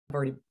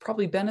already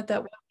probably been at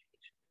that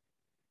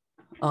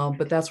webpage,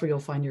 but that's where you'll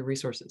find your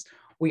resources.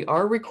 We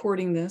are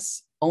recording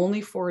this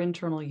only for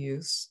internal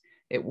use.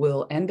 It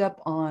will end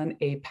up on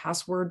a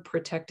password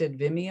protected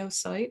Vimeo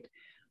site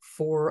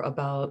for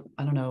about,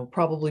 I don't know,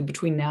 probably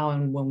between now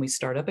and when we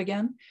start up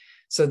again.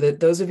 So that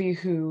those of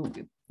you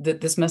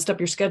that this messed up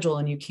your schedule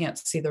and you can't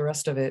see the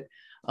rest of it,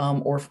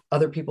 or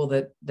other people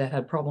that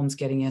had problems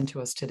getting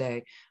into us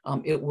today,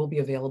 it will be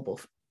available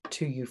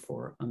to you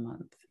for a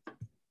month.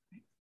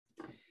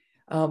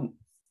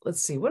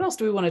 Let's see, what else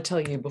do we want to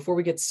tell you before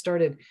we get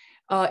started?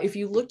 If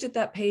you looked at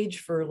that page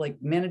for like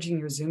managing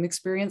your Zoom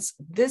experience,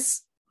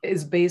 this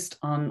is based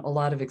on a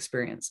lot of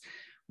experience.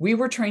 We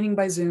were training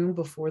by Zoom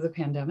before the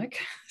pandemic,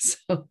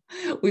 so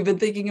we've been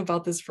thinking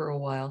about this for a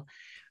while.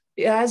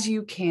 As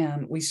you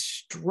can, we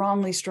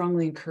strongly,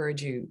 strongly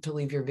encourage you to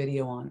leave your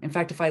video on. In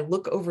fact, if I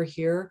look over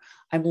here,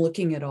 I'm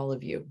looking at all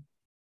of you.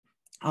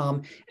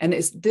 And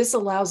this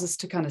allows us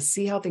to kind of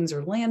see how things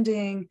are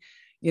landing.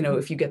 You know,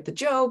 if you get the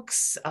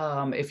jokes,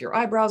 if your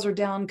eyebrows are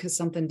down because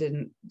something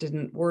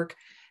didn't work.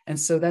 And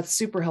so that's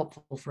super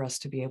helpful for us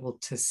to be able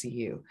to see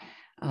you.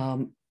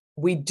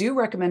 We do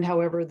recommend,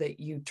 however,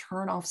 that you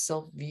turn off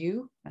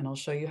self-view, and I'll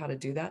show you how to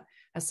do that.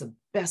 That's the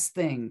best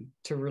thing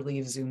to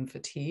relieve Zoom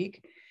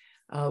fatigue.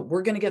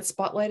 We're going to get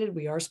spotlighted.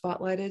 We are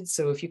spotlighted.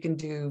 So if you can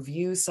do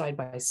view side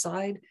by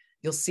side,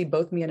 you'll see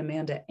both me and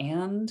Amanda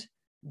and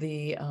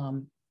the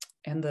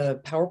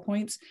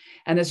PowerPoints.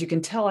 And as you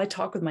can tell, I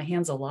talk with my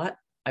hands a lot.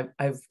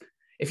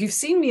 If you've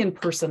seen me in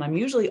person, I'm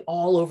usually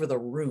all over the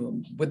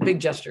room with big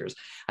gestures.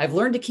 I've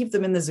learned to keep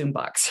them in the Zoom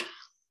box.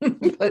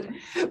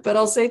 but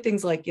I'll say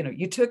things like, you know,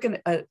 you took an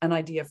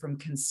idea from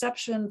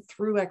conception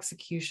through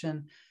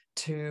execution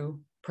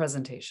to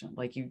presentation.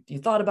 Like you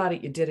thought about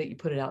it, you did it, you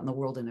put it out in the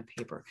world in a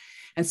paper.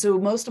 And so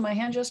most of my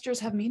hand gestures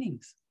have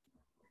meanings,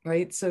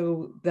 right?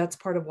 So that's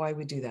part of why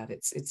we do that.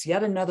 It's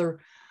yet another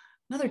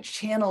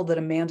channel that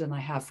Amanda and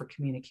I have for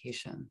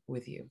communication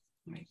with you,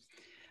 right?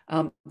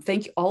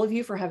 Thank you, all of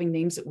you, for having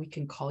names that we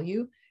can call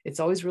you. It's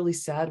always really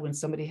sad when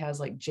somebody has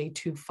like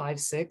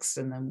J256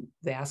 and then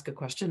they ask a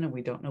question and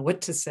we don't know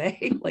what to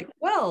say. Like,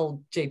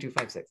 well,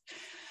 J256.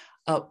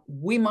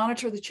 We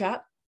monitor the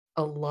chat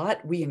a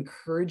lot. We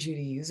encourage you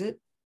to use it.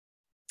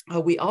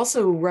 We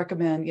also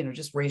recommend, you know,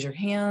 just raise your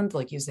hand,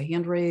 like use the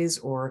hand raise,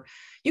 or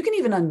you can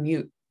even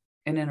unmute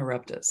and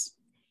interrupt us.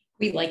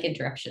 We like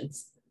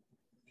interruptions.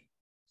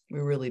 We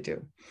really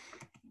do.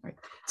 Right.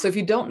 So if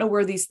you don't know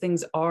where these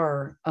things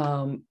are,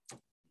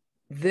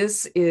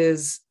 this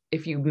is,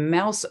 if you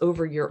mouse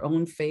over your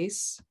own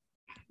face,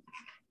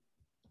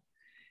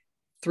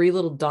 3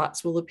 little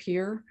dots will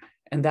appear,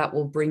 and that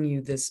will bring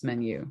you this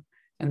menu.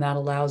 And that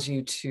allows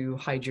you to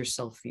hide your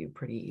self view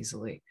pretty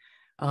easily.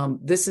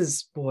 This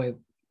is, boy,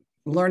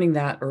 learning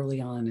that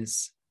early on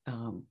has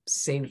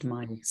saved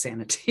my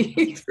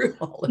sanity through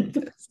all of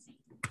this.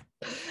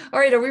 All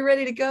right, are we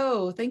ready to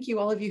go? Thank you,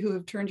 all of you who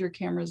have turned your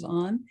cameras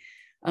on.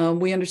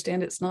 We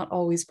understand it's not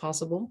always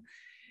possible.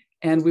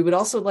 And we would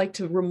also like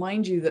to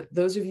remind you that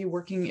those of you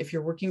working, if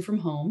you're working from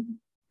home,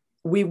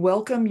 we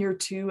welcome your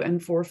 2-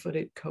 and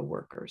 4-footed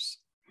coworkers.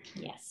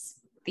 Yes.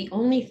 The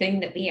only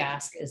thing that we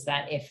ask is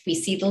that if we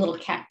see the little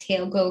cat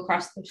tail go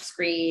across the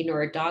screen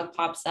or a dog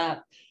pops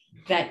up,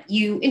 that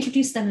you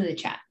introduce them in the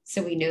chat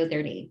so we know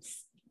their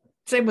names.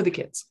 Same with the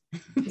kids.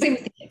 Same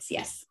with the kids,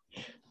 yes.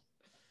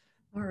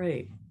 All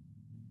right.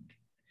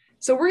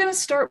 So we're going to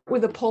start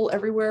with a poll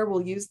everywhere.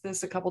 We'll use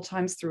this a couple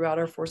times throughout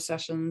our 4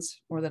 sessions,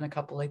 more than a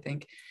couple, I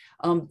think.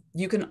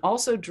 You can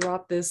also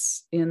drop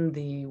this in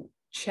the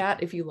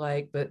chat if you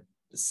like, but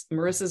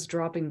Marissa's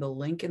dropping the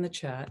link in the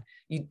chat.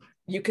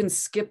 You can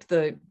skip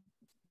the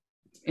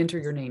enter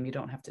your name. You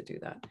don't have to do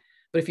that.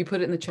 But if you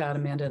put it in the chat,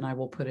 Amanda and I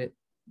will put it.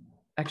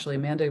 Actually,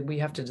 Amanda, we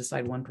have to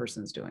decide one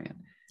person's doing it.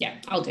 Yeah,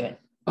 I'll do it.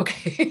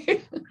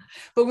 Okay.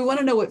 But we want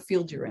to know what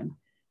field you're in.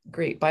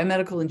 Great.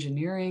 Biomedical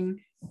engineering.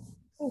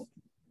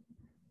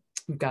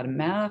 We've got a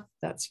math.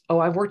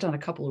 I've worked on a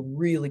couple of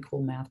really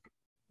cool math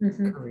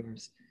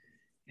careers.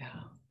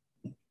 Yeah.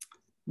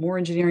 More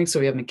engineering. So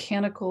we have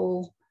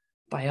mechanical,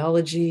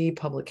 biology,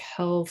 public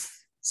health,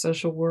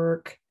 social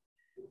work,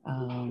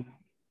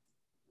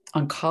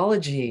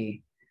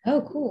 oncology.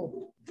 Oh,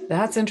 cool.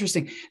 That's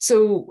interesting.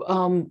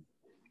 So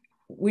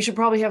we should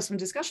probably have some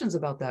discussions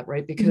about that,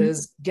 right?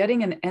 Because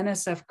getting an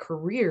NSF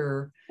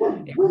career,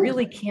 it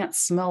really can't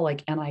smell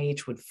like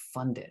NIH would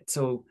fund it.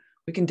 So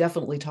we can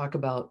definitely talk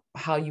about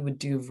how you would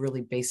do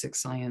really basic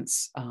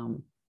science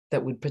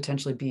that would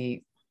potentially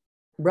be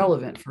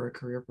relevant for a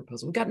career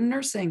proposal. We got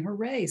nursing,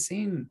 hooray,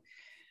 same.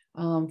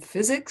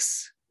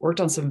 Physics,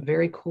 worked on some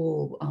very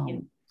cool,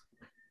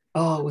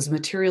 it was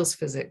materials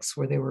physics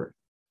where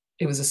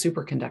it was a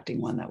superconducting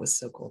one. That was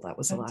so cool. That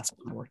was the last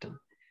one I worked on.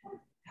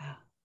 Yeah.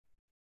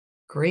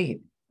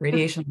 Great.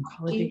 Radiation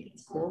oncology.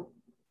 That's cool.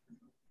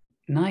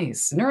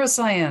 Nice.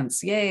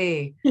 Neuroscience,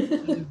 yay.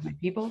 My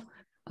people.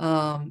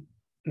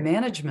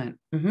 Management.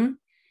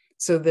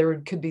 So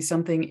there could be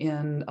something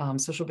in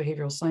social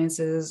behavioral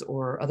sciences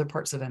or other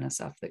parts of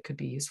NSF that could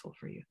be useful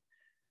for you.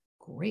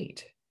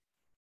 Great.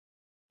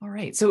 All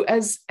right. So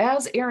as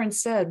Erin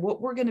said,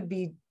 what we're going to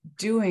be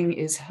doing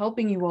is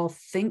helping you all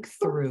think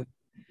through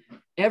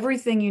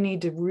everything you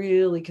need to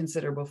really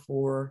consider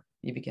before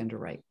you begin to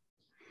write.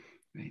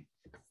 Right.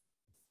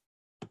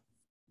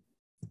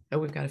 Oh,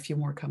 we've got a few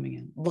more coming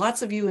in.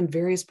 Lots of you in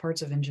various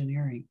parts of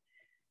engineering.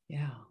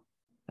 Yeah,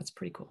 that's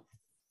pretty cool.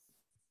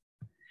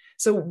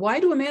 So why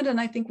do Amanda and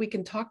I think we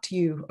can talk to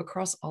you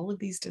across all of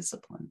these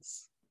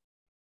disciplines?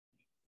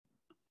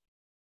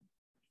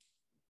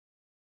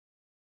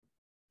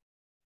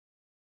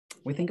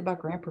 We think about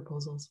grant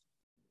proposals.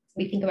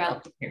 We think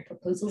about grant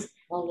proposals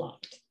a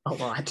lot. A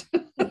lot.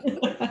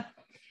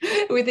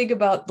 We think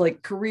about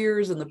like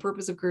careers and the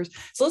purpose of careers.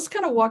 So let's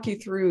kind of walk you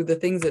through the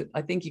things that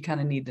I think you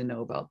kind of need to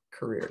know about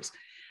careers.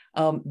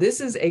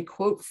 This is a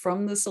quote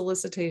from the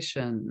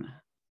solicitation.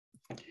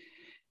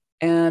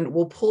 And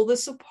we'll pull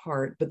this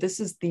apart, but this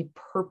is the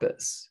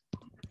purpose,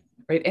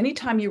 right?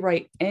 Anytime you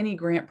write any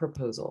grant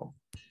proposal,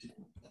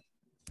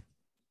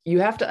 you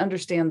have to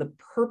understand the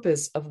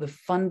purpose of the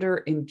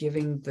funder in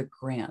giving the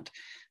grant.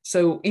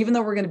 So even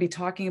though we're going to be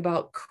talking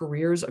about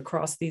careers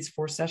across these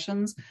 4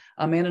 sessions,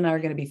 Amanda and I are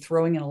going to be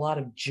throwing in a lot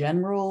of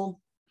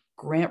general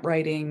grant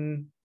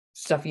writing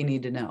stuff you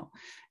need to know.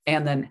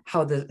 And then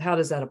how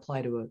does that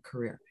apply to a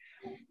career?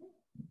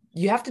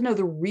 You have to know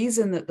the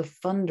reason that the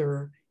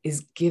funder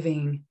is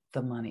giving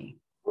the money,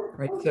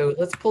 right? So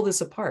let's pull this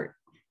apart.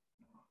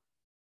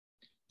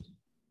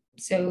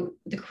 So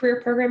the career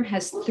program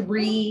has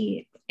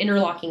 3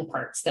 interlocking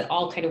parts that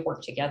all kind of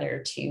work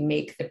together to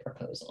make the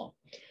proposal.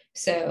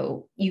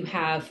 So you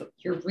have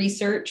your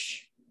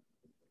research,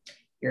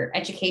 your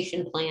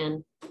education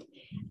plan,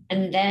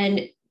 and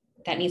then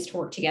that needs to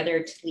work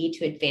together to lead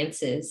to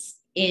advances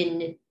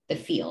in the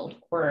field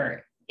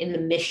or in the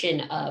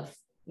mission of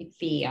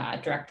the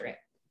directorate.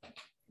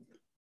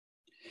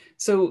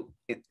 So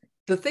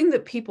the thing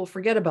that people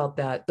forget about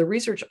that, the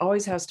research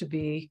always has to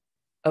be,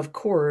 of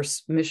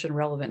course, mission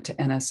relevant to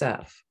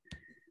NSF.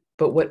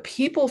 But what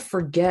people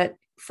forget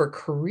for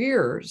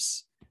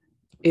careers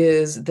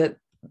is that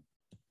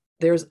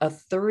there's a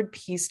third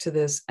piece to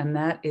this, and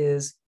that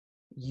is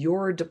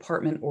your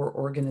department or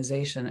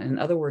organization. In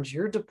other words,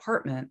 your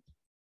department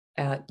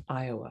at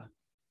Iowa.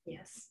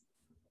 Yes.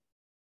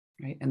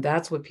 Right. And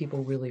that's what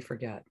people really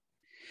forget.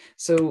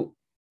 So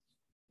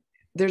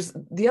there's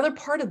the other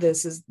part of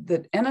this is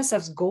that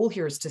NSF's goal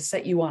here is to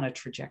set you on a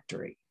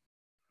trajectory.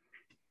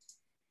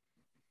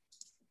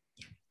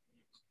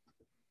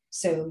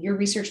 So your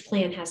research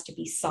plan has to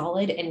be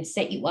solid and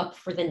set you up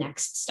for the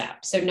next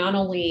step. So not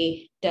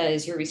only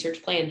does your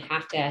research plan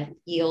have to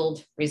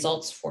yield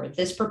results for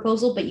this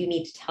proposal, but you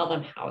need to tell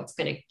them how it's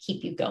going to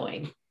keep you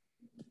going.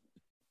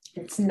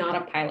 It's not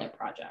a pilot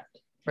project.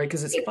 Right,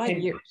 because it's 5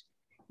 years.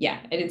 Yeah,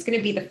 and it's going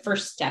to be the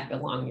first step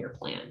along your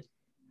plan.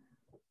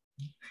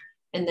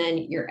 And then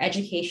your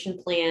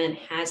education plan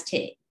has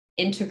to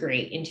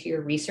integrate into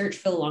your research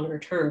for the longer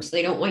term. So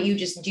they don't want you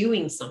just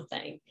doing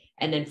something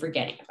and then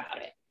forgetting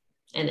about it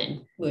and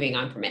then moving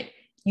on from it.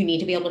 You need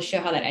to be able to show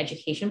how that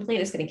education plan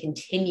is going to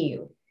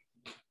continue,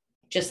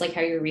 just like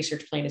how your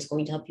research plan is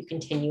going to help you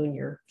continue in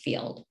your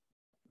field.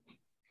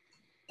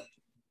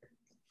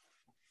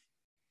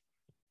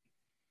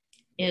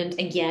 And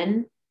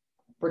again,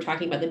 we're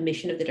talking about the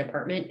mission of the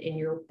department, and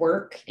your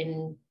work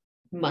and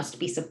must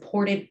be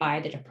supported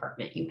by the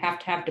department. You have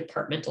to have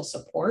departmental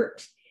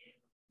support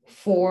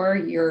for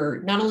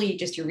your, not only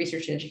just your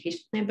research and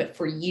education plan, but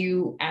for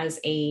you as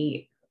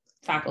a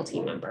faculty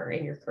member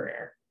in your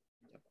career.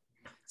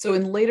 So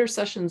in later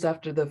sessions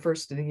after the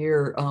first of the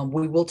year,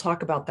 we will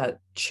talk about that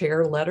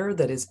chair letter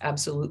that is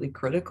absolutely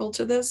critical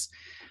to this.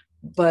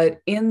 But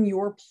in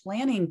your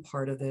planning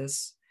part of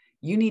this,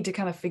 you need to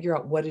kind of figure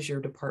out what does your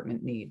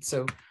department need.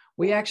 So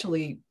we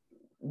actually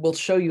will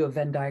show you a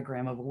Venn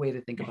diagram of a way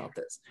to think about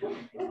this.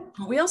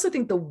 We also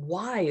think the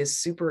why is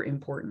super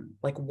important.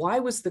 Like, why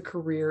was the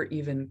career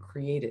even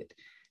created?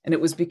 And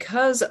it was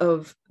because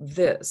of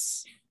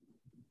this.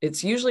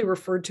 It's usually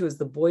referred to as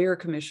the Boyer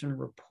Commission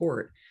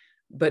report.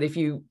 But if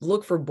you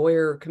look for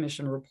Boyer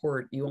Commission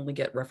report, you only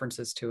get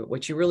references to it.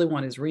 What you really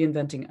want is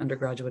reinventing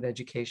undergraduate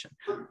education.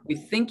 We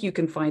think you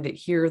can find it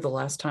here the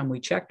last time we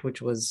checked,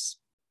 which was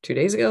 2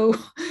 days ago.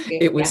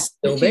 It was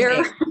still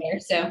there.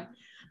 So,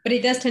 but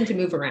it does tend to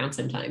move around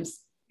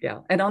sometimes. Yeah.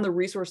 And on the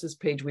resources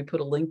page, we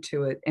put a link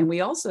to it. And we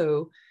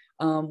also,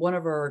 one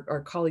of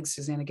our colleagues,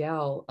 Susanna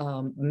Gal,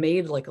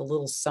 made like a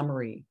little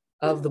summary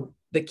of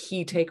the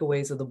key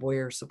takeaways of the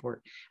Boyer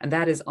support. And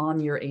that is on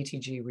your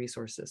ATG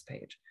resources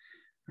page.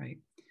 Right.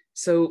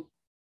 So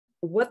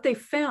what they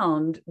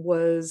found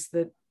was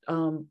that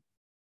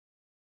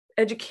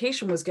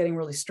education was getting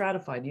really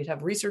stratified. You'd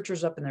have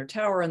researchers up in their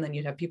tower, and then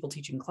you'd have people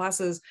teaching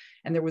classes,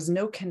 and there was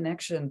no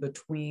connection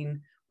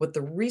between what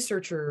the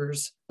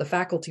researchers, the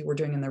faculty were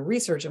doing in their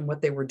research and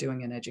what they were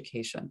doing in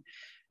education.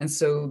 And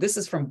so this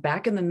is from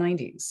back in the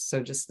 90s.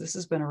 So just this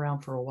has been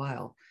around for a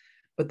while,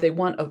 but they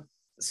want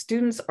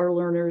students are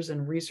learners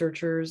and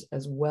researchers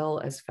as well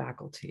as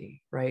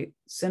faculty, right?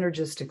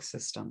 Synergistic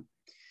system.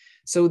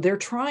 So they're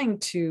trying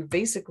to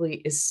basically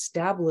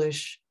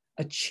establish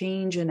a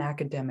change in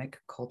academic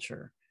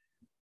culture.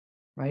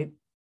 right?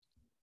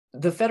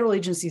 The federal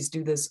agencies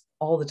do this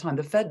all the time.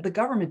 The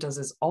government does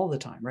this all the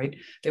time, right?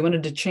 They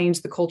wanted to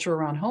change the culture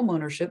around home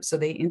ownership, so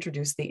they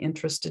introduced the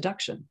interest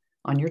deduction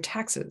on your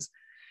taxes.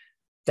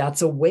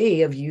 That's a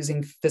way of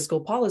using fiscal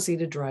policy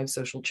to drive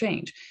social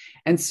change.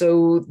 And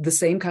so the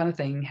same kind of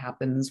thing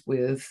happens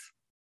with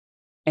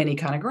any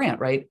kind of grant,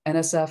 right?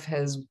 NSF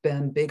has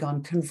been big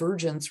on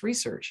convergence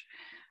research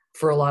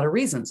for a lot of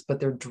reasons, but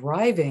they're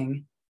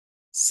driving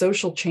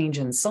social change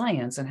in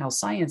science and how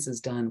science is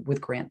done with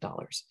grant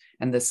dollars.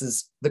 And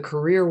the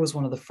career was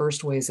one of the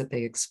first ways that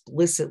they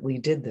explicitly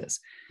did this.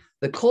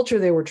 The culture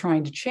they were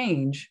trying to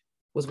change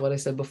was what I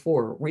said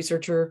before: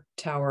 researcher,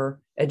 tower,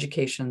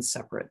 education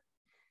separate.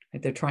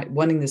 Right? They're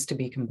wanting this to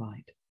be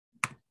combined.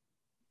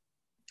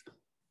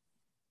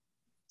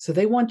 So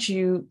they want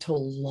you to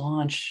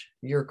launch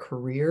your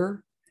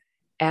career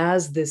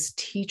as this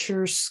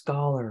teacher,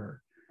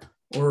 scholar,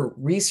 or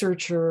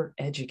researcher,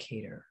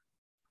 educator.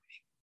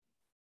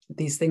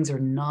 These things are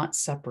not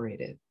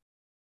separated.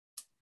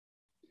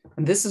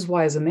 And this is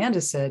why, as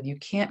Amanda said, you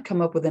can't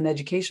come up with an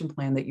education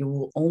plan that you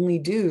will only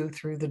do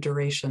through the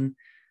duration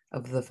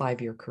of the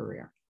 5-year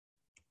career.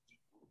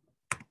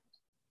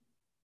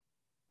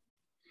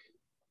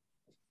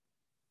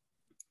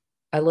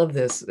 I love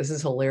this. This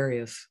is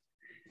hilarious.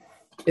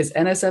 Is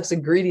NSF's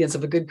ingredients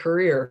of a good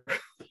career.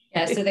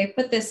 Yeah, so they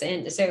put this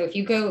in. So if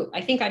you go,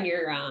 I think on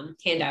your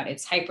handout,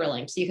 it's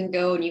hyperlinked. So you can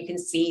go and you can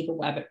see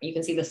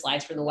the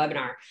slides from the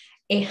webinar.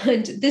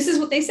 And this is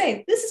what they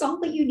say. This is all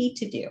that you need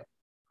to do,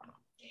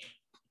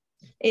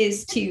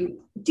 is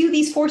to do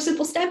these 4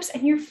 simple steps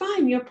and you're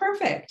fine. You're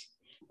perfect.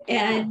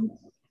 And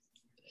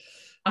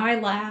I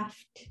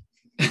laughed.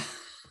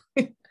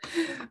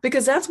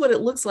 Because that's what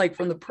it looks like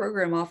from the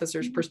program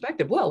officer's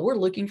perspective. Well, we're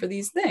looking for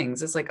these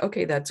things. It's like,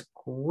 okay, that's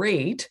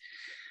great.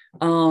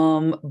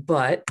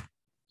 But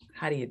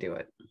how do you do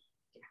it?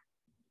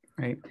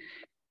 Right.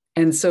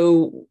 And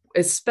so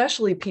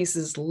especially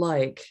pieces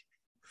like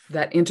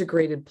that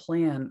integrated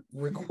plan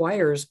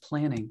requires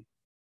planning.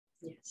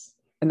 Yes.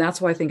 And that's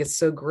why I think it's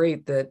so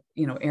great that,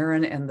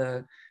 Erin and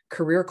the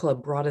Career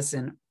Club brought us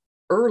in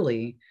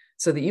early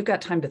so that you've got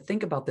time to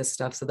think about this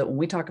stuff, so that when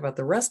we talk about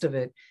the rest of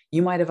it,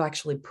 you might have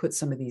actually put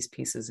some of these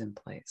pieces in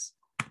place.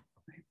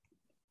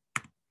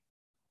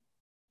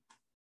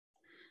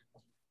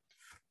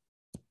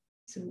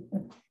 So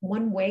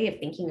one way of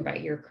thinking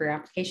about your career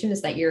application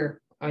is that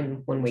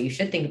one way you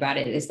should think about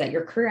it is that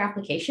your career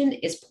application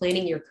is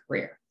planning your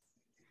career.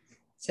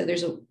 So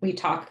we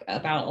talk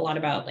about a lot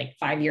about like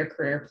 5-year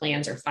career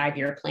plans or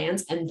 5-year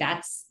plans. And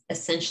that's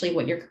essentially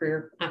what your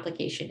career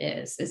application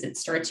is it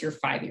starts your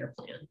 5-year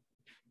plan.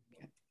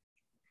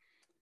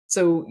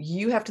 So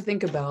you have to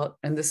think about,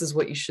 and this is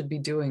what you should be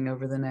doing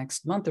over the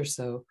next month or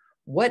so,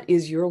 what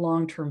is your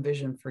long-term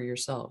vision for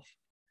yourself?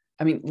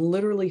 I mean,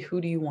 literally,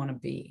 who do you want to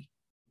be?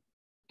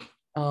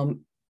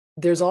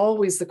 There's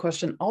always the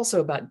question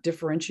also about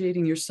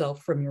differentiating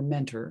yourself from your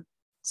mentor.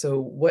 So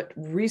what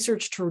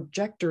research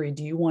trajectory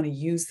do you want to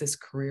use this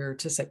career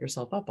to set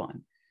yourself up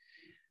on?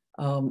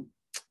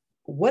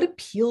 What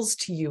appeals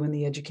to you in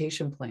the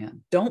education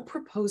plan? Don't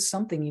propose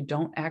something you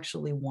don't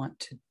actually want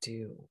to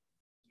do.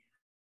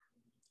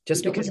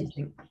 Just because you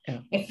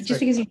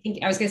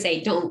think, I was going to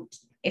say,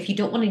 if you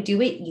don't want to do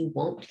it, you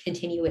won't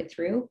continue it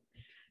through,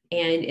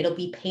 and it'll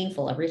be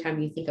painful every time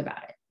you think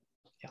about it.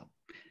 Yeah.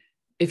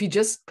 If you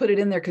just put it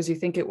in there because you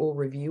think it will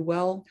review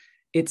well,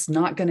 it's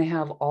not going to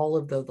have all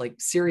of the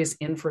serious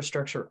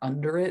infrastructure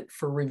under it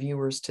for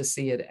reviewers to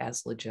see it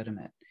as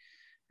legitimate,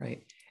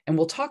 right? And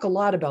we'll talk a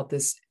lot about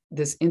this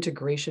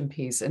integration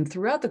piece. And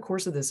throughout the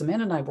course of this,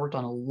 Amanda and I have worked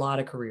on a lot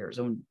of careers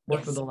and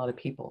worked with a lot of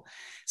people.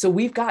 So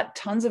we've got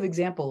tons of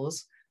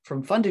examples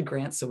from funded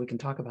grants, so we can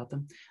talk about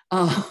them,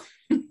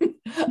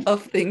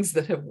 of things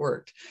that have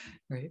worked,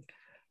 right?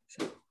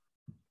 So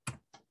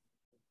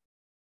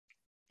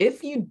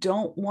if you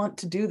don't want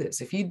to do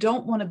this, if you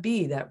don't want to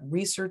be that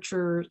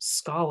researcher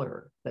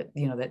scholar,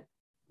 that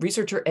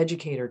researcher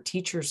educator,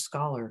 teacher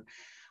scholar,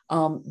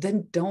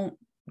 then don't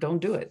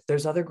do it.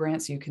 There's other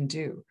grants you can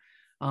do.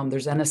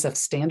 There's NSF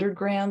standard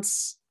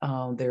grants.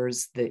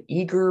 There's the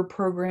EAGER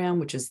program,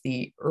 which is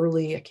the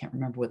early, I can't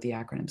remember what the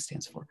acronym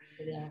stands for.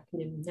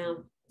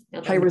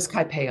 No. High risk,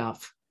 high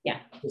payoff. Yeah.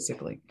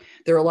 Basically.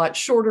 They're a lot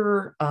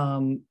shorter.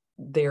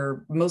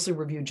 They're mostly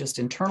reviewed just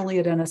internally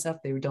at NSF.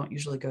 They don't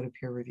usually go to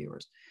peer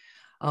reviewers.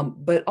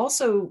 But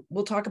also,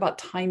 we'll talk about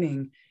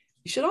timing.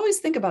 You should always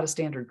think about a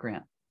standard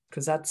grant,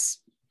 because that's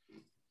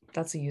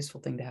a useful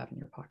thing to have in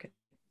your pocket.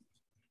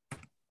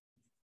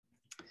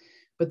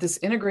 But this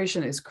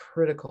integration is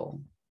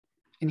critical.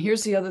 And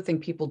here's the other thing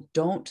people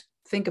don't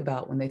think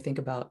about when they think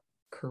about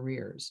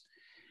careers.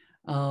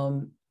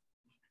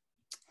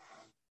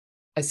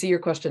 I see your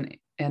question,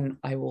 and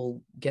I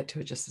will get to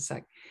it just a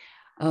sec.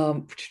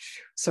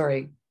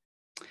 Sorry.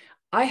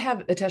 I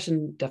have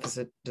attention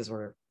deficit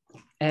disorder,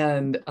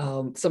 and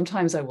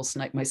sometimes I will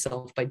snipe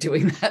myself by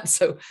doing that.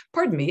 So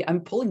pardon me, I'm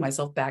pulling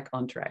myself back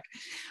on track.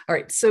 All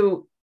right,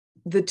 so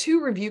the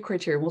 2 review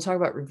criteria, we'll talk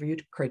about review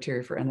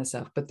criteria for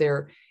NSF, but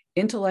they're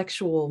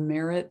intellectual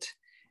merit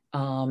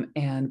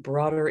and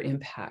broader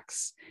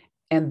impacts.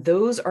 And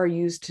those are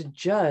used to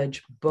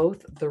judge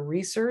both the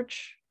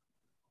research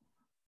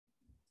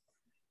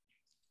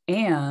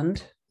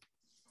and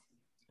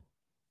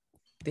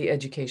the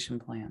education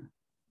plan.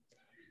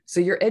 So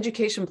your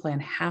education plan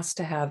has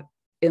to have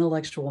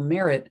intellectual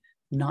merit,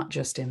 not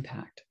just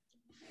impact.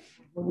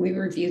 When we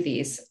review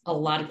these, a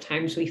lot of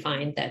times we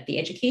find that the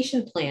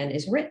education plan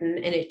is written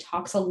and it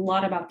talks a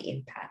lot about the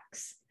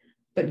impacts,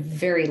 but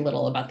very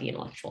little about the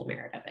intellectual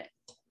merit of it.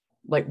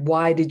 Like,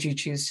 why did you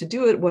choose to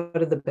do it? What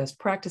are the best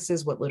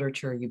practices? What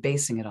literature are you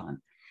basing it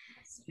on?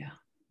 Yeah.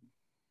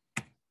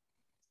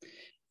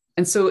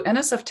 And so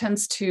NSF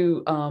tends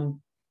to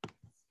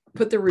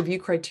put the review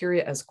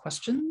criteria as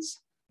questions.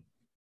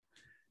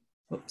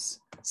 Oops.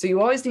 So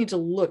you always need to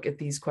look at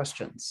these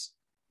questions,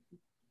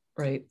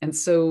 right? And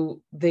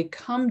so they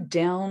come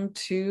down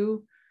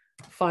to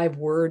 5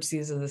 words.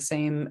 These are the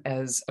same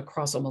as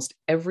across almost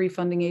every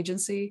funding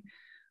agency.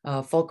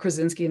 Falk,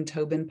 Krasinski, and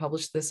Tobin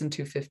published this in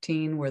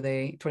 2015, where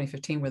they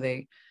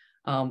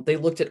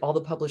looked at all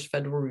the published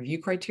federal review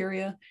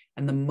criteria,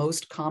 and the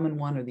most common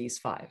one are these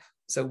 5.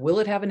 So will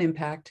it have an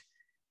impact?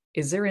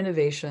 Is there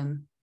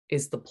innovation?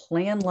 Is the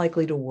plan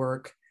likely to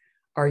work?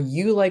 Are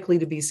you likely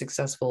to be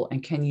successful?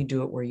 And can you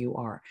do it where you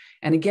are?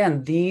 And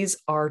again, these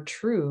are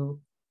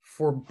true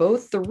for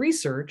both the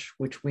research,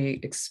 which we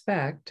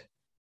expect.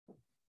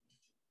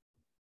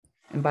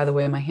 And by the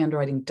way, my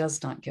handwriting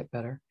does not get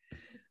better,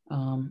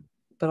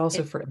 but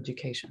also for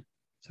education.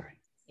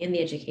 Sorry. In the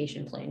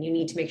education plan, you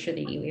need to make sure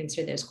that you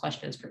answer those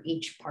questions for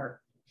each part.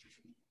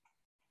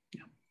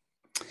 Yeah.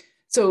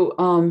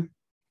 So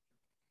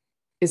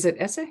is it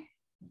essay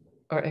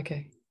or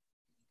okay?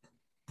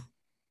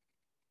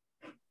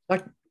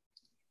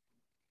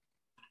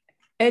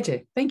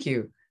 Ej, thank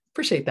you.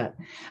 Appreciate that.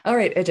 All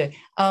right, Ej.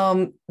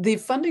 The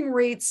funding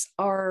rates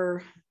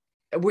we're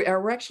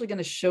actually going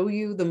to show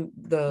you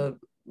the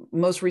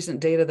most recent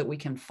data that we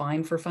can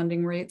find for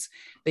funding rates.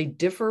 They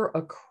differ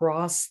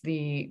across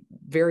the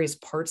various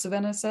parts of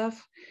NSF.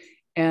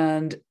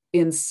 And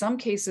in some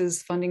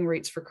cases, funding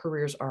rates for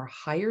careers are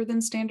higher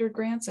than standard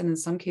grants. And in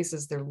some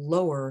cases, they're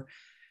lower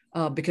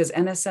because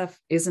NSF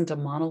isn't a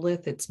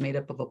monolith. It's made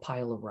up of a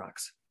pile of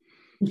rocks.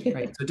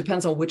 Right. So it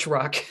depends on which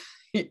rock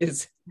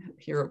is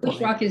here. Which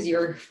rock is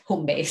your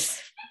home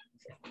base?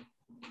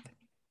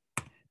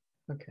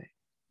 Okay.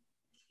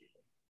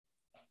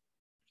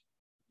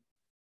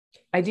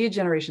 Idea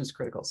generation is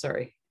critical.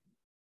 Sorry.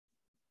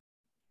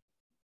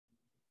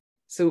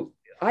 So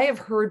I have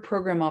heard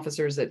program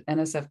officers at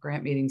NSF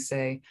grant meetings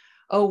say,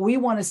 oh, we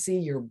want to see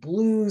your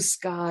blue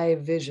sky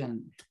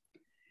vision.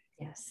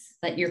 Yes.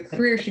 That your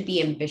career should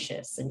be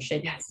ambitious and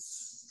should. Yes.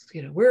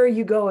 You know, where are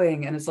you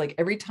going? And it's like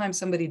every time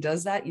somebody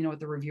does that, you know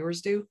what the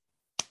reviewers do?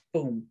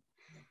 Boom.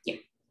 Yeah.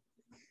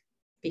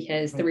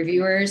 Because the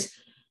reviewers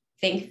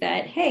think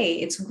that, hey,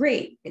 it's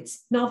great,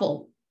 it's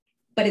novel,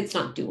 but it's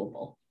not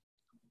doable.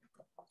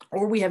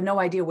 Or we have no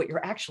idea what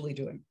you're actually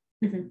doing.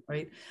 Mm-hmm.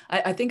 Right.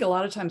 I think a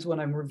lot of times when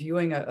I'm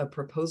reviewing a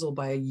proposal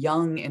by a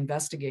young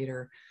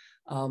investigator,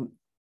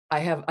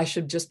 I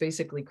should just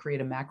basically create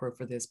a macro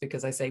for this,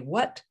 because I say,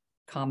 what,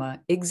 comma,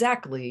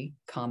 exactly,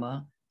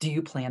 comma, do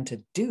you plan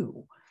to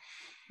do?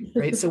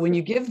 Right. So when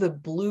you give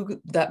that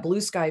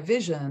blue sky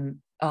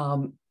vision,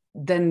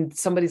 then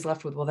somebody's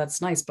left with, well,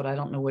 that's nice, but I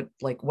don't know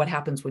what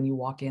happens when you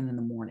walk in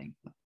the morning.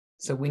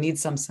 So we need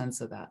some sense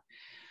of that.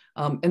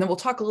 And then we'll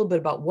talk a little bit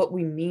about what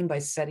we mean by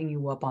setting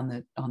you up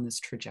on this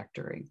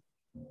trajectory.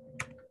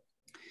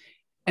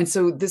 And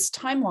so this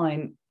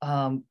timeline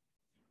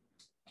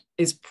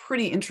is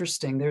pretty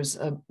interesting. There's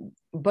a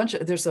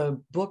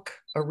book,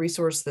 a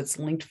resource that's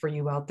linked for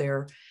you out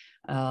there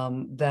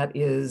that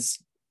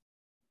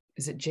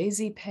is it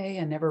Jay-Z Pay?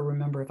 I never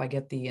remember if I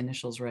get the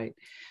initials right,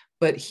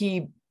 but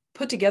he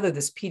put together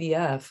this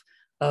PDF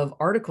of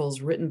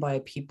articles written by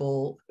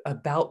people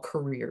about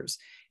careers,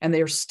 and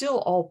they're still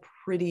all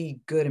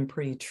pretty good and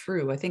pretty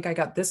true. I think I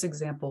got this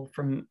example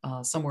from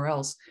somewhere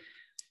else,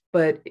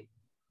 but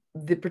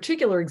the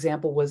particular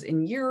example was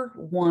in year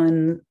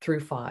 1 through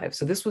 5.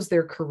 So this was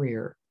their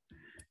career.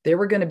 They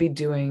were going to be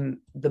doing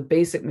the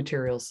basic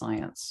material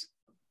science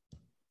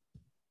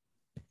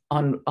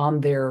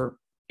on their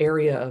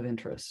area of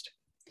interest.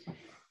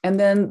 And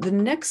then the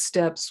next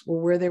steps were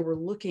where they were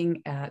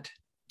looking at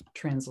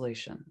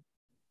translation.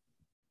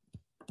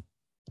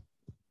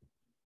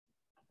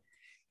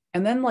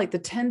 And then like the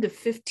 10 to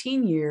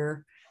 15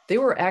 year, they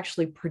were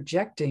actually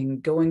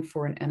projecting going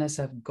for an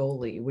NSF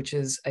goalie, which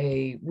is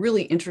a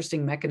really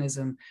interesting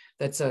mechanism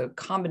that's a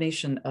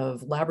combination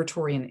of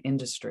laboratory and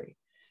industry.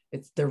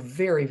 They're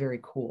very, very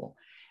cool.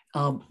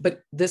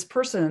 But this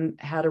person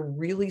had a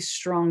really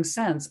strong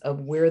sense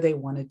of where they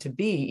wanted to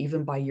be,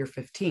 even by year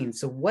 15.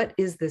 So what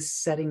is this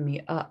setting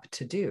me up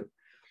to do?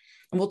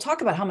 And we'll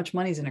talk about how much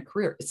money is in a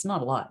career. It's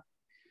not a lot.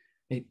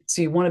 Right?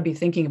 So you want to be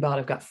thinking about,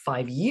 I've got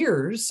 5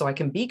 years, so I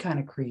can be kind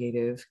of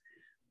creative,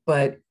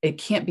 but it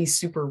can't be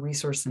super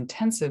resource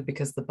intensive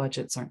because the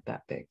budgets aren't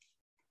that big.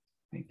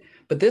 Right?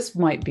 But this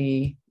might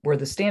be where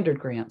the standard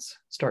grants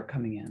start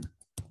coming in.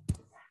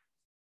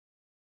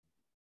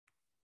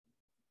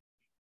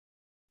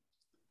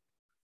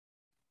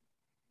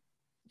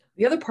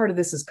 The other part of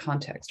this is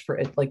context for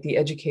like the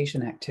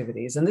education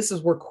activities. And this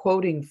is, we're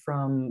quoting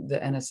from the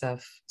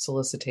NSF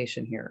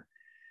solicitation here.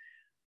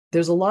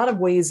 There's a lot of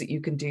ways that you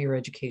can do your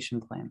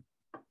education plan.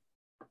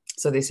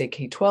 So they say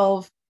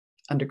K-12,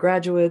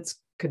 undergraduates,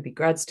 could be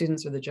grad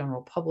students or the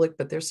general public,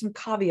 but there's some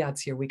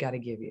caveats here we got to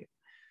give you.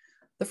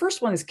 The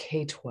first one is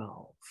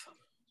K-12.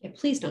 Yeah,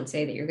 please don't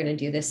say that you're going to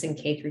do this in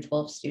K through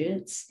 12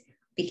 students,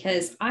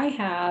 because I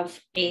have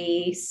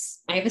a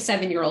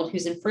 7-year-old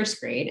who's in first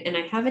grade, and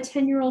I have a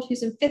 10-year-old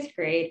who's in fifth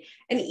grade.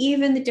 And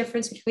even the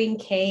difference between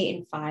K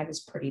and 5 is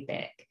pretty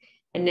big.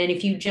 And then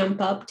if you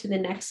jump up to the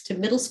next to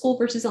middle school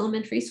versus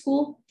elementary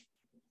school,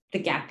 the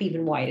gap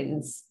even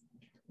widens.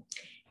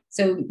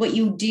 So what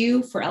you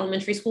do for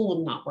elementary school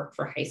will not work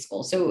for high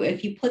school. So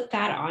if you put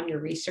that on your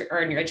research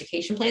or on your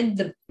education plan,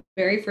 the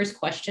very first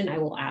question I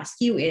will ask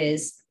you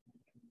is,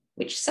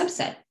 which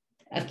subset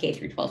of K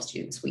through 12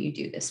 students will you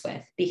do this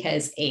with?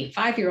 Because a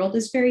 5-year-old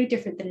is very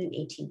different than an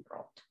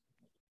 18-year-old.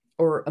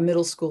 Or a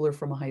middle schooler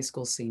from a high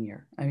school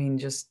senior. I mean,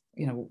 just,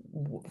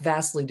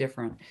 vastly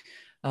different.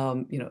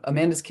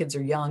 Amanda's kids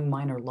are young,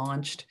 mine are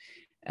launched,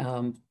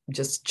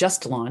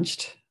 just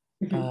launched.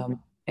 Mm-hmm.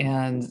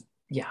 And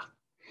yeah,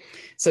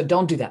 so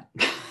don't do that,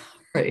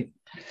 right?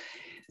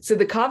 So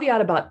the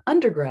caveat about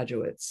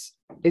undergraduates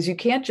is you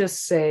can't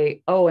just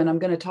say, oh, and I'm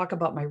going to talk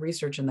about my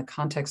research in the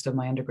context of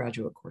my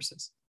undergraduate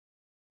courses.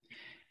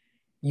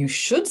 You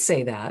should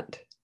say that,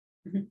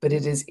 but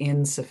it is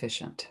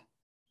insufficient.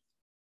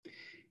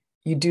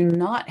 You do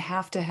not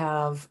have to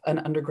have an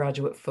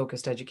undergraduate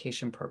focused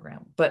education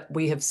program, but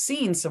we have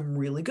seen some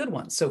really good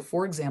ones. So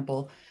for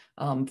example,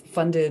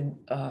 funded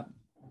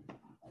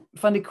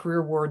career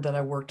award that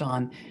I worked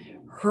on,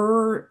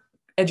 her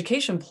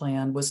education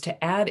plan was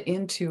to add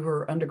into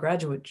her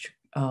undergraduate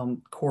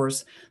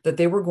course that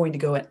they were going to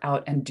go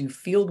out and do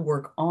field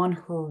work on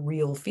her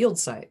real field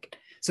site.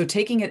 So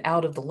taking it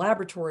out of the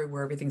laboratory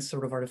where everything's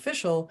sort of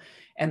artificial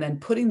and then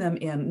putting them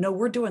in, no,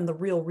 we're doing the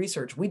real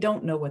research. We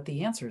don't know what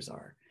the answers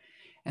are.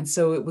 And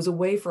so it was a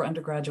way for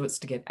undergraduates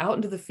to get out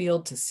into the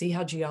field to see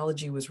how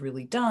geology was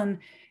really done.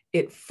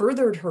 It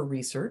furthered her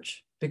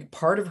research. Big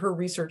part of her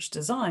research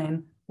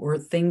design were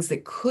things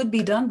that could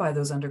be done by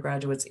those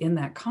undergraduates in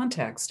that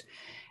context.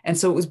 And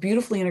so it was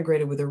beautifully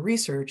integrated with her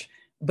research,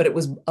 but it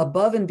was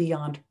above and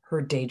beyond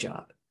her day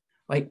job.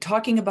 Like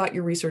talking about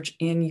your research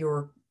in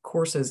your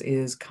courses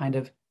is kind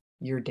of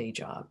your day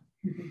job.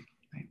 Mm-hmm.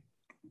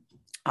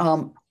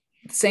 Right?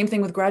 Same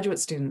thing with graduate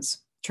students.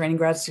 Training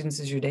grad students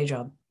is your day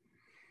job.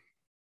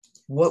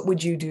 What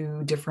would you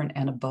do different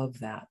and above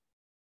that,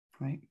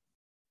 right?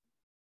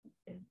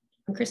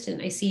 And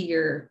Kristen, I see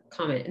your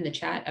comment in the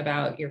chat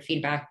about your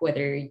feedback,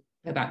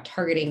 about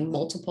targeting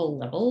multiple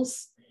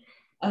levels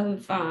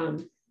of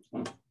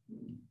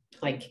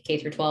like K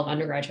through 12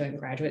 undergraduate and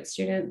graduate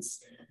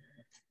students.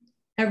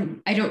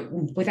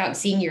 Without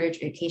seeing your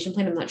education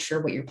plan, I'm not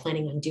sure what you're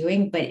planning on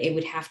doing, but it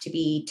would have to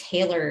be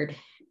tailored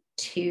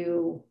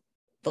to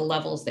the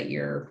levels that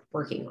you're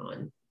working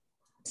on.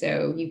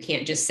 So you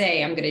can't just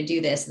say, I'm going to do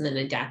this and then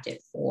adapt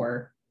it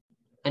for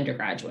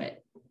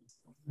undergraduate.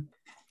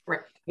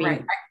 Right.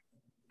 Right.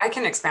 I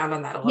can expound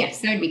on that a little.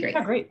 Yes, that would be great.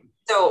 Yeah, great.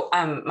 So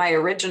my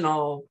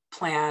original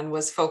plan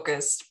was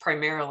focused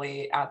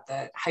primarily at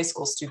the high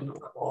school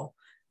student level.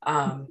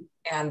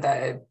 And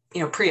the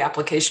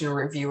pre-application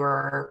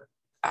reviewer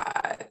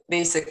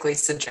basically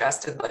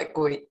suggested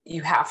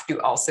you have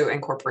to also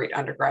incorporate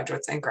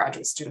undergraduates and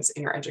graduate students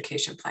in your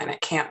education plan.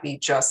 It can't be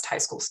just high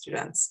school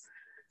students,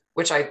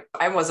 which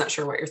I wasn't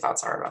sure what your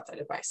thoughts are about that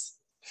advice.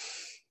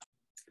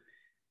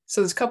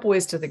 So there's a couple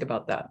ways to think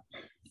about that.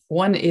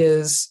 One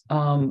is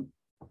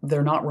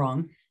they're not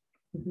wrong.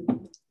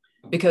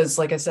 Because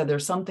like I said,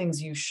 there's some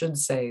things you should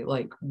say,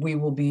 like I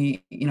will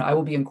be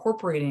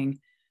incorporating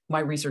my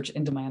research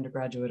into my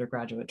undergraduate or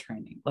graduate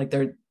training. Like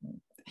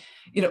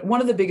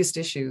one of the biggest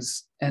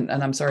issues, and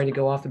I'm sorry to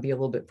go off and be a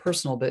little bit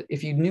personal, but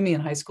if you knew me in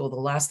high school, the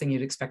last thing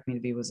you'd expect me to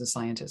be was a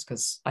scientist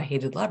because I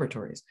hated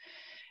laboratories.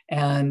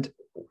 And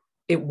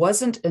it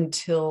wasn't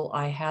until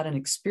I had an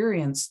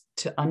experience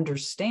to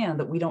understand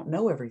that we don't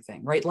know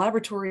everything, right?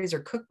 Laboratories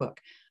or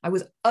cookbook. I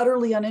was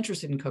utterly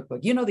uninterested in cookbook.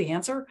 You know the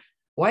answer.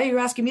 Why are you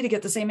asking me to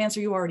get the same answer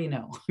you already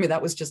know? I mean,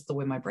 that was just the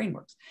way my brain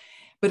works.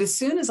 But as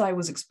soon as I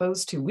was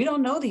exposed to, we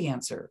don't know the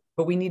answer,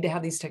 but we need to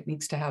have these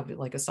techniques to have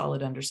like a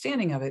solid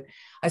understanding of it,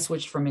 I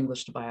switched from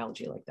English to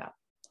biology like that.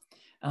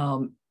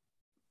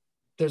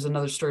 There's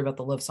another story about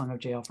the love song of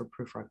J. Alfred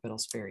Prufrock, but I'll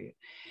spare you.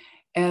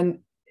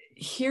 And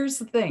here's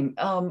the thing.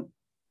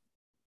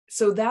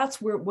 So that's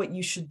what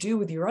you should do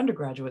with your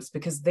undergraduates,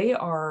 because they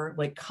are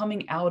like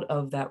coming out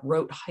of that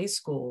rote high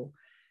school.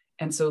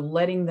 And so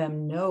letting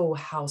them know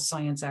how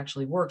science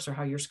actually works or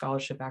how your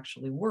scholarship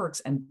actually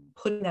works and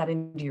putting that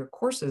into your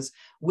courses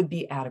would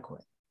be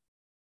adequate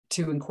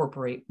to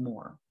incorporate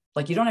more.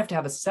 Like you don't have to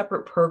have a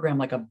separate program,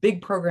 like a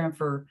big program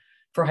for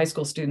high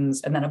school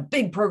students and then a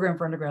big program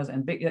for undergrads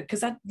and big,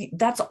 because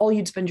that's all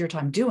you'd spend your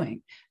time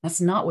doing. That's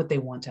not what they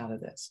want out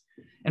of this.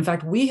 In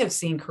fact, we have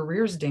seen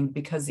careers dinged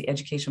because the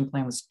education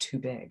plan was too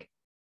big,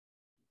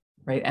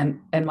 right?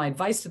 And my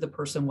advice to the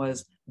person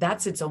was,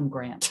 that's its own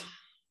grant.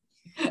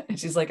 And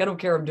she's like, I don't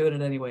care, I'm doing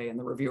it anyway. And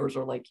the reviewers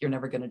are like, you're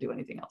never going to do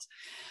anything else.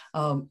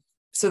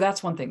 So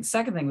that's one thing.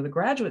 Second thing, with the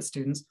graduate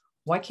students,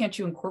 why can't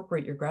you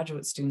incorporate your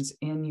graduate students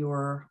in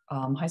your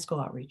high school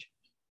outreach?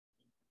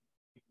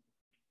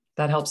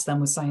 That helps them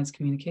with science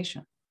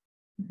communication.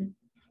 Mm-hmm.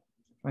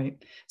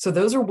 Right. So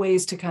those are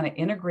ways to kind of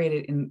integrate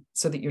it in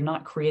so that you're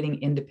not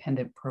creating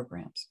independent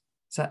programs.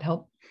 Does that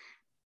help?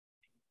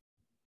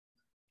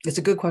 It's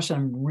a good question.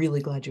 I'm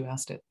really glad you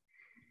asked it.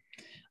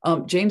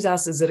 James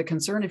asks, is it a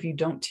concern if you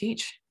don't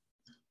teach?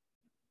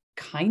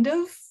 Kind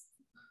of.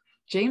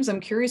 James, I'm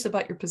curious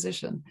about your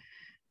position.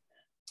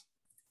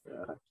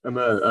 I'm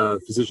a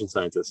physician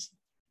scientist.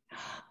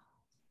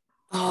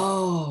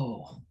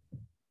 Oh.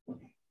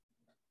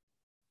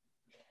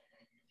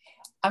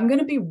 I'm going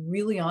to be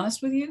really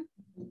honest with you.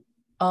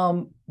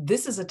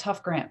 This is a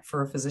tough grant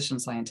for a physician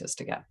scientist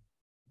to get.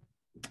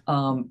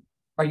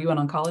 Are you an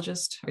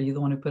oncologist? Are you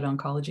the one who put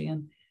oncology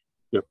in?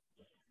 Yep.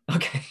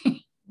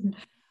 Okay.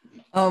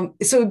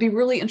 So it'd be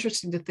really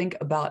interesting to think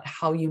about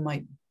how you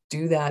might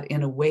do that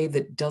in a way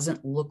that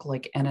doesn't look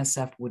like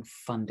NSF would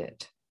fund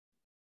it.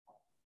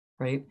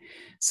 Right.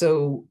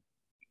 So,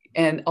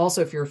 and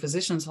also if you're a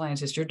physician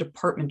scientist, your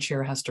department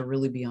chair has to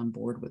really be on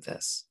board with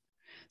this.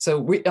 So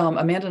we,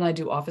 Amanda and I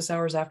do office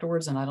hours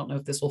afterwards, and I don't know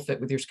if this will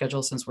fit with your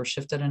schedule since we're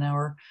shifted an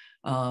hour,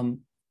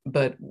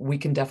 but we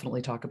can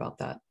definitely talk about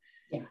that.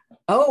 Yeah.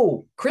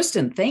 Oh,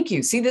 Kristen, thank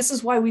you. See, this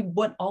is why we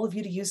want all of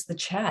you to use the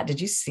chat.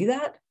 Did you see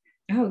that?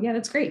 Oh, yeah,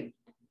 that's great.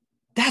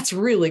 That's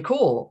really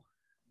cool.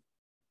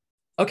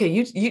 Okay,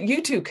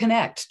 you two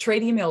connect,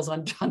 trade emails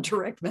on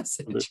direct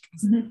message.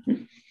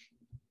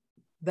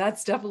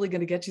 That's definitely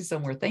going to get you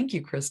somewhere. Thank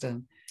you,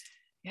 Kristen.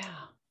 Yeah.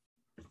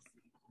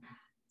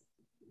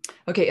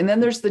 Okay, and then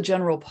there's the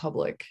general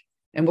public,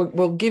 and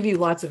we'll give you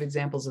lots of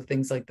examples of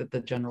things like that the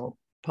general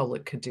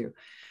public could do.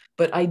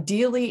 But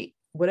ideally,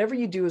 whatever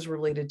you do is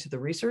related to the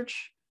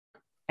research,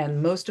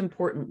 and most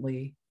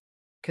importantly,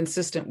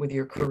 consistent with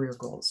your career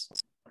goals.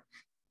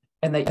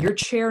 And that your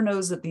chair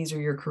knows that these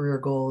are your career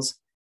goals,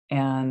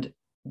 and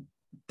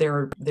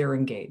they're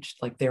engaged,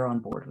 like they're on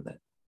board with it.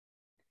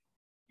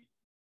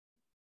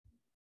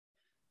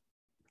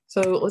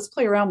 So let's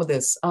play around with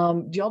this.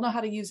 Do y'all know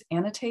how to use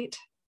annotate?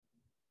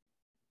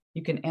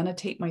 You can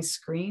annotate my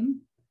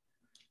screen.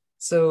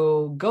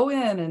 So go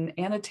in and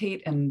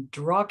annotate and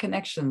draw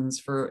connections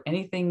for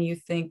anything you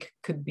think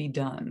could be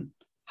done.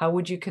 How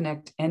would you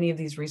connect any of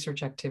these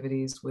research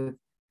activities with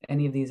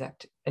any of these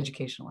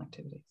educational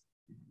activities?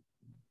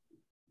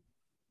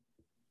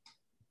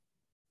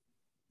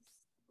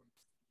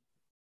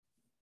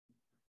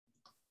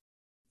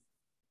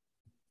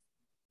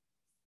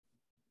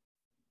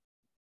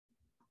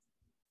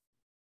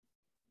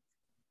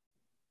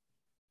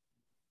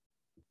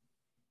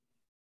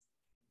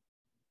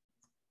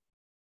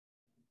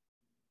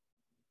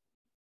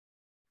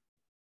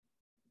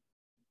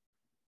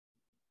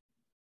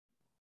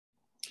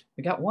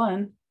 We got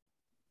one.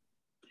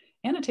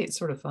 Annotate's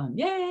sort of fun.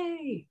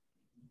 Yay!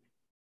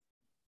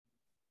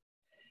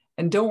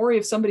 And don't worry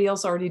if somebody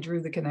else already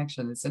drew the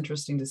connection. It's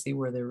interesting to see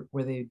where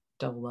they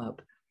double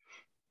up.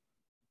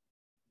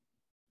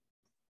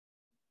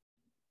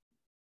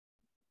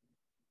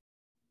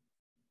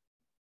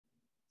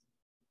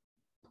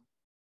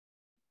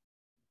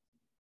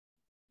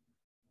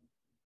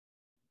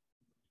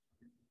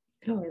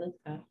 Oh, I like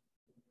that.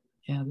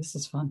 Yeah, this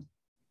is fun.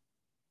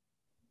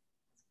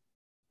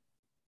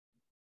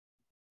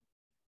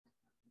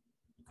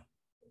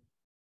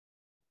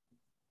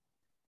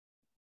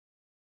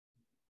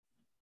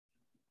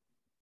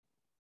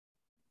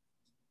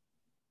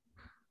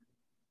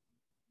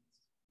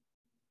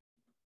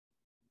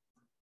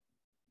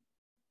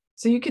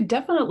 So you could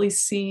definitely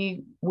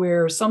see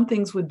where some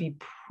things would be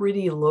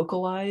pretty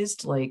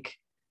localized, like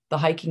the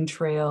hiking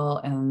trail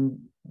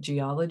and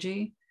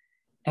geology.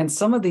 And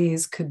some of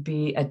these could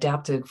be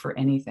adapted for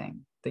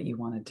anything that you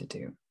wanted to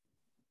do.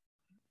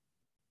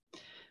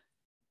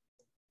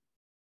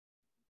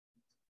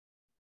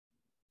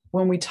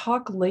 When we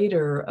talk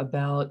later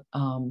about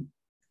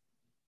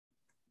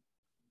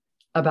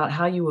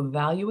how you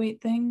evaluate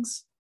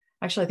things,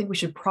 actually, I think we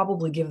should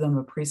probably give them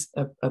a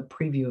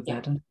preview of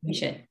that. We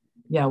should.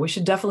 Yeah, we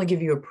should definitely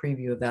give you a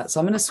preview of that. So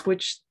I'm going to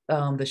switch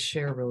the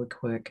share really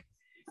quick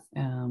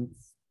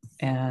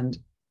and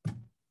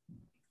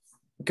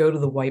go to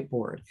the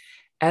whiteboard.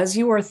 As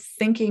you are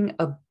thinking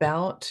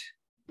about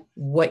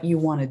what you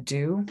want to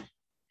do,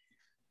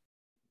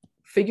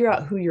 figure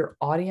out who your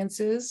audience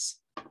is.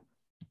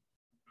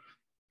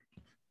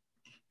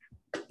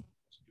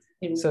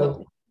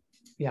 So,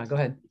 yeah, go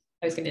ahead.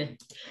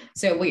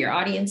 So what your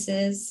audience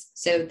is.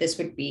 So this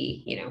would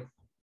be,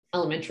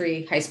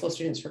 elementary, high school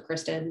students for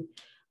Kristen.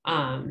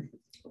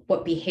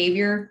 What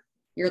behavior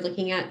you're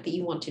looking at that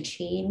you want to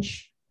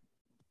change.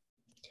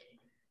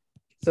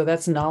 So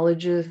that's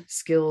knowledge,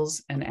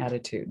 skills, and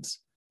attitudes.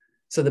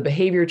 So the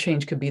behavior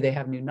change could be they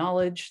have new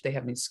knowledge, they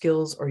have new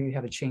skills, or you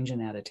have a change in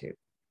attitude,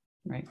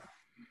 right?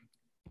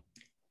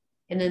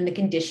 And then the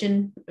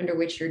condition under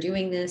which you're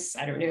doing this.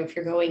 I don't know if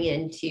you're going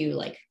into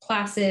like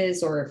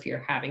classes or if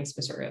you're having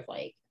some sort of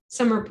like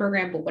summer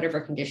program, but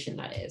whatever condition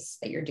that is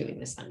that you're doing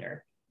this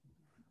under.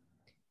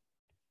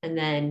 And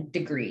then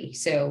degree.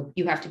 So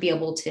you have to be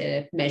able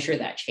to measure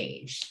that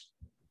change.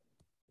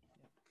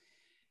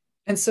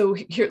 And so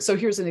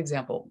here's an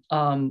example.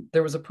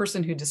 There was a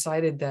person who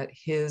decided that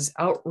his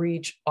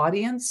outreach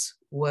audience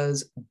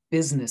was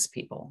business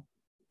people.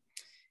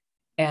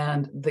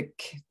 And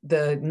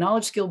the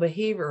knowledge, skill,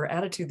 behavior, or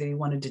attitude that he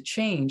wanted to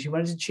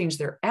change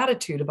their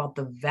attitude about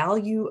the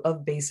value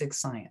of basic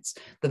science,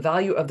 the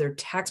value of their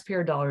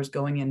taxpayer dollars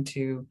going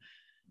into,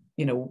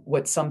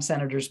 what some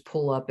senators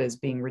pull up as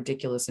being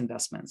ridiculous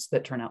investments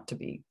that turn out to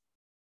be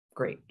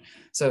great.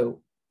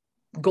 So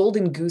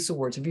Golden Goose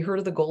Awards. Have you heard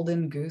of the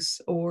Golden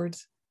Goose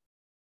Awards?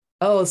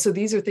 Oh, so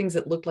these are things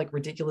that look like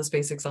ridiculous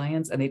basic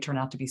science and they turn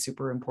out to be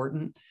super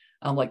important.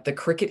 Like the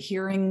cricket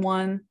hearing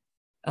one.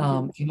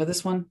 Do you know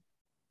this one?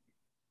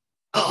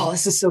 Oh,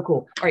 this is so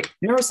cool. All right,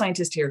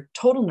 neuroscientist here,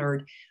 total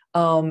nerd.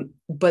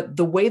 But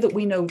the way that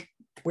we know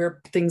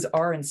where things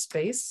are in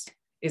space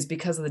is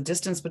because of the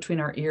distance between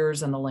our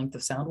ears and the length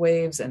of sound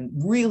waves, and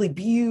really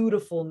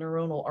beautiful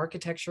neuronal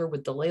architecture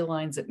with delay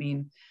lines that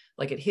mean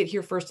like it hit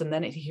here first and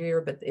then it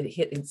here, but it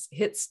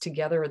hits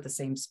together at the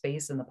same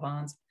space in the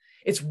ponds.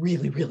 It's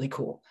really, really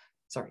cool.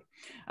 Sorry.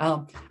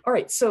 All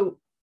right, so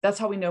that's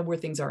how we know where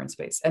things are in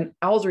space. And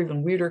owls are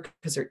even weirder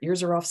because their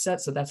ears are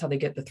offset, so that's how they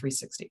get the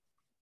 360.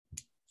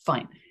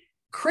 Fine.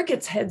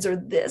 Crickets' heads are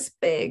this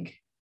big.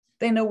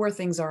 They know where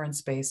things are in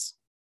space.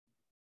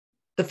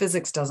 The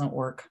physics doesn't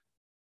work.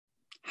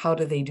 How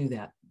do they do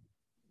that?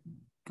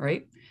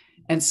 Right?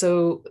 And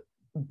so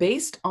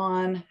based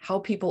on how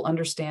people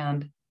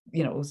understand,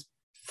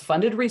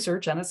 funded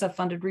research, NSF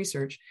funded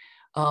research,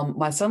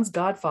 my son's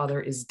godfather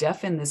is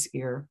deaf in this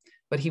ear,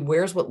 but he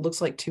wears what looks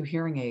like 2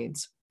 hearing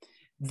aids.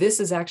 This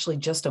is actually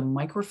just a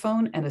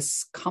microphone and a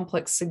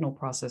complex signal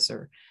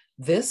processor.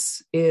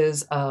 This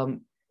is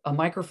a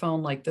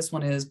microphone like this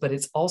one is, but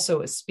it's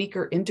also a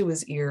speaker into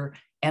his ear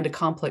and a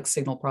complex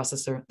signal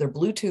processor. They're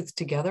Bluetooth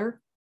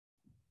together.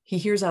 He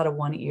hears out of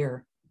one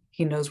ear.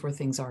 He knows where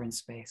things are in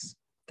space,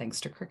 thanks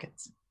to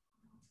crickets,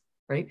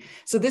 right?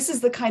 So this is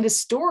the kind of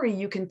story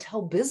you can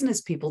tell business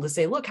people to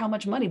say, look how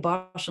much money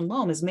Bosch and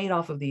Lohm is made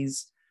off of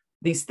these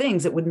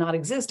things that would not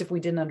exist if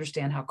we didn't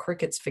understand how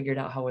crickets figured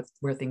out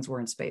where things were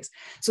in space.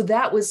 So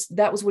that was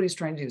what he's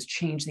trying to do, is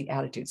change the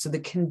attitude. So the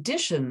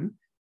condition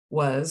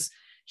was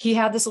he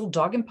had this little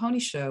dog and pony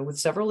show with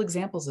several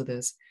examples of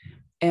this.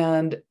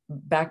 And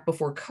back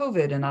before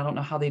COVID, and I don't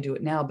know how they do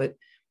it now, but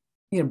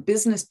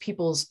business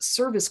people's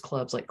service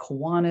clubs like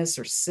Kiwanis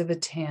or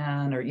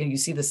Civitan, or you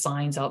see the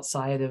signs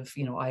outside of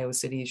Iowa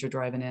City as you're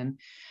driving in,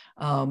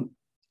 or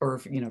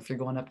if you're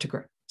going up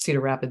to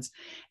Cedar Rapids,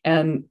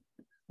 and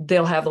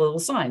they'll have little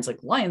signs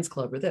like Lions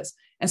Club or this.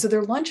 And so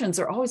their luncheons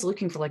are always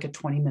looking for like a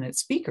 20-minute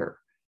speaker.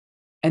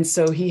 And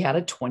so he had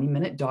a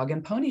 20-minute dog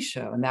and pony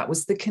show, and that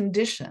was the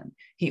condition.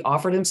 He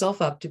offered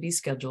himself up to be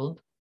scheduled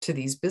to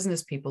these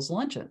business people's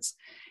luncheons.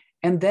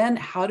 And then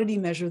how did he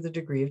measure the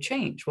degree of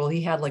change? Well,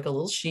 he had like a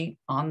little sheet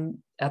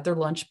at their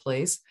lunch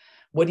place.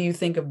 What do you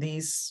think of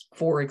these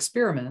 4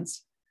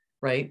 experiments,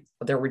 right?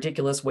 They're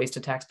ridiculous, waste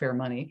of taxpayer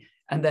money.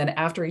 And then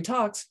after he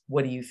talks,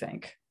 what do you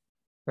think,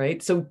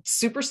 right? So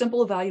super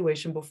simple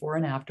evaluation before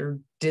and after.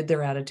 Did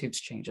their attitudes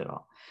change at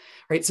all,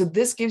 right? So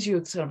this gives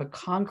you sort of a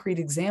concrete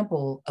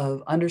example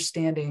of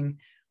understanding.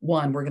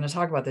 One, we're going to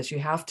talk about this. You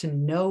have to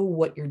know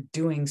what you're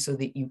doing so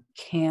that you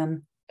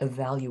can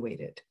evaluate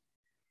it.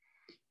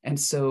 And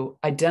so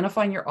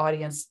identifying your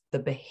audience, the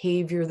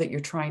behavior that you're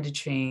trying to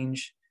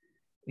change,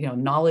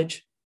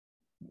 knowledge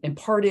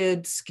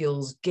imparted,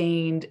 skills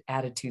gained,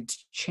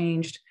 attitudes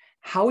changed,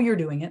 how you're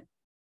doing it,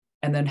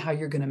 and then how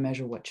you're going to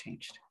measure what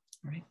changed,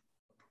 right?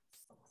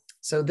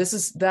 So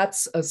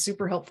that's a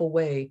super helpful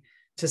way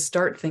to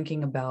start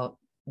thinking about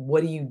what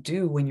do you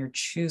do when you're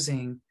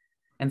choosing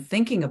and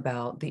thinking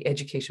about the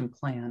education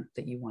plan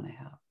that you want to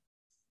have.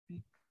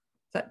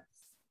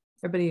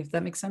 Everybody, if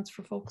that makes sense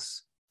for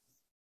folks?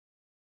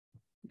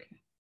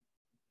 Okay,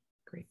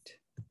 great.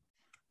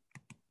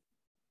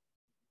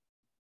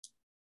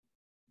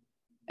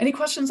 Any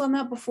questions on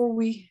that before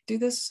we do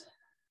this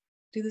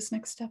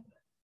next step?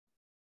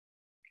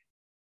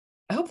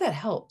 I hope that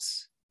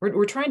helps.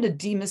 We're trying to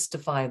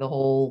demystify the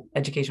whole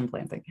education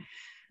plan thing.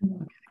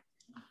 Okay.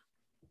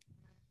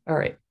 All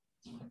right.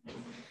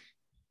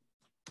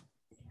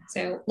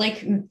 So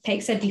like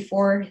Peg said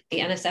before,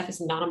 the NSF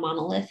is not a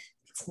monolith.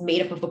 It's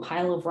made up of a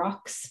pile of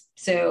rocks.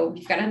 So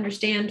you've got to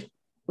understand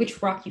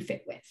which rock you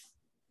fit with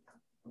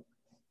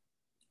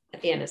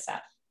at the NSF.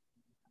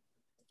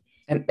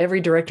 And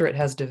every directorate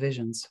has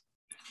divisions,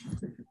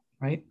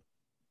 right?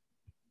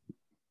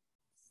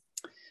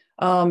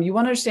 You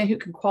want to understand who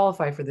can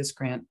qualify for this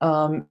grant.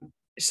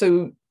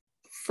 So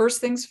first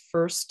things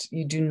first,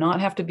 you do not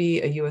have to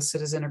be a US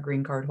citizen or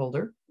green card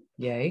holder.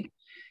 Yay.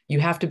 You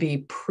have to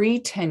be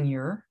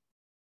pre-tenure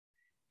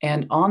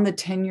and on the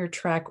tenure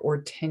track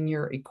or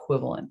tenure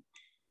equivalent.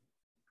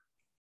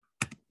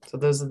 So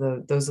those are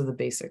the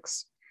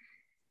basics.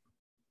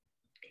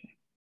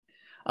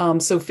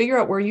 So figure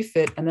out where you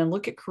fit and then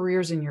look at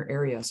careers in your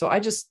area. So I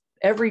just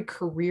every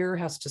career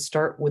has to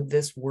start with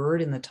this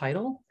word in the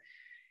title.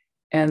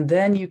 And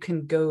then you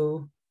can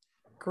go,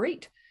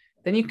 great.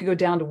 Then you can go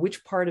down to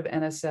which part of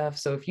NSF.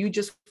 So if you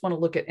just want to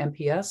look at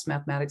MPS,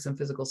 mathematics and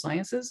physical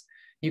sciences,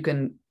 you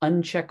can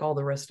uncheck all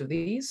the rest of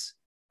these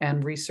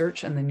and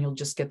research, and then you'll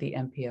just get the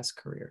MPS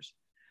careers.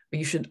 But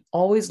you should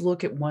always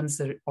look at ones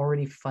that are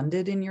already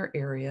funded in your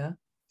area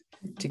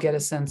to get a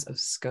sense of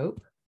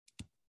scope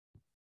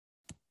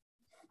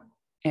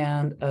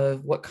and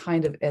of what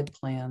kind of ed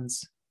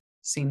plans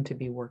seem to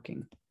be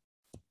working.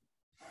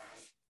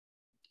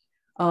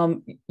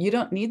 You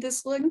don't need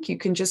this link. You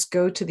can just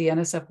go to the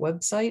NSF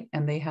website,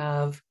 and they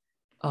have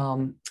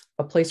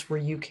a place where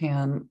you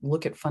can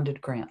look at funded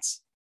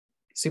grants.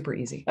 Super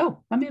easy.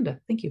 Oh,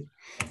 Amanda, thank you.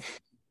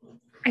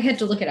 I had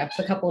to look it up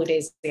a couple of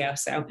days ago,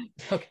 so.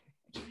 Okay.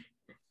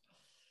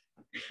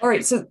 All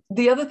right, so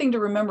the other thing to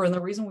remember, and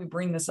the reason we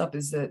bring this up,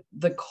 is that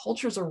the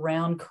cultures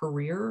around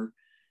career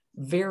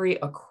vary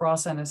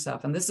across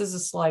NSF. And this is a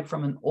slide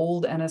from an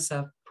old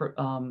NSF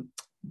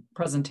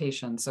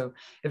presentation. So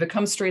if it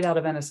comes straight out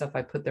of NSF,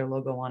 I put their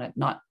logo on it,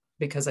 not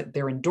because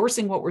they're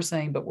endorsing what we're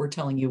saying, but we're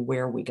telling you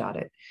where we got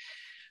it.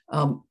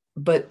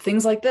 But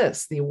things like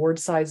this, the award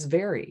size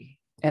vary.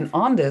 And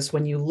on this,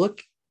 when you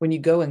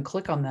go and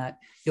click on that,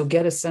 you'll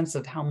get a sense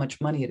of how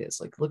much money it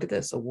is. Like, look at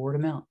this award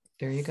amount.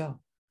 There you go.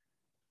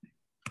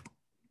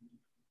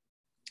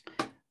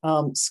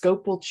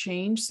 Scope will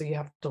change, so you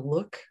have to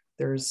look.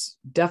 There's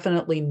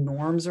definitely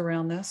norms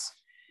around this,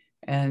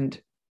 and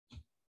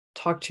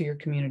talk to your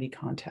community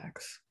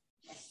contacts.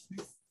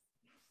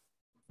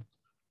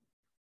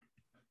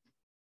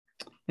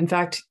 In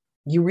fact,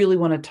 you really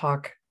want to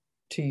talk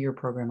to your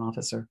program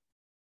officer.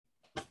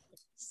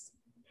 It's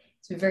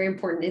very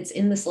important. It's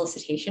in the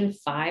solicitation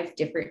 5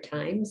 different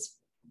times.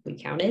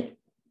 We counted.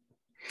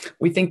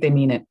 We think they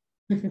mean it.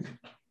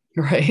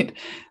 Right.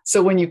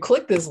 So when you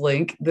click this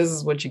link, this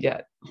is what you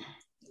get.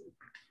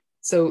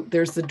 So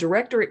there's the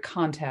directorate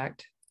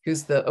contact,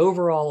 who's the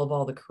overall of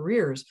all the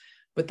careers.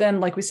 But then,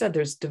 like we said,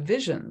 there's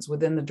divisions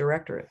within the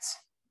directorates.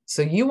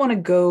 So you want to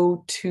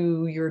go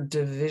to your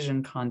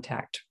division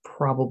contact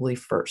probably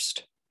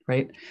first,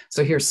 right?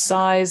 So here's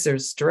size,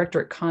 there's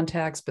directorate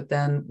contacts, but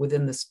then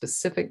within the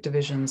specific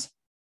divisions,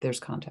 there's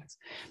contacts.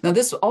 Now,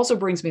 this also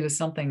brings me to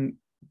something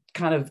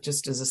kind of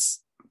just as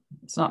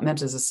it's not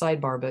meant as a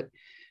sidebar, but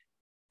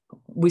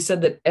we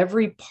said that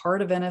every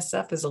part of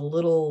NSF is a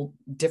little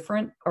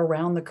different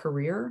around the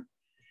career.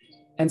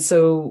 And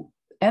so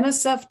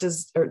NSF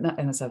does, or not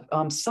NSF,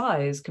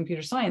 SCIES,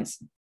 computer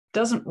science,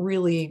 doesn't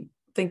really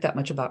think that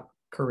much about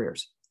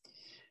careers.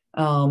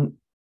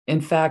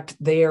 In fact,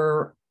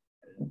 they're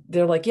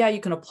like, yeah,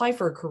 you can apply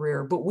for a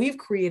career, but we've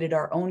created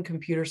our own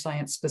computer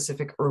science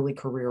specific early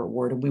career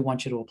award, and we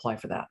want you to apply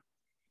for that.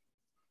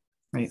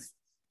 Right.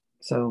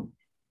 So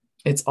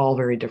it's all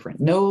very different.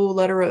 No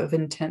letter of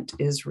intent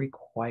is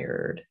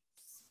required.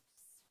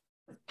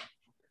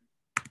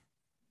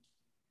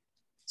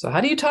 So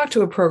how do you talk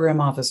to a program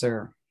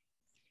officer?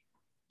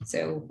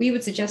 So we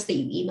would suggest that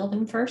you email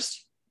them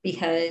first,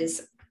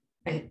 because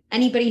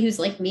anybody who's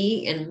like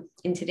me and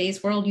in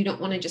today's world, you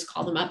don't want to just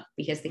call them up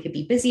because they could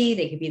be busy.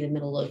 They could be in the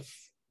middle of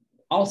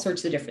all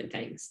sorts of different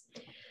things.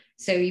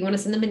 So you want to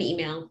send them an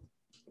email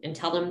and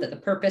tell them that the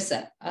purpose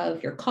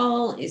of your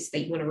call is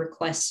that you want to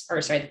request,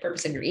 or sorry, the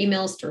purpose of your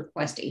email is to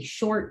request a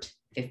short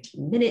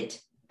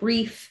 15-minute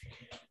brief,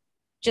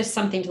 just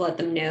something to let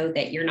them know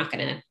that you're not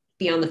going to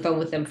be on the phone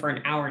with them for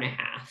an hour and a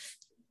half.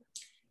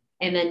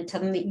 And then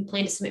tell them that you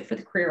plan to submit for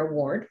the career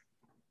award.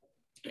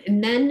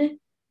 And then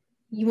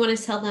you want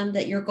to tell them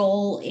that your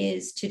goal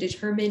is to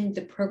determine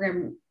the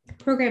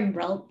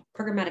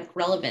programmatic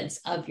relevance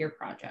of your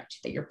project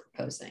that you're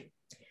proposing.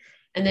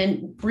 And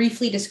then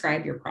briefly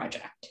describe your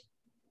project.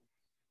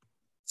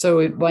 So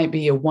it might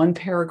be a 1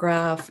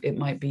 paragraph, it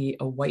might be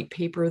a white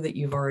paper that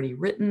you've already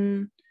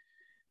written.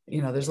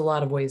 You know, there's a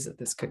lot of ways that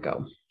this could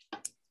go.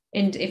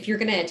 And if you're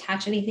going to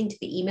attach anything to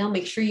the email,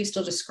 make sure you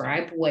still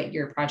describe what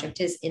your project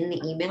is in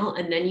the email,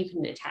 and then you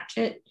can attach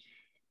it,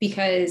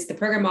 because the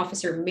program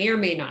officer may or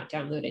may not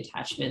download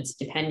attachments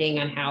depending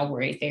on how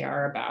worried they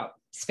are about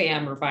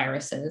spam or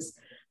viruses.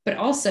 But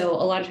also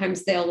a lot of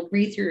times they'll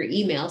read through your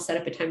email, set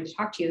up a time to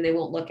talk to you, and they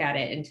won't look at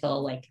it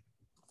until like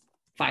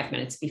 5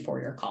 minutes before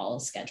your call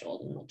is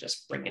scheduled, and they'll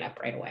just bring it up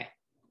right away.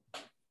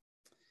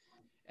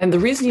 And the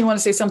reason you want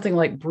to say something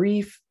like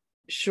brief,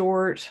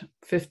 short,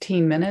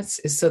 15 minutes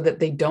is so that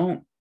they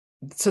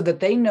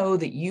know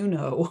that you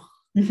know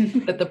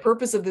that the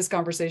purpose of this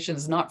conversation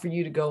is not for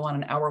you to go on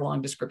an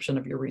hour-long description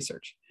of your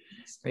research,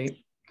 right?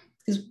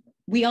 Because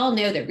we all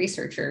know that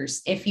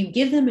researchers, if you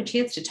give them a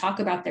chance to talk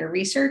about their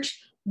research,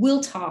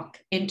 will talk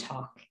and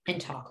talk and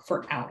talk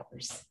for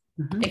hours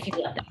if you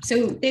let them.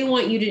 So they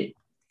want you to,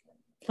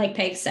 like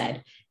Peg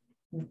said,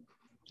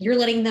 you're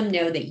letting them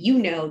know that you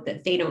know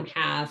that they don't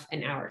have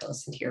an hour to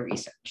listen to your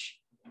research.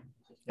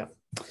 Yeah.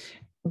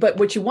 But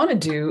what you want to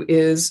do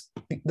is,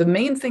 the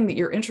main thing that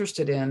you're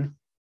interested in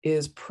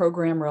is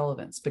program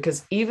relevance,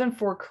 because even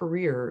for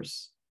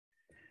careers,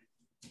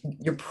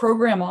 your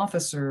program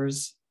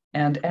officers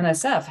and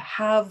NSF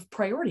have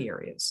priority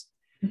areas.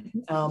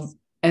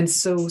 And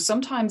so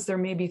sometimes there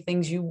may be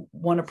things you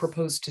want to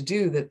propose to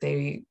do that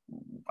they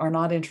are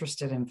not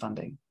interested in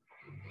funding,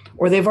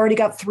 or they've already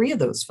got 3 of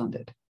those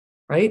funded,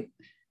 right?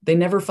 They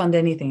never fund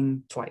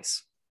anything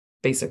twice,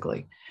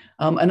 basically.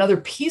 Another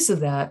piece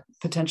of that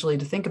potentially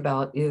to think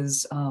about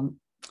is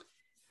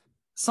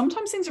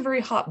sometimes things are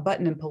very hot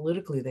button and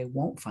politically they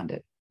won't fund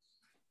it.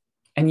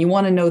 And you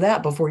want to know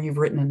that before you've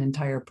written an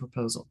entire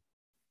proposal.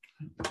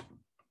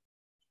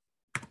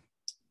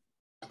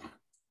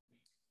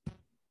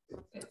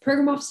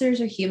 Program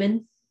officers are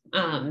human.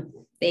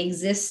 They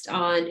exist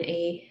on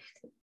a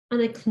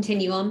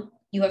continuum.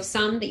 You have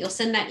some that you'll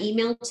send that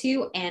email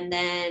to, and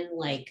then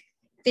like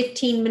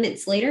 15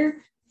 minutes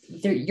later,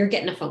 you're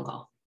getting a phone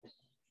call.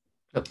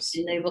 Oops.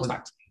 And they will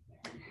talk to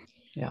you.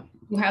 Yeah.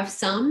 You have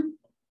some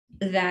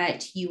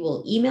that you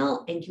will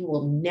email and you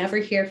will never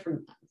hear from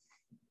them.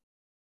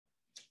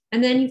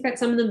 And then you've got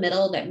some in the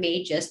middle that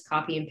may just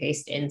copy and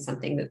paste in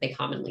something that they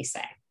commonly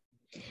say.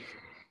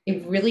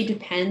 It really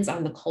depends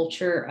on the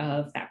culture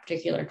of that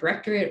particular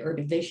directorate or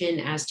division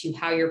as to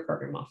how your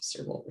program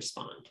officer will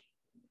respond.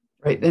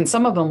 Right. And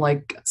some of them,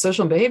 like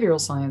social and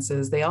behavioral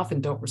sciences, they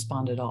often don't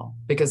respond at all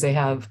because they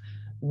have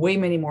way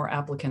many more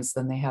applicants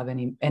than they have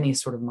any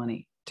sort of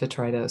money to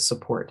try to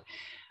support.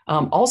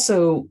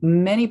 Also,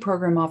 many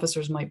program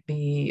officers might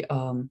be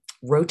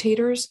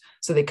rotators.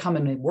 So they come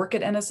and they work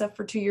at NSF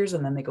for 2 years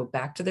and then they go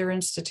back to their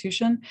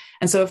institution.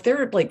 And so if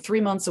they're like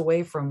 3 months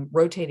away from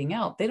rotating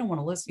out, they don't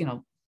want to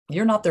listen,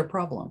 you're not their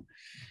problem.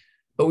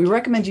 But we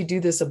recommend you do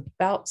this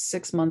about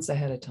 6 months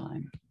ahead of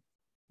time.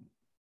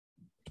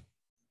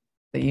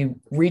 That you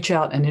reach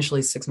out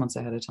initially 6 months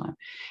ahead of time.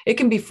 It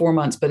can be 4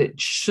 months, but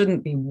it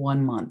shouldn't be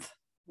 1 month.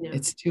 No.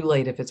 It's too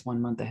late if it's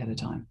 1 month ahead of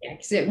time. Yeah,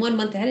 because 1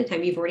 month ahead of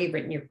time, you've already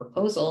written your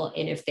proposal.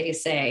 And if they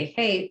say,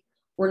 hey,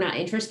 we're not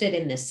interested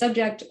in this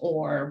subject,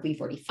 or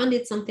we've already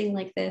funded something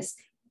like this,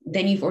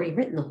 then you've already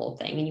written the whole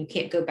thing and you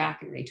can't go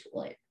back and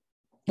retool it.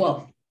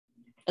 Well,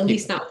 at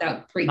least not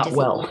without not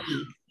well.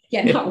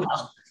 Yeah, not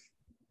well.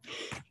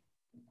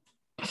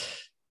 All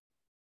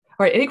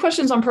right. Any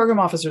questions on program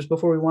officers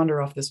before we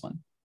wander off this one?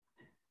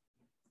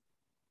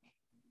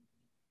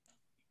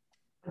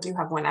 I do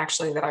have one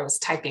actually that I was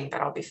typing, but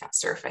I'll be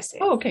faster if I say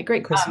it. Oh, okay,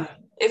 great, Chris.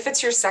 If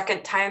it's your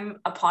second time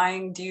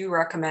applying, do you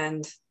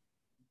recommend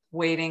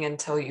waiting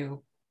until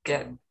you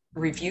get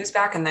reviews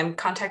back and then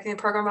contacting the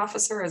program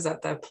officer? Is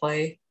that the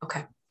play?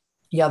 Okay.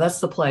 Yeah,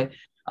 that's the play.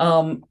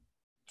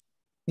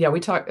 Yeah,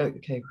 we talked.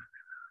 Okay.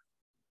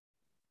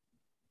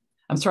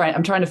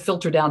 I'm trying to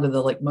filter down to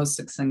the most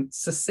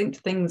succinct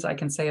things I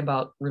can say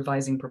about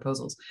revising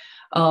proposals.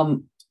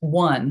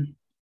 One,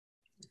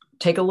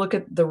 take a look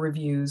at the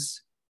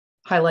reviews.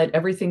 Highlight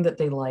everything that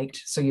they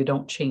liked so you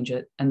don't change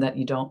it and that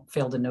you don't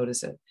fail to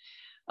notice it.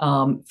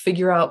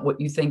 Figure out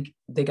what you think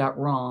they got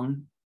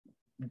wrong.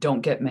 Don't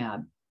get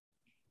mad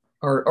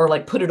or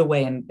put it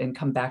away and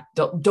come back.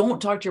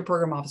 Don't talk to your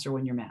program officer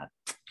when you're mad.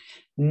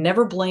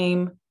 Never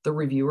blame the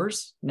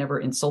reviewers, never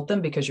insult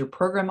them because your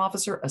program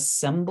officer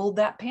assembled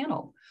that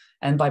panel.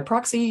 And by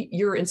proxy,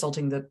 you're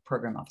insulting the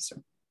program officer,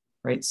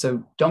 right?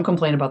 So don't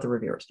complain about the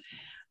reviewers.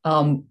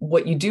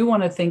 What you do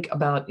want to think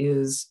about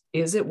is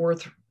it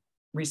worth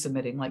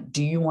resubmitting?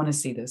 Do you want to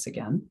see this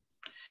again?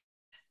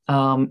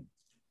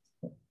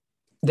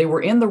 They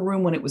were in the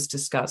room when it was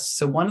discussed.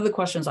 So one of the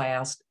questions I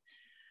asked,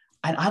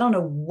 and I don't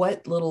know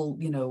what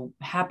little,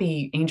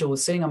 happy angel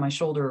was sitting on my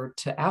shoulder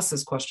to ask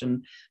this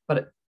question,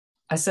 but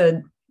I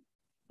said,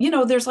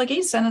 there's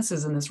 8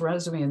 sentences in this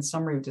resume and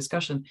summary of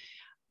discussion.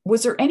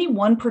 Was there any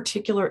one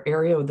particular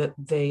area that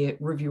the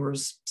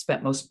reviewers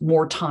spent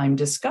more time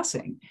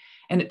discussing?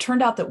 And it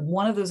turned out that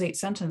one of those 8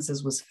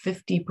 sentences was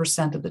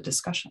 50% of the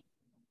discussion.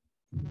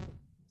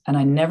 And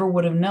I never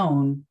would have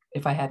known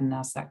if I hadn't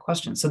asked that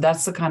question. So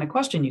that's the kind of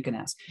question you can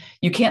ask.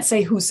 You can't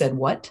say who said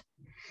what,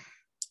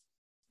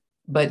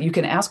 but you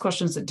can ask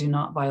questions that do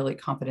not violate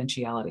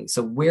confidentiality.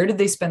 So where did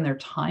they spend their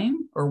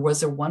time? Or was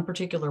there one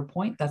particular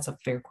point? That's a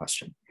fair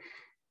question.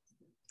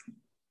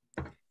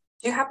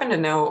 Do you happen to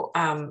know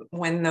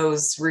when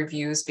those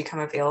reviews become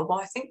available?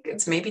 I think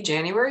it's maybe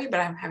January, but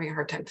I'm having a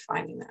hard time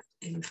finding that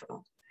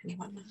info.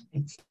 Anyone know?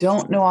 I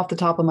don't know off the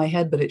top of my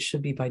head, but it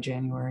should be by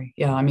January.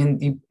 Yeah, I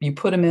mean, you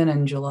put them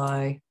in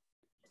July.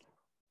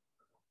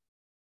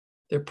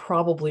 They're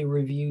probably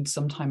reviewed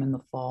sometime in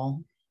the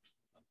fall.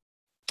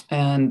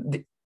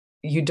 And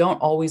you don't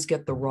always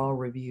get the raw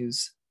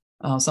reviews.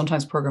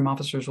 Sometimes program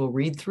officers will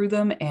read through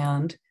them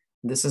and,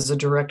 this is a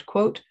direct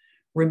quote,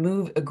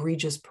 remove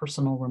egregious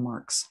personal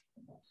remarks.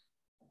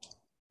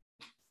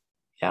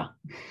 Yeah.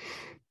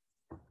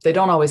 They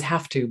don't always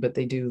have to, but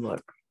they do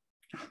look.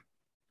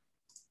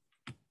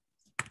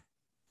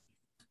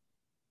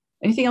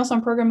 Anything else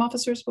on program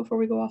officers before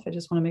we go off? I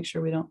just want to make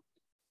sure we don't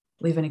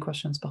leave any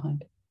questions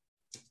behind.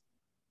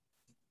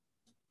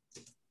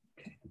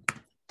 Okay.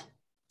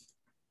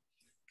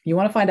 You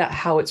want to find out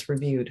how it's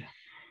reviewed.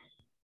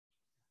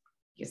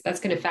 Because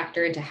that's going to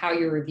factor into how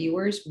your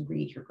reviewers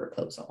read your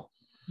proposal.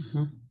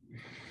 Mm-hmm.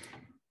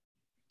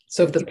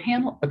 So if the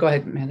panel, go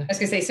ahead, Amanda. I was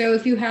going to say, so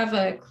if you have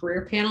a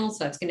career panel,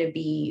 so that's going to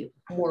be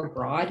more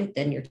broad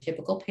than your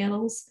typical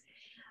panels.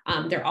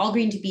 They're all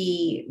going to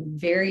be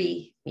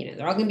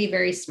they're all going to be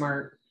very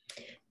smart,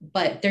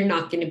 but they're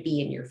not going to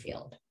be in your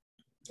field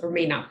or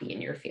may not be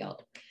in your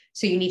field.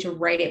 So you need to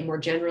write it more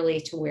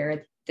generally to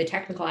where the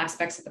technical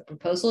aspects of the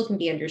proposal can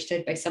be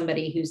understood by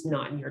somebody who's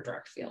not in your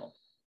direct field.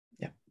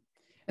 Yeah.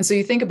 And so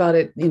you think about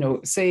it,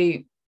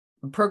 say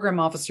a program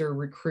officer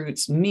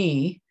recruits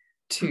me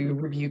to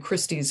review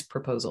Christie's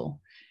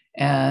proposal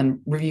and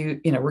review,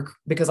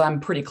 because I'm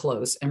pretty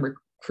close, and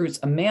recruits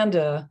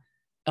Amanda,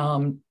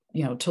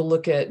 to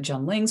look at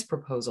John Lang's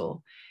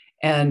proposal.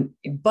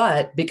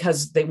 But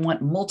because they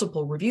want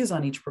multiple reviews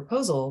on each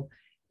proposal,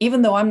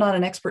 even though I'm not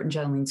an expert in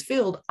John Lang's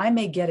field, I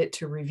may get it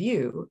to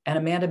review and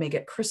Amanda may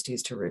get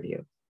Christie's to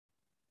review.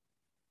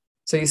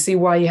 So you see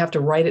why you have to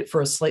write it for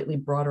a slightly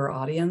broader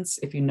audience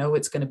if you know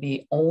it's going to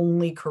be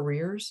only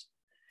careers.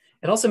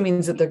 It also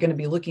means that they're going to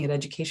be looking at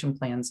education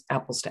plans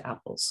apples to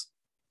apples.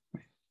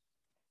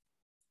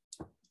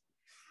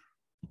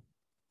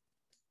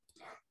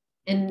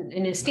 And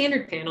in a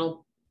standard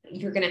panel,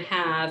 you're going to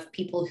have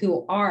people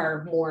who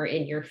are more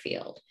in your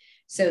field.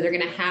 So they're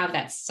going to have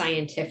that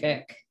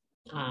scientific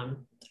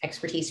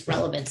expertise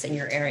relevance in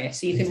your area.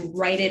 So you can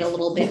write it a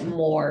little bit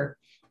more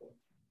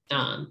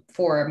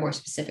for a more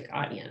specific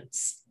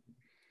audience.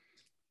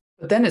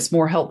 But then it's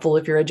more helpful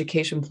if your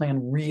education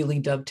plan really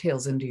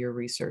dovetails into your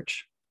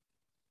research,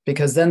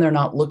 because then they're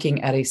not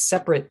looking at a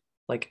separate,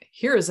 like,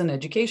 here is an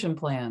education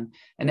plan,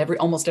 and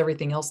almost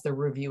everything else they're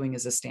reviewing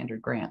is a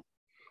standard grant.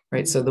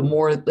 Right. So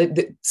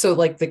so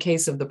like the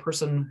case of the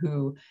person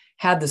who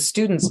had the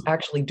students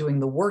actually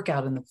doing the work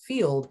out in the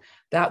field,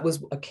 that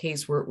was a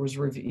case where it was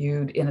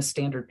reviewed in a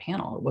standard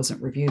panel. It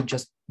wasn't reviewed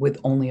just with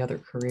only other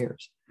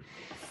careers.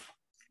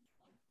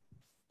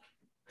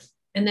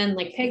 And then,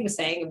 like Peg was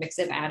saying, a mix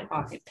of ad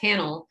hoc and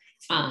panel.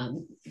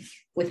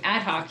 With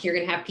ad hoc, you're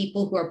going to have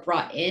people who are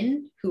brought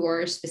in who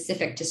are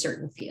specific to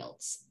certain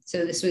fields.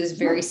 So this was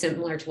very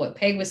similar to what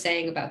Peg was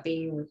saying about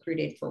being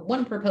recruited for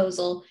one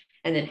proposal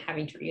and then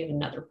having to read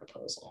another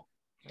proposal.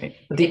 Right.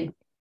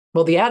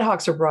 The ad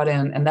hocs are brought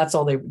in, and that's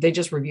all they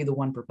just review the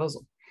one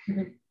proposal.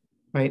 Mm-hmm.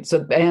 Right.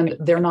 So, and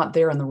they're not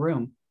there in the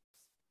room.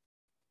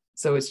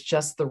 So it's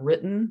just the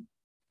written,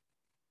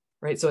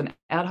 right? So an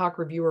ad hoc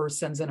reviewer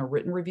sends in a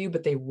written review,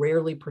 but they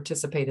rarely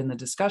participate in the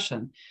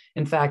discussion.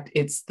 In fact,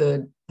 it's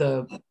the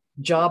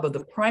job of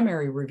the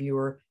primary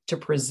reviewer to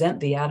present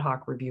the ad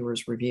hoc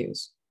reviewer's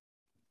reviews.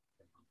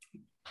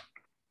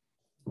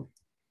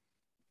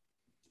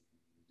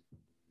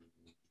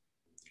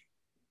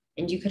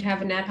 And you could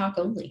have an ad hoc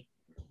only.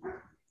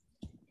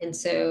 And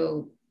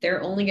so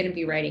they're only going to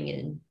be writing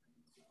in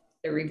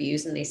the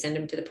reviews and they send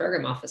them to the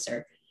program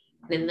officer.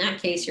 And in that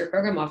case, your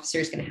program officer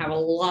is going to have a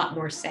lot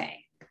more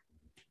say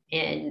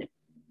in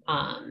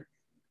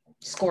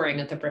scoring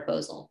of the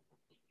proposal.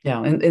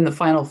 Yeah, in the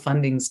final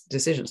funding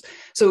decisions.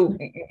 So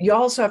you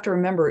also have to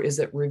remember is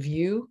that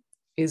review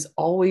is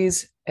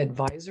always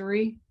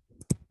advisory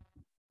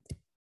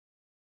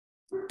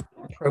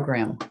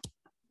program.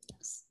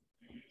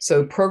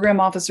 So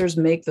program officers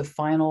make the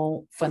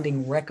final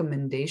funding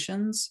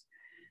recommendations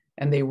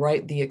and they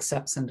write the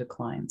accepts and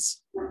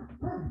declines.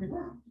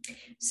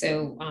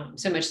 So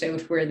much so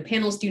where the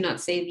panels do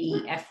not say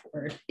the F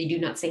word, they do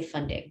not say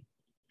funding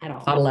at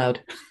all. Not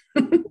allowed.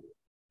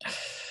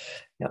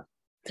 Yeah.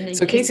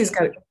 So Casey's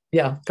got,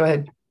 yeah, go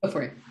ahead. Go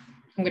for it.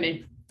 I'm going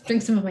to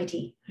drink some of my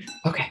tea.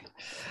 Okay.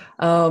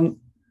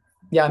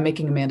 Yeah, I'm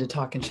making Amanda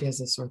talk and she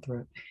has a sore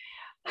throat.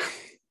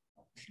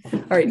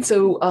 All right.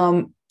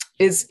 So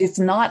it's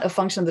not a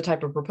function of the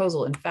type of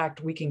proposal. In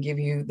fact, we can give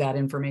you that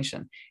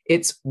information.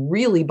 It's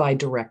really by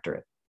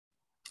directorate.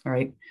 All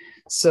right.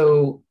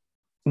 So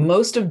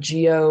most of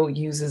GEO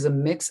uses a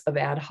mix of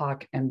ad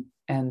hoc and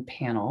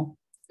panel.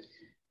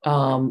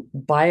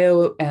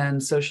 Bio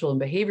and social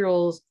and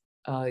behavioral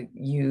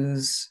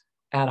use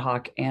ad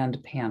hoc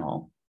and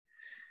panel.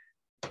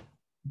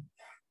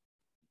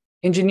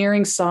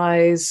 Engineering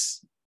size,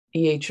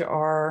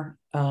 EHR,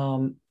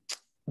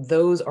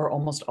 those are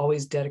almost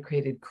always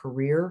dedicated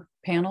career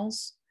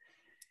panels.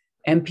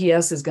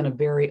 MPS is going to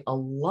vary a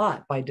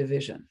lot by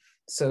division.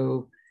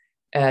 So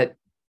at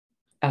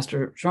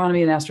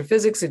astronomy and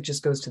astrophysics, it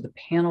just goes to the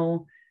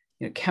panel.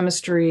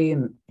 Chemistry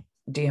and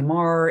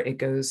DMR, it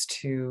goes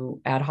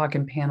to ad hoc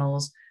and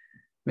panels.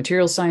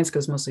 Material science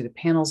goes mostly to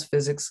panels.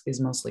 Physics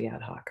is mostly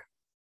ad hoc.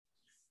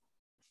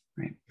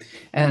 Right.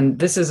 And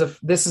this is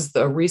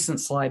a recent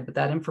slide, but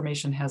that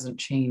information hasn't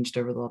changed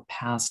over the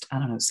past,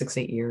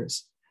 6-8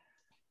 years.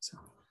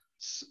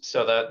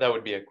 So that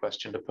would be a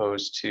question to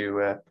pose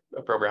to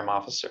a program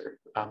officer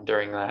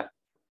during that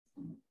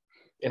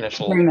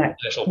initial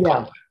contact.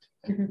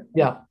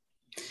 Yeah.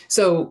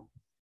 So,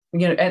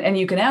 and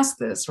you can ask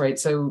this, right?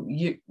 So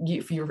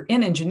if you're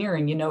in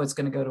engineering, it's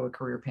going to go to a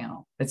career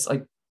panel. It's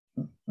like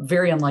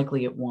very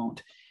unlikely it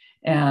won't.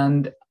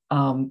 And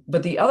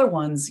but the other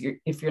ones,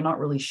 if you're not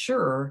really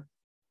sure,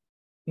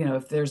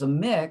 if there's a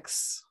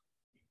mix,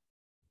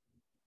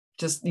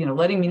 just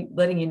letting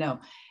you know.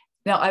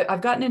 Now,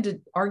 I've gotten into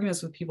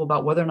arguments with people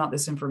about whether or not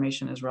this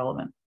information is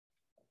relevant.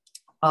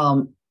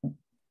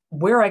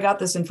 Where I got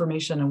this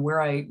information and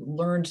where I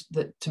learned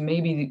that to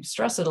maybe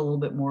stress it a little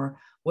bit more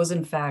was,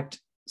 in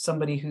fact,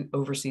 somebody who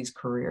oversees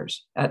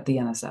careers at the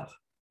NSF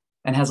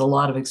and has a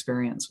lot of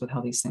experience with how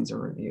these things are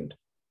reviewed.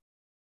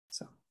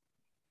 So,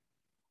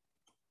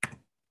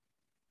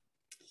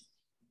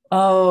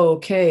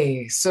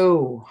 okay,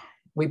 so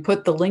we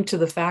put the link to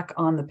the FAQ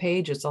on the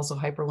page. It's also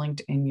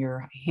hyperlinked in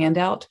your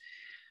handout.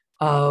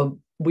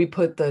 We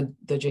put the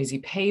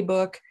JZ Pay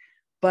book,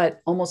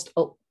 but almost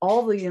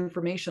all the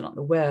information on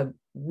the web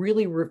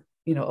really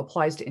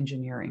applies to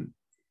engineering,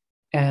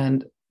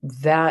 and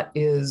that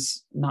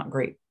is not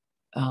great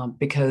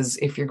because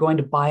if you're going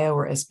to bio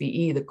or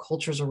SBE, the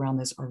cultures around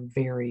this are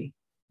very,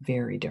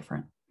 very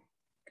different.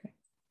 Okay.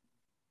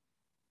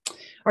 All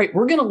right,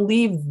 we're going to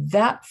leave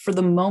that for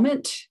the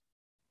moment,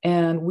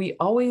 and we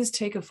always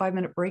take a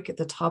 5-minute break at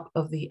the top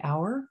of the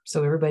hour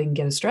so everybody can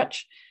get a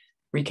stretch.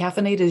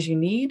 Recaffeinate as you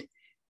need.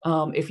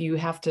 If you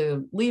have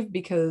to leave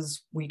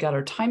because we got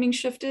our timing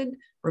shifted,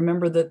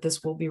 remember that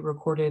this will be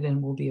recorded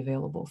and will be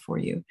available for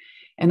you.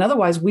 And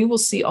otherwise, we will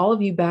see all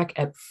of you back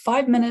at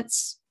 5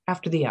 minutes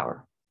after the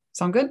hour.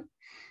 Sound good?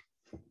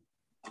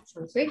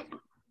 Sounds great.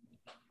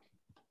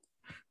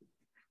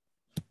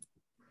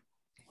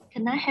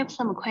 Can I have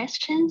some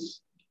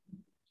questions?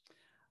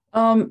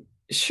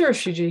 Sure,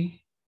 Shiji.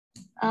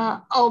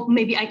 Oh,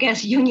 maybe I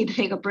guess you need to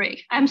take a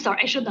break. I'm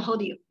sorry, I shouldn't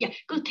hold you. Yeah,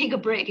 go take a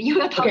break. You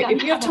will talk. Okay,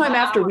 if you have time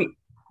after,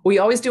 we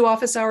always do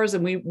office hours,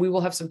 and we will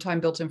have some time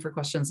built in for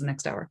questions the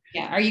next hour.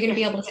 Yeah, are you going to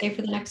be able to stay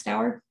for the next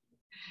hour?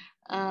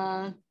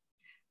 I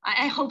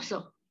hope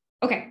so.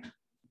 Okay.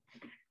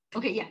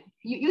 Okay, yeah,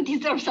 you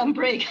deserve some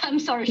break. I'm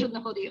sorry, I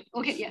shouldn't hold you.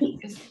 Okay, yeah.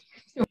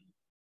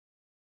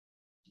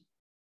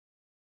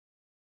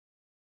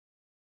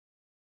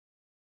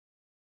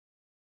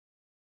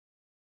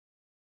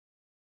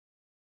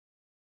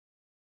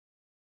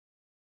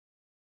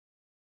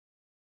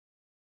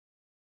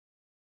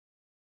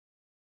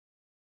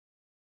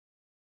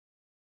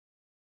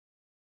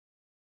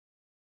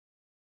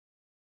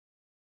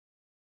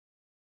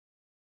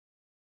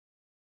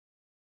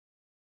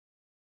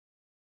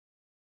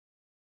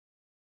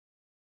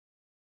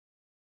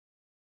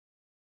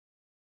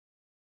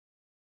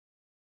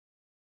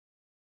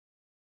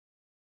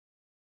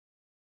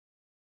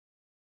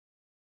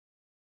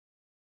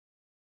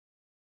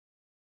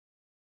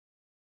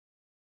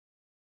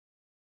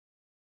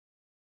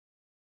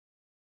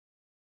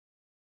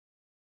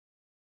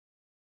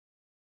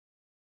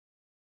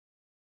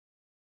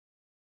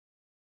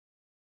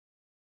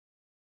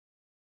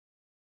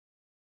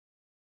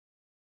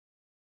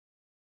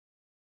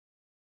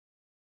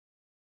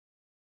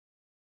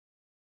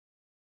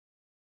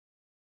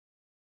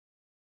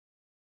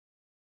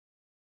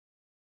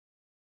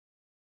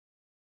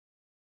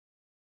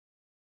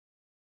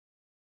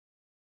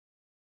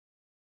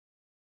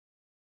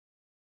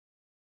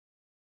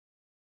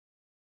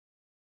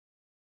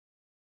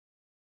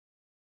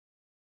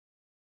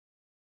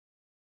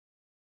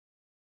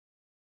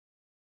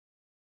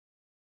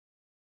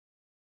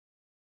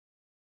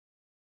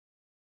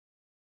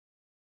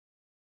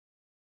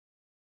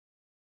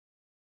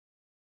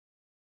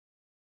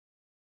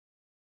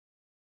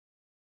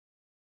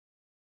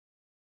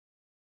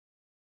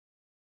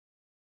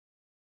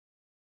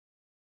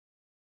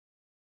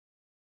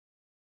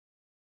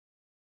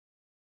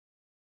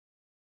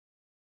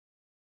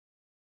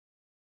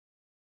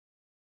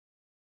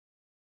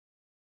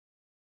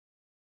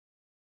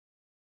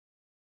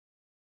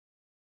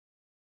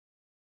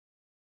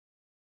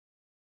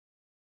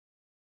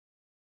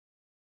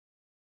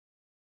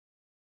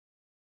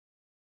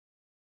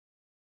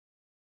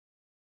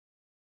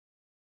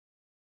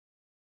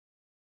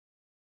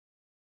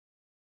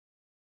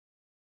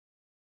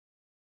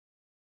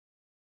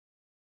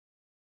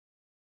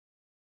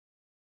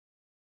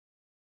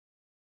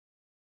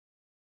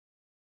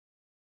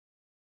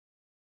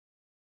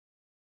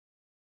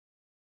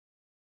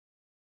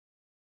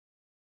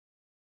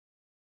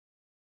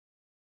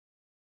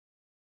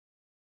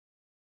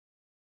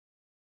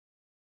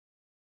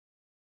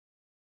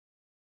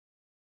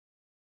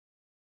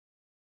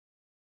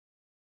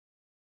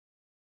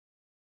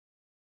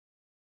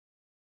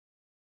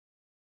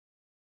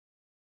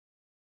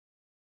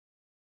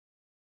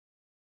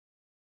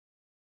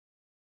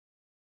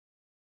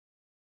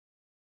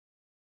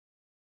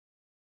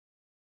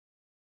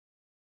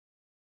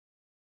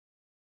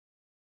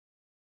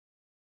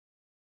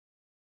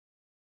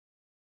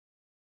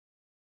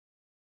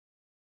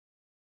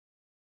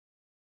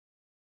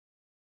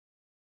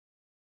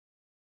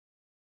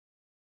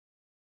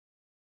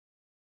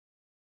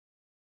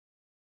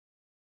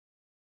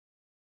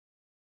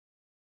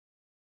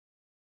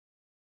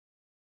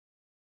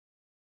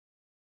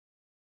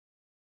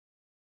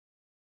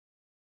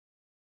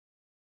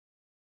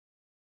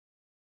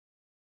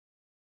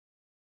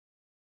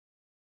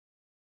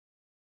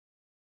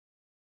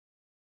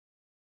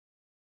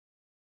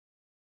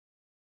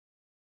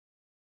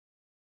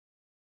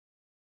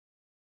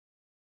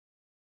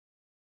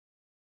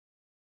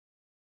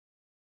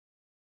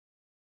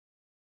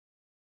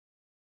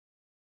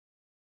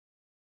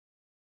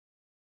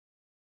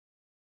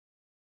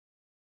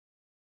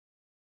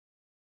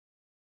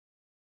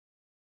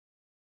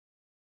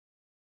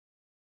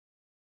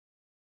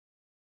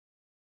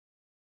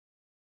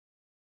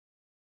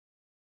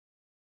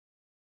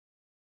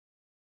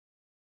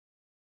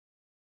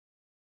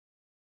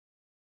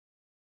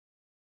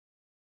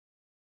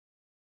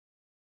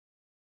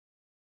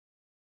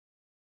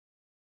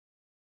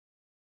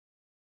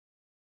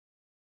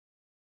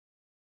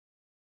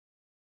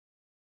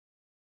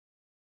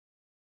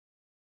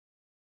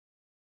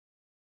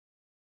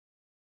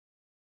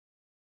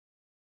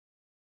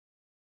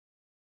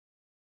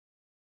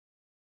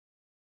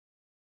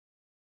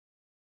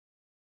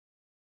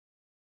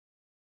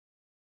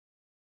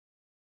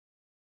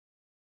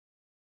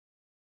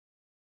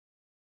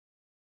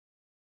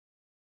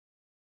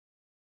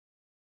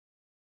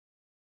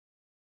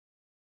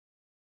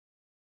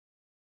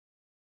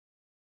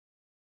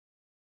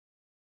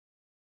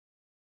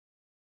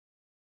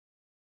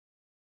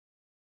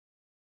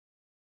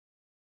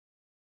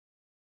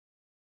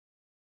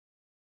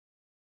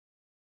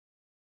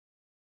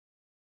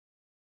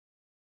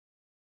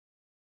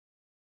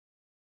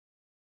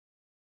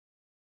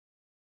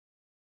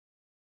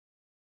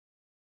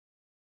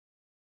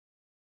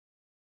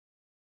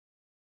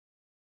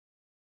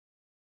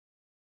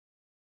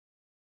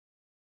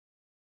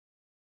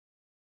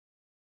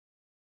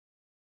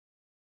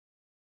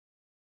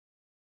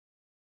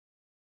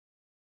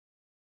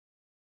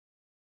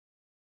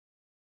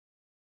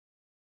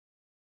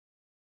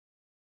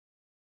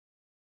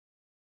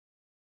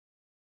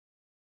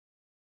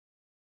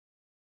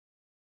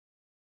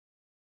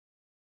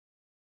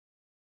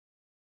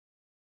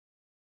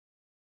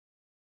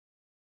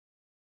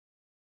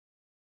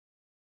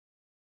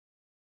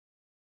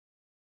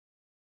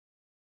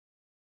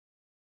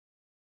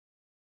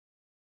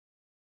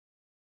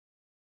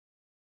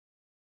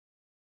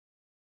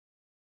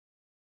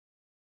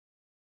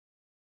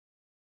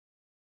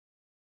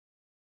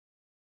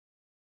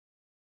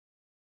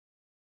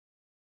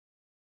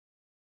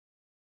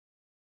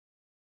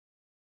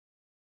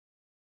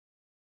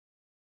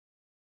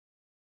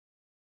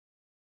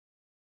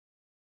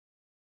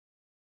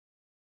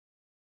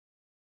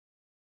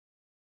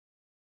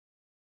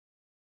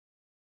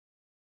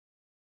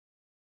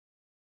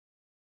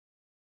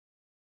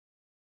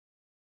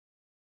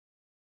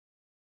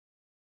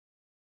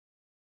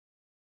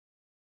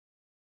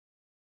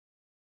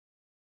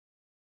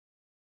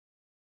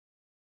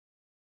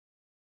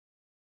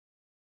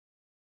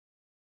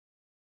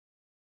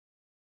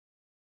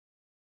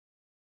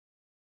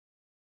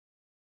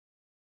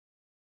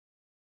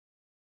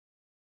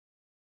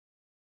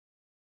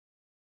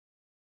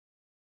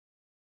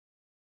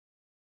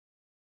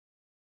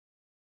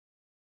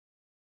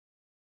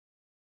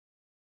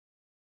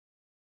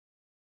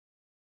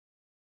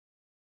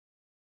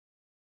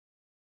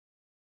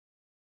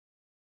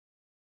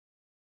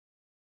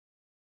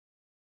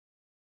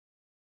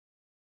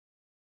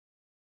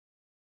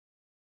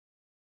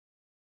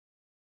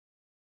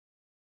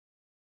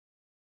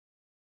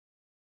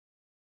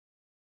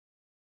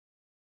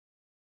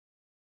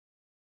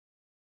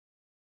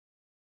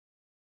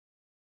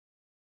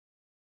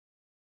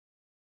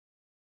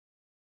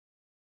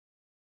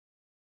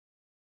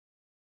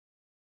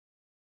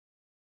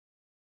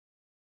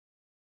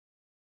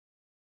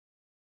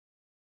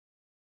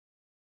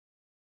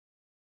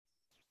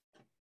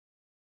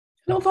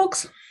 Hello,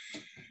 folks.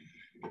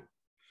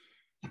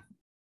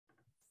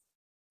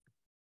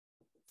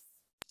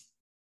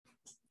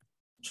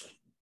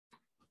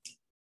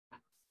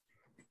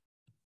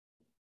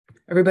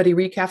 Everybody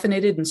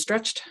recaffeinated and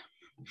stretched?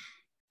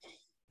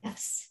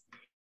 Yes.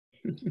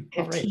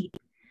 All right.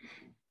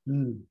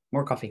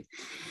 More coffee.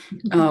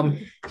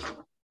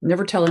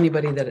 Never tell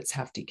anybody that it's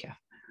half decaf.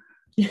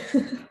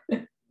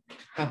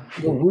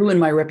 Will ruin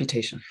my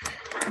reputation.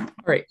 All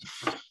right.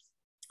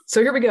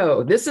 So here we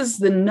go. This is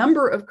the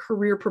number of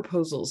career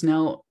proposals.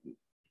 Now,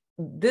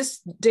 these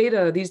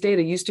data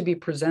used to be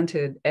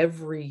presented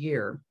every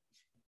year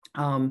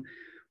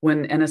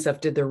when NSF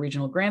did their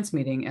regional grants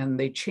meeting, and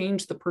they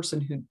changed the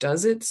person who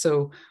does it.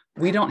 So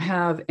we don't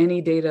have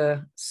any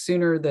data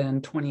sooner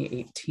than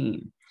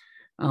 2018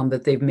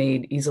 that they've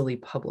made easily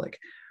public.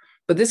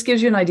 But this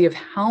gives you an idea of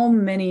how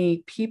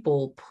many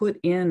people put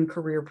in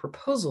career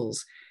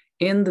proposals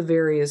in the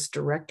various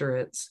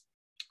directorates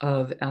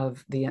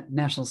of the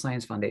National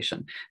Science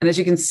Foundation. And as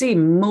you can see,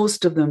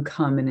 most of them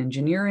come in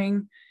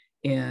engineering,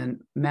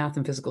 in math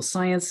and physical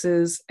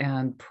sciences,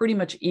 and pretty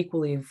much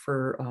equally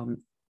for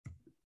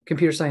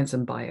computer science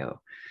and bio.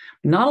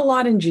 Not a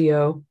lot in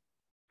geo,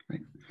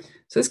 right?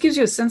 So this gives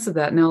you a sense of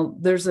that. Now,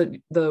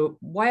 the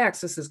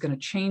y-axis is going to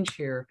change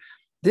here.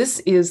 This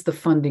is the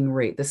funding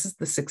rate. This is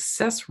the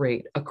success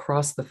rate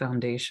across the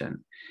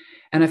foundation.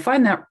 And I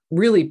find that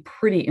really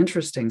pretty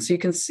interesting. So you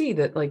can see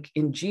that like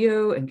in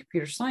geo and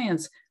computer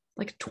science,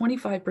 like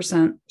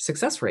 25%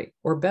 success rate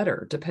or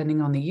better,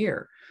 depending on the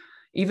year.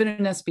 Even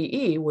in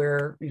SBE,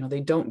 where they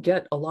don't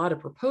get a lot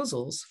of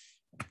proposals,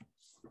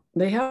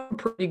 they have a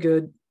pretty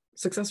good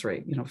success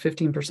rate,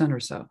 15% or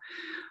so.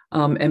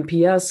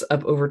 MPS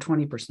up over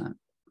 20%.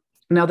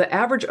 Now the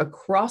average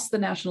across the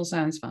National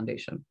Science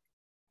Foundation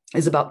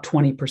is about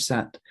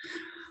 20%.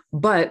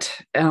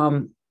 But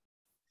I'm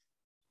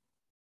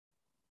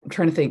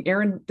trying to think,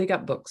 Aaron, they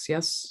got books.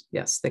 Yes,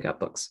 they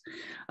got books.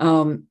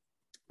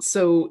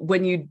 So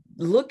when you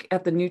look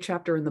at the new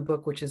chapter in the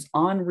book, which is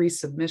on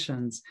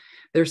resubmissions,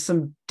 there's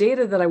some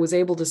data that I was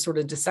able to sort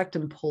of dissect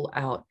and pull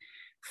out.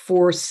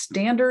 For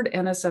standard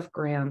NSF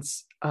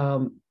grants,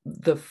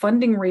 the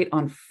funding rate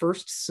on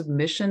first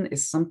submission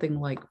is something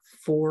like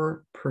 4%.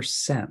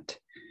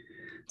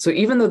 So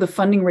even though the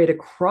funding rate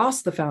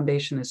across the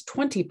foundation is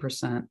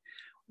 20%,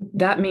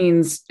 that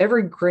means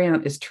every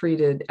grant is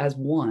treated as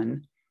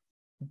one,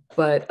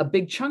 but a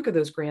big chunk of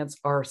those grants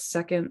are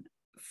second,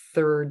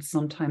 third,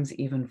 sometimes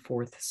even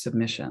fourth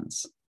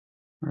submissions.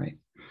 All right.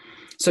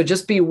 So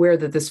just be aware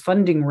that this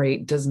funding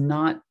rate does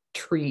not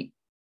treat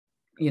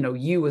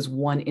you as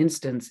one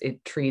instance.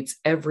 It treats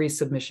every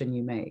submission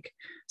you make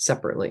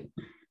separately.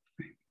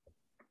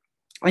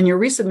 And your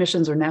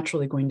resubmissions are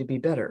naturally going to be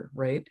better,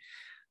 right?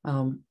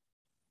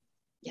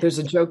 There's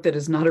a joke that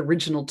is not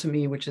original to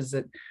me, which is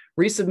that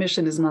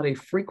resubmission is not a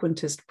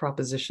frequentist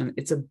proposition,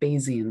 it's a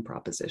Bayesian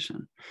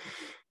proposition.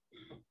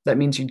 That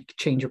means you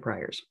change your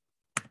priors.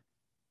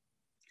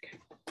 Okay.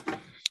 So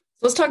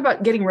let's talk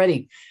about getting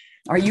ready.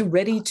 Are you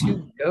ready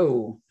to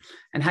go?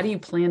 And how do you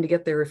plan to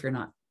get there if you're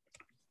not?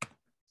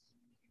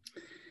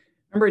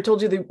 Remember, I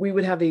told you that we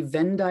would have a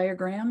Venn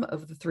diagram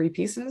of the three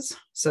pieces.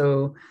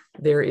 So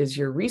there is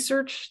your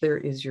research, there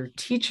is your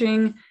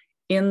teaching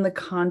in the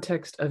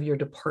context of your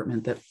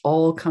department that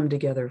all come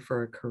together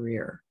for a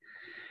career.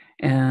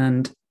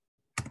 And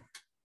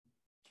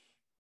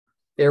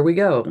there we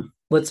go.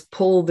 Let's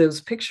pull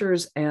those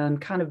pictures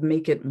and kind of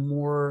make it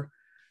more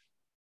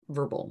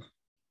verbal.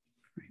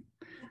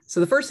 So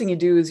the first thing you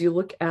do is you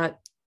look at,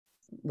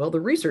 the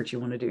research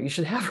you want to do. You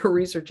should have a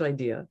research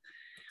idea.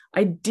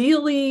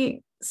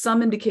 Ideally,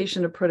 some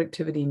indication of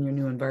productivity in your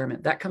new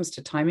environment. That comes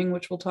to timing,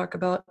 which we'll talk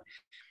about.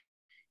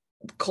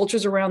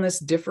 Cultures around this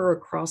differ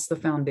across the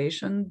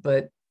foundation,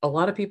 but a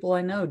lot of people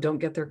I know don't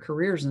get their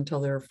careers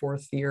until they're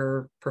fourth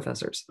year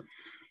professors,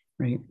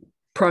 right?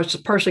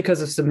 Partially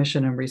because of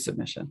submission and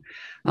resubmission.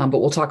 But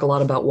we'll talk a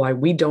lot about why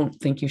we don't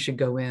think you should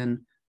go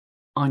in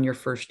on your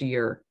first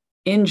year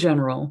in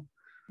general,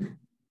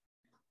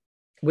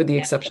 with the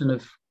exception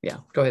of,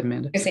 go ahead,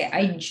 Amanda.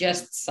 I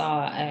just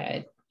saw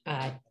a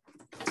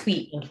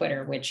tweet on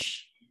Twitter,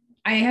 which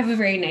I have a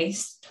very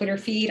nice Twitter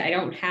feed. I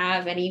don't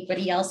have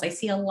anybody else. I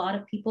see a lot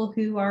of people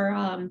who are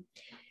a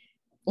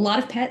lot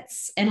of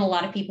pets and a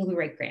lot of people who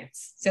write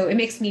grants. So it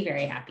makes me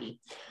very happy.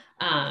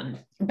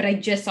 But I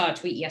just saw a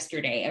tweet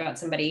yesterday about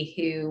somebody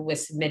who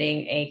was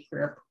submitting a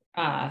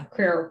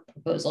career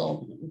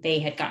proposal. They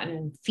had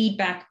gotten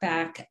feedback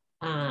back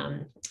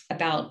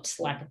about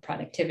lack of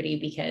productivity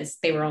because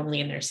they were only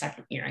in their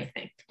second year, I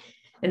think,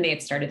 and they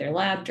had started their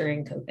lab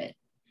during COVID.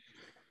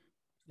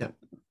 Yep.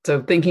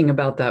 So thinking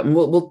about that, and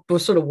we'll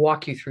sort of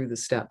walk you through the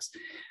steps.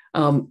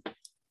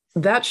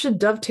 That should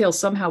dovetail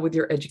somehow with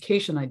your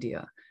education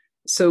idea.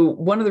 So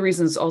one of the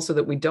reasons also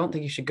that we don't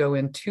think you should go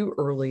in too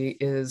early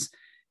is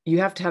you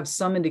have to have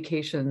some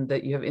indication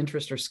that you have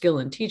interest or skill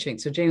in teaching.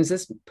 So James,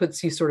 this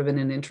puts you sort of in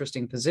an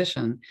interesting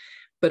position,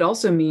 but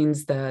also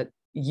means that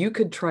you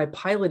could try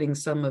piloting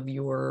some of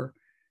your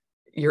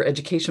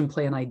education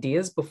plan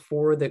ideas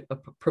before the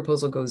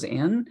proposal goes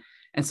in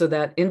And so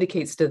that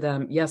indicates to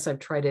them, yes, I've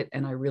tried it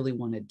and I really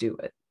want to do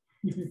it.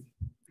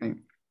 Right.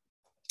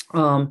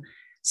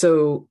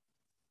 So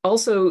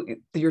also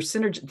your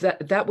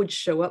that would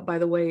show up, by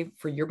the way,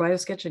 for your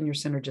biosketch and your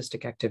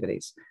synergistic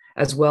activities,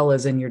 as well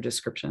as in your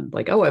description,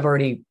 like, oh, I've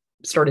already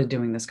started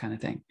doing this kind of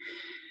thing.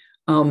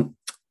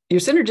 Your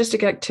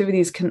synergistic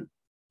activities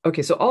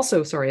so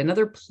also, sorry,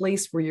 another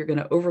place where you're going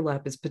to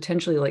overlap is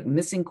potentially like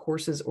missing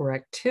courses or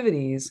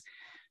activities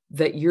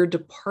that your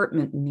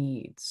department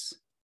needs,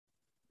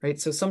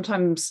 right? So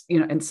sometimes,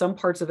 in some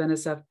parts of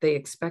NSF, they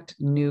expect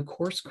new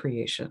course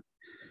creation.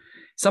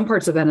 Some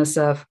parts of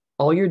NSF,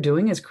 all you're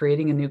doing is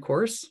creating a new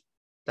course.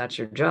 That's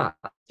your job.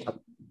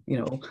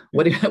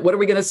 What are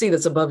we going to see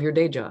that's above your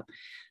day job?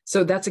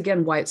 So that's,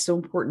 again, why it's so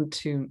important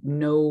to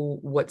know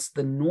what's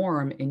the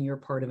norm in your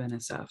part of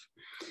NSF.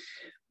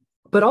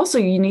 But also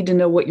you need to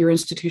know what your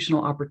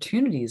institutional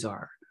opportunities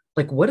are.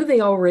 Like, what do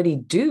they already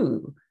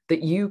do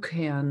that you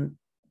can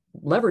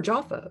leverage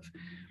off of?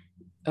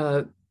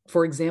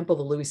 For example,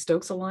 the Louis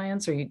Stokes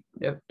Alliance,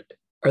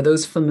 are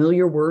those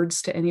familiar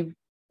words to any?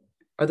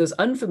 Are those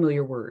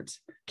unfamiliar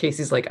words?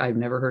 Casey's like, I've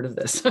never heard of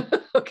this.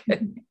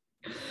 Okay.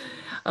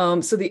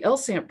 So the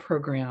LSAMP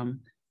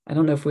program, I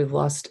don't know if we've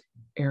lost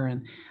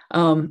Aaron.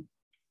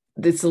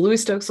 It's the Louis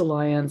Stokes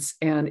Alliance,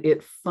 and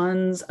it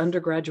funds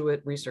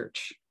undergraduate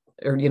research,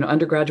 or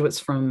undergraduates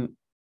from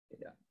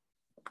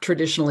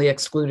traditionally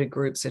excluded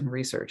groups in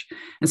research.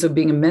 And so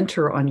being a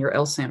mentor on your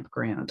LSAMP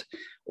grant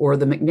or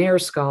the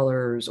McNair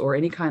Scholars or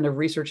any kind of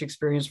research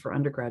experience for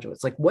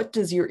undergraduates, like, what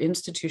does your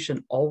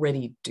institution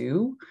already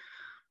do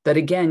that,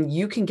 again,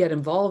 you can get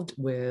involved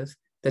with,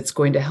 that's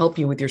going to help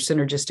you with your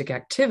synergistic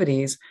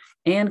activities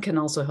and can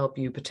also help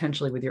you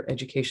potentially with your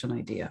education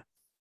idea.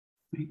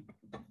 Right?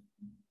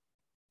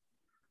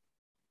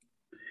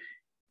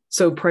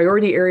 So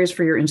priority areas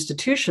for your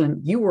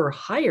institution, you were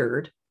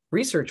hired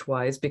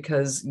research-wise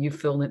because you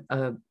fill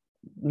a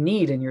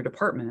need in your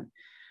department,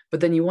 but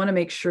then you want to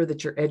make sure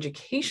that your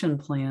education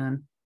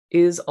plan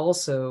is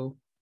also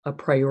a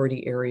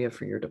priority area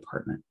for your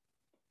department.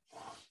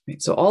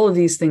 Right? So all of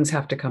these things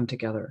have to come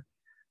together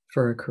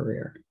for a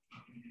career.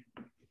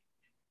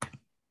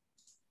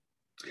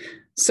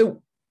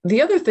 So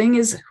the other thing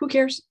is, who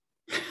cares?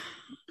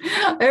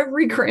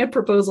 Every grant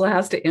proposal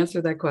has to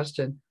answer that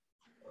question.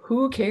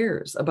 Who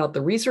cares about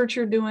the research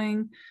you're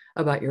doing,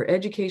 about your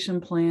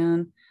education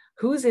plan?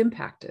 Who's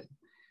impacted?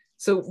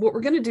 So what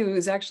we're going to do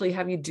is actually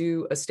have you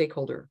do a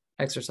stakeholder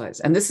exercise.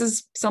 And this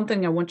is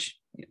something I want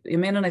you,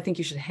 Amanda, and I think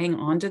you should hang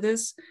on to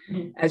this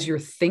as you're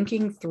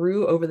thinking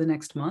through over the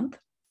next month.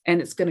 And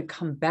it's going to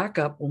come back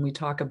up when we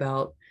talk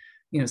about,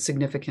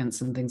 significance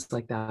and things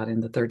like that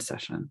in the third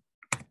session.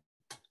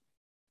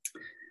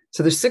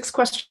 So there's 6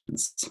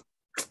 questions.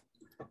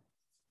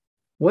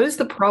 What is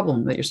the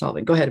problem that you're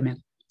solving? Go ahead,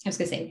 Amanda. I was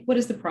going to say, what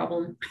is the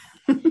problem?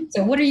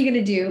 So what are you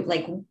going to do?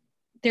 Like,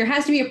 there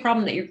has to be a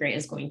problem that your grant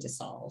is going to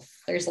solve.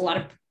 There's a lot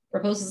of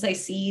proposals I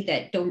see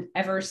that don't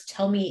ever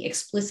tell me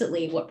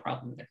explicitly what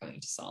problem they're going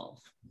to solve.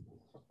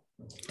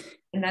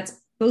 And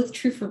that's both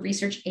true for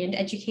research and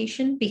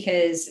education,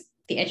 because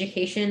the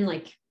education,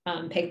 like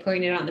Peg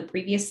pointed out on the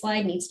previous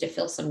slide, needs to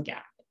fill some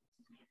gap.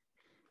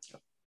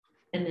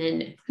 And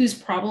then whose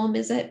problem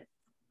is it?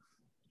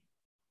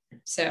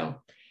 So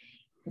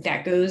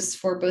that goes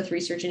for both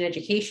research and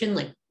education.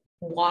 Like,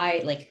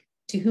 why, like,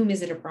 to whom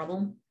is it a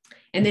problem?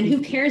 And then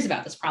who cares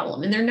about this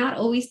problem? And they're not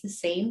always the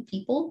same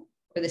people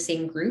or the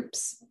same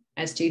groups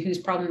as to whose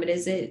problem it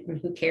is and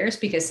who cares,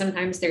 because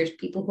sometimes there's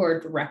people who are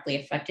directly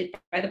affected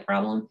by the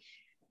problem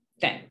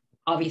that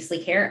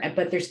obviously care,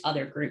 but there's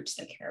other groups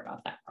that care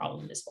about that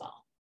problem as well.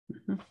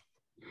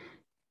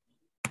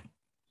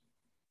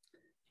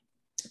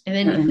 And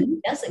then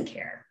who doesn't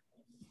care?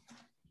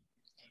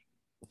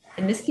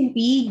 And this can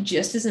be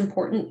just as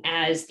important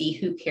as the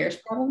who cares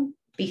problem,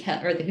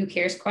 or the who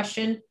cares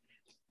question,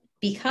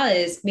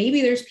 because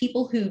maybe there's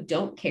people who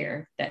don't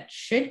care that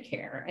should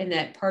care, and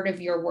that part of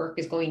your work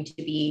is going to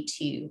be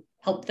to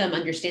help them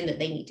understand that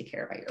they need to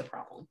care about your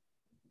problem.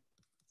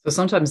 So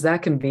sometimes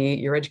that can be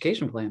your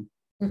education plan.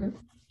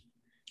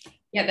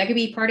 Yeah, that could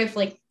be part of,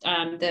 like,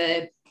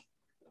 the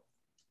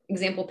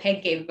example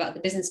Peg gave about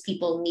the business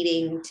people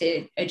needing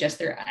to adjust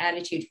their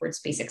attitude towards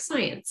basic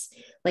science.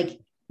 Like,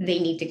 they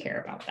need to care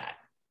about that.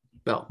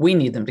 Well, we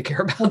need them to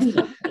care about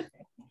that.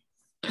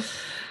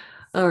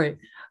 All right.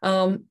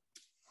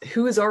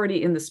 Who is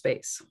already in the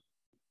space?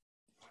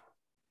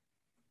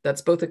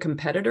 That's both a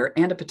competitor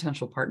and a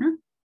potential partner.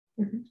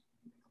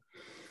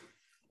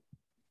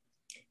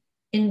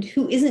 And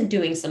who isn't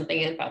doing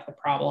something about the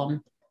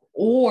problem,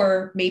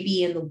 or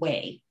maybe in the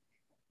way.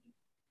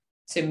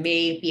 So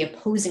maybe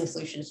opposing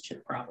solutions to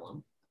the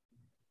problem.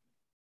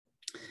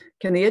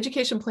 Can the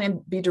education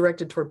plan be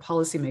directed toward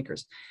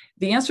policymakers?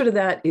 The answer to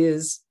that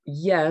is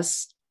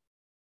yes.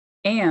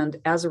 And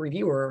as a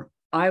reviewer,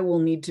 I will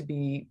need to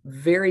be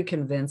very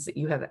convinced that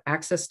you have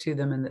access to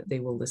them and that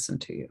they will listen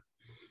to you.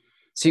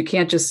 So you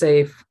can't just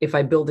say, if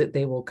I build it,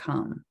 they will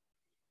come.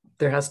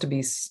 There has to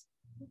be,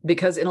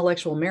 because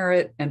intellectual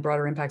merit and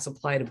broader impacts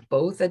apply to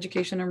both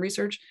education and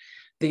research,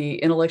 the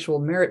intellectual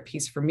merit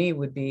piece for me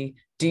would be,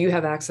 do you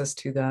have access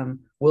to them?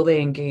 Will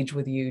they engage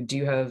with you? Do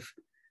you have,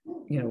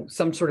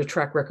 some sort of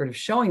track record of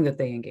showing that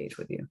they engage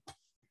with you?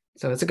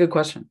 So it's a good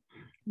question.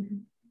 Mm-hmm.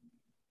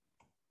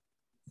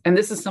 And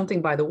this is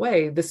something, by the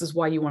way, this is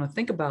why you want to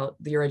think about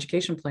your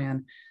education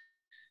plan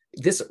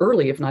this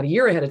early, if not a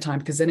year ahead of time,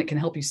 because then it can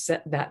help you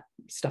set that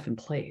stuff in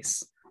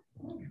place.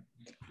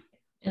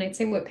 And I'd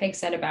say what Peg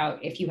said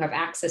about if you have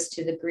access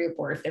to the group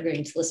or if they're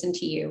going to listen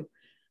to you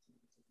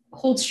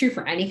holds true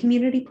for any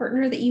community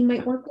partner that you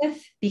might work with,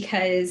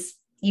 because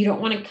you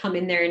don't want to come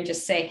in there and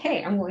just say,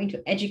 hey, I'm going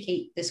to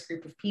educate this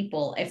group of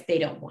people if they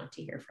don't want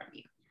to hear from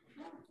you.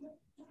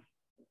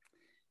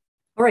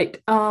 All right.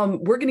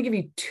 We're going to give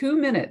you 2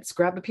 minutes.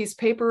 Grab a piece of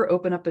paper,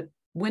 open up a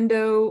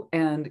window,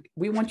 and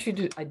we want you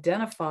to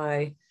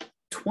identify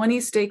 20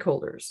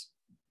 stakeholders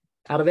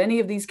out of any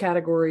of these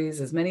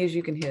categories, as many as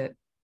you can hit.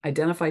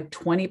 Identify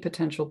 20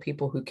 potential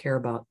people who care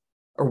about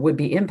or would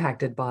be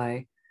impacted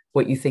by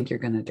what you think you're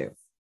going to do.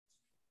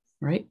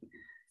 All right.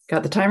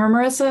 Got the timer,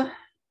 Marissa?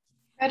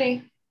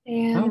 Ready.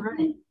 And all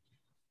right.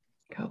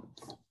 Go.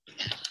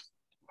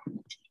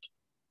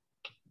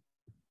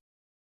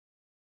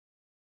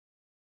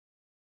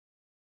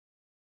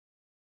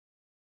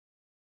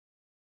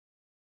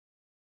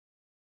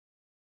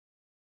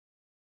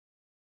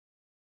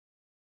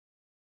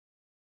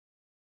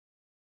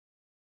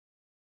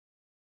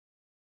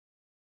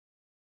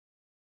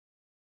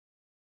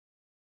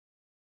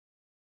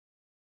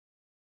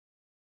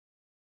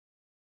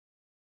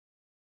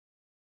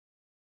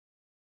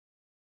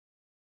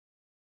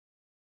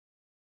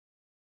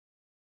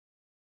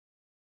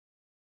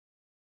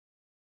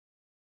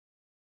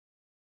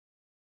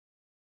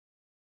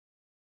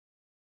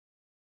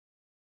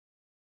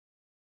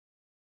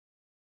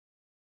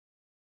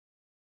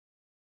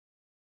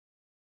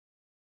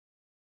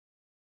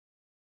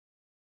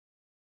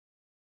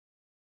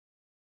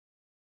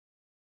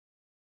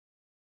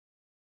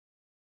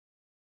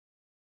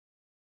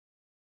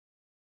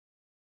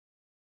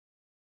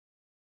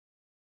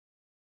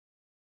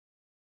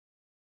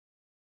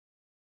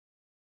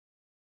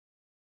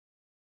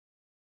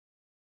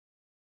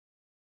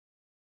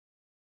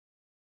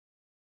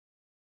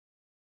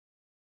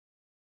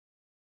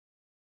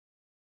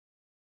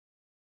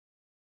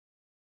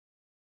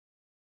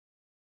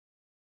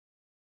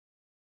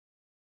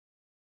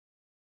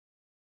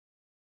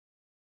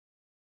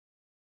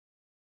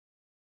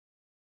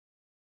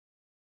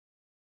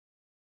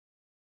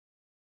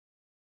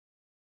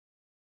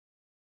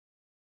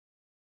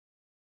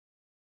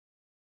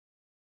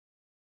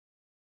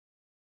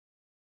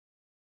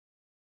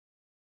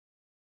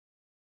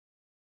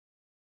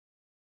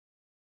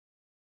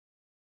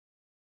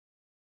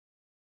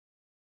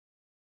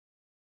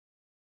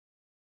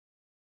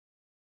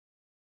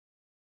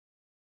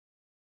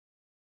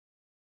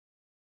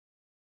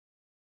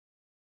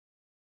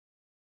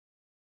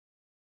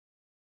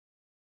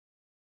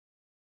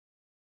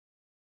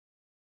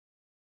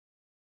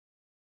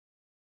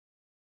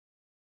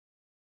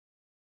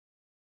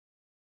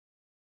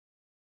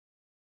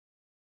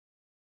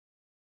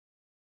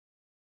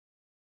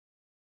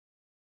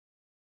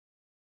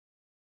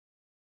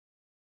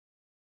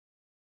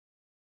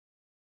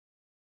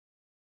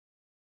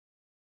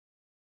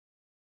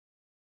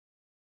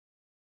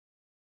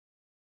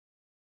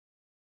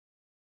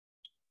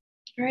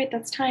 all right,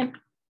 that's time.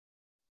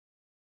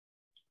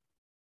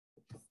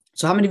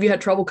 So how many of you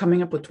had trouble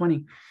coming up with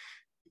 20?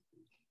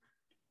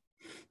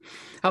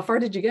 How far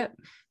did you get?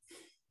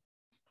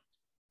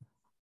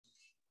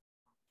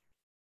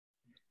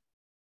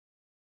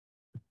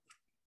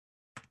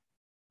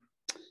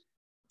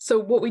 So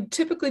what we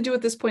typically do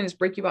at this point is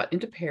break you out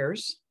into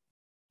pairs,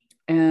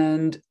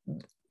 and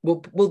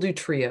we'll do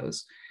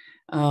trios.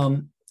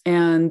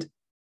 And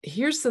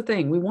here's the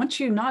thing. We want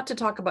you not to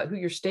talk about who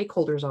your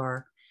stakeholders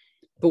are,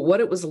 but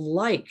what it was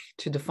like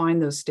to define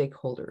those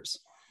stakeholders.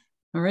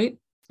 All right.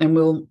 And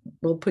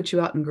we'll put you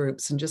out in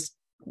groups and just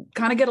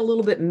kind of get a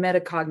little bit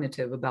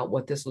metacognitive about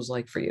what this was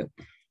like for you.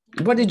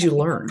 What did you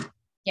learn?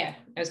 Yeah,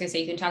 I was going to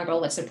say, you can talk about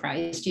what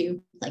surprised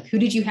you. Like, who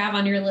did you have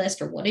on your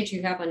list, or what did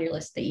you have on your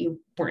list that you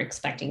weren't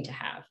expecting to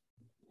have?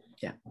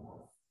 Yeah.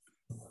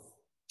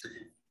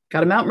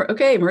 Got him out.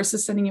 Okay,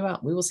 Marissa's sending you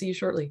out. We will see you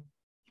shortly.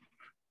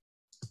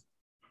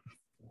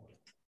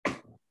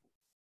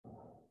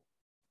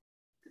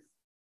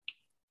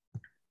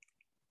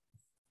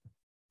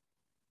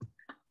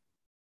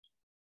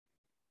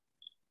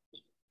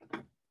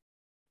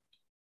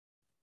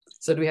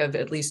 So do we have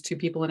at least 2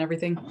 people and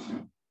everything?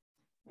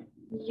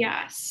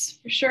 Yes,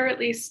 for sure, at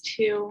least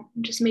 2.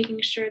 I'm just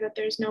making sure that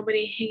there's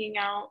nobody hanging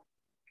out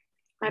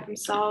by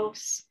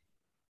themselves.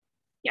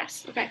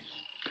 Yes, okay.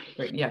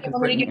 Great, yeah, because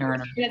Brittany,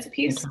 Aaron 2 minutes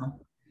apiece.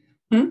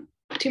 2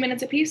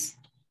 minutes apiece?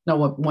 No,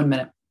 1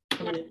 minute.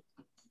 1 minute.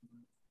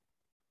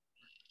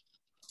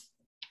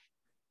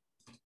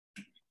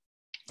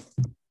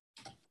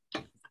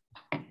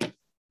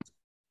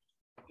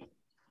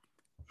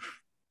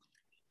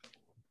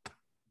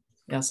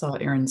 Yeah, I saw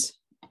Aaron's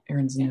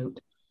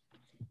note.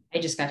 I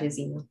just got his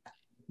email.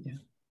 Yeah.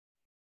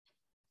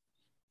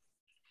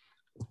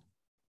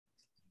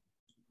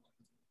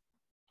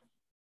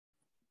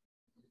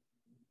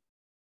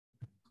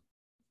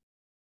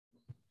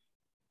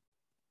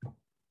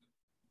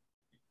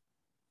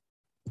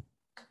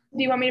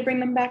 Do you want me to bring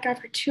them back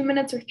after 2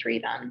 minutes or 3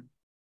 then?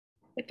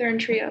 If they're in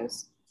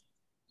trios?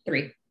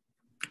 3.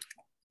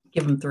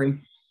 Give them 3.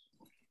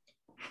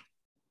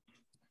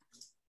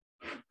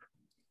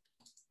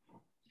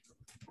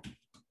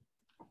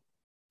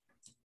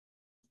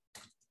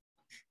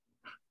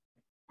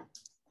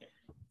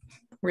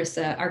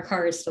 Marissa, our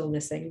car is still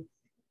missing.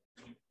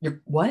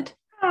 Your what?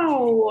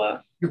 Oh.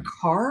 Your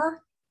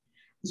car?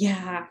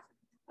 Yeah.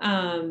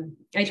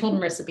 I told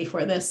Marissa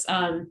before this.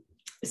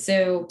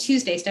 So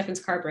Tuesday, Stefan's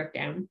car broke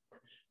down.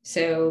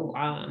 So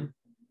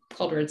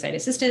called roadside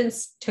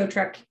assistance. Tow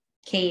truck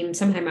came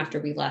sometime after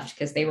we left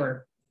because they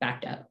were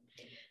backed up.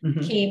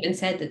 Mm-hmm. Came and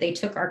said that they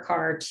took our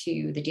car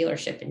to the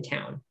dealership in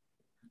town.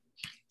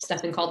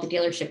 Stefan called the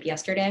dealership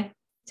yesterday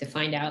to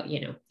find out,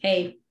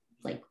 hey,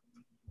 like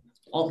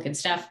all the good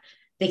stuff.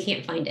 They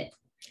can't find it.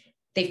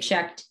 They've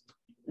checked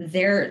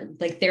their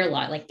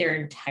lot, like their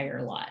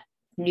entire lot,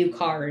 new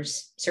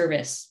cars,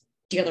 service,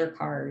 dealer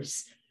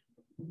cars,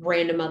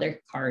 random other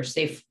cars.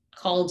 They've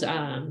called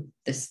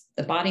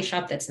the body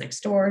shop that's next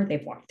door.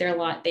 They've walked their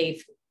lot.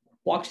 They've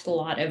walked the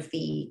lot of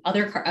the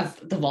other car of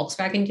the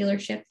Volkswagen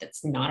dealership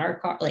that's not our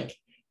car, like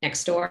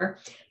next door.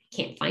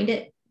 Can't find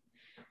it.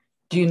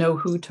 Do you know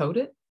who towed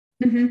it?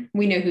 Mm-hmm.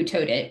 We know who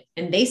towed it,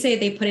 and they say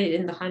they put it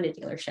in the Honda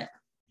dealership.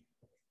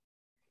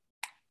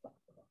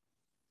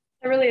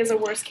 That really is a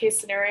worst case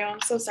scenario.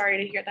 I'm so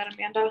sorry to hear that,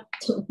 Amanda.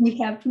 We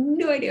have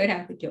no idea what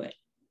happened to it.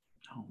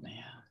 Oh man.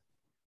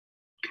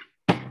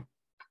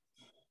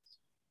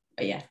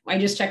 But yeah, I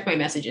just checked my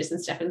messages and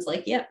Stefan's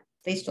like, yep,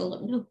 they still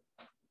don't know.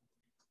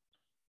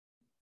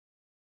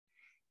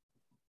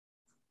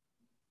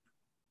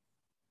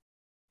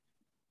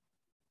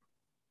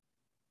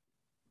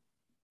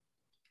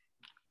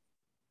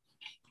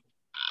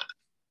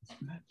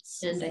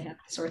 And I have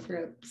a sore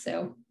throat.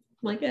 So I'm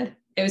like, yeah.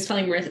 I was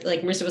telling Marissa,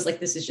 Marissa was like,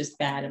 this is just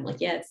bad. I'm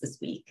like, yeah, it's this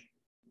week.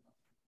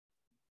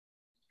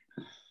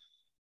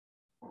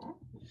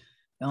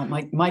 Well,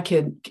 my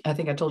kid, I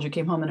think I told you,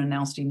 came home and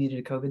announced he needed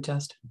a COVID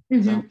test.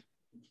 Mm-hmm. So.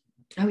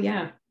 Oh,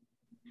 yeah.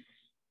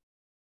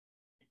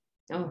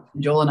 Oh.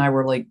 Joel and I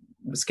were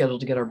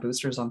scheduled to get our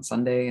boosters on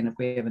Sunday. And if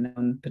we have a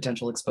known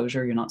potential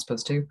exposure, you're not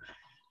supposed to.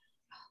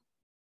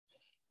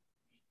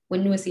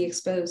 When was he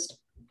exposed?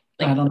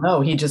 I don't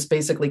know. He just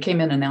basically came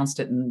in, announced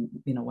it, and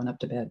went up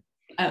to bed.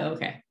 Oh,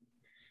 okay.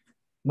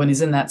 When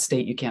he's in that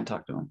state, you can't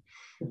talk to him.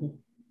 Mm-hmm.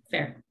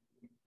 Fair.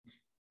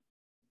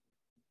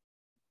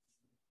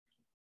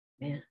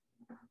 Man.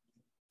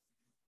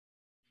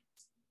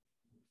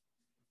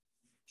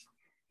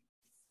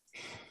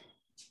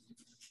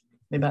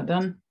 We about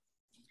done?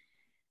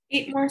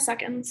 8 more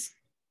seconds.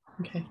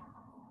 Okay.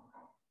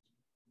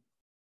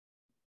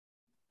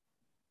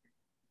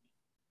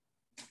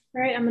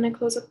 All right, I'm going to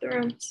close up the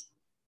rooms.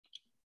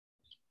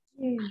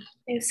 We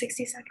have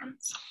 60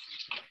 seconds.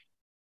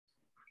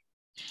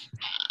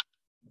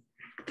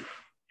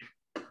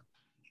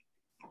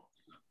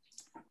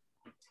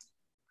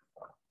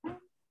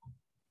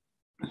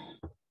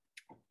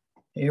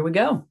 Here we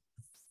go.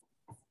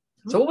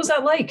 So what was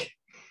that like?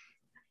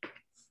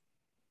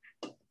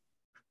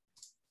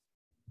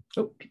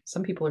 Oh,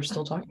 some people are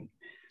still talking.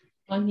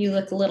 You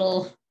look a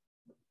little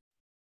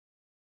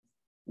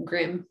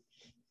grim.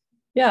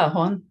 Yeah,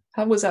 Juan,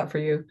 how was that for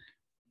you?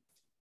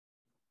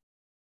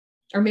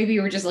 Or maybe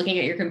you were just looking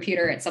at your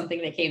computer at something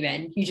that came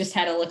in. You just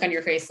had a look on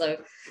your face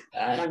like,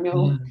 I don't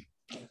know.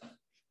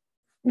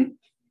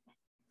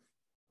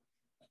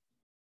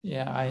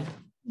 Yeah,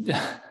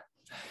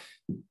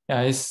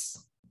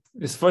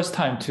 it's first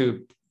time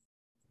to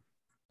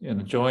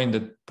join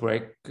the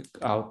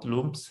breakout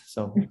rooms,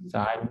 so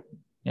I'm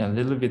a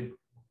little bit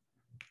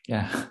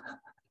well,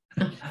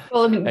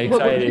 I mean, excited.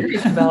 What we're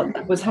curious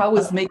about was how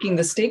was making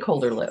the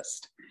stakeholder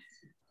list.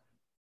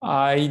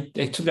 I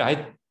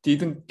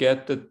didn't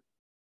get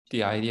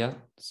the idea,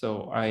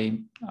 so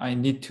I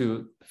need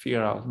to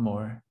figure out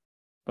more.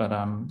 But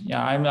I'm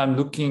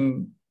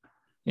looking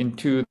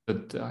into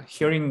the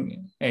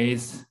hearing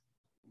aids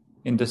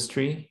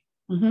industry.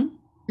 Mm-hmm.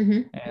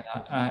 Mm-hmm. And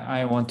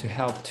I want to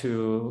help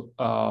to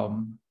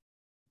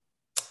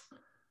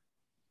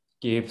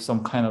give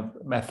some kind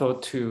of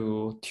method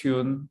to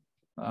tune,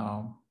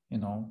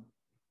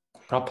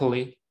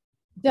 properly.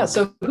 Yeah.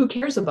 So who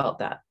cares about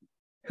that?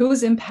 Who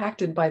is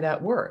impacted by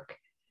that work,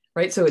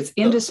 right? So it's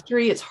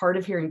industry, it's hard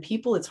of hearing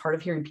people, it's hard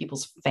of hearing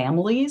people's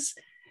families,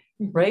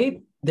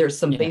 right? There's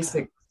some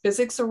basic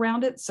physics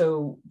around it.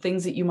 So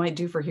things that you might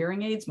do for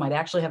hearing aids might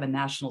actually have a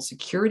national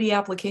security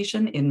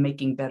application in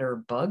making better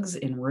bugs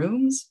in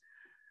rooms.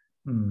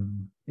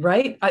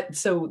 Right?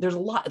 So there's a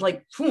lot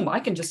I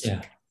can just,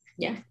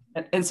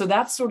 And so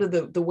that's sort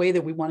of the way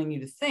that we wanting you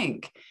to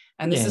think.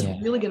 And this is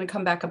really going to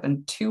come back up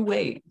in 2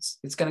 ways.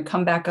 It's going to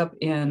come back up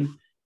in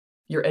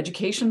your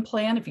education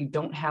plan. If you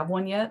don't have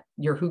one yet,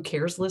 your who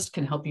cares list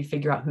can help you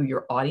figure out who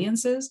your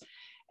audience is.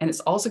 And it's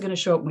also going to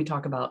show up when we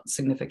talk about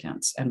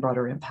significance and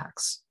broader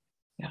impacts.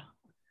 Yeah.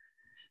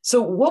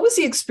 So what was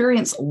the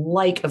experience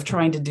like of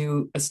trying to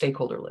do a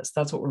stakeholder list?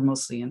 That's what we're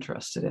mostly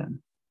interested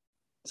in.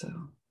 So,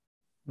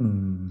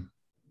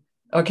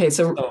 okay.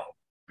 So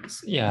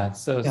Yeah,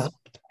 so Yeah.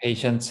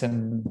 patients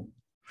and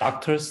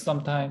doctors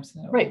sometimes.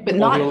 Right, but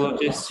not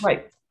audiologists.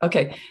 right.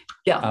 Okay.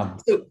 Yeah.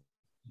 So,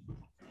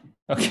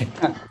 okay.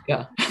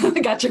 Yeah, I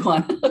got you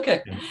one.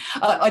 Okay.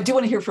 I do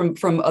want to hear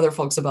from other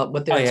folks about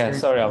what their experience.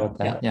 Sorry about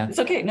that. Yeah. It's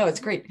okay. No, it's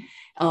great.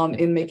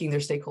 In making their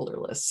stakeholder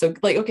list. So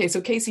like, okay,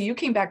 so Casey, you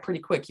came back pretty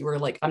quick. You were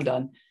like, I'm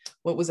done.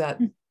 What was that?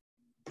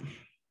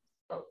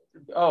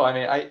 Oh, I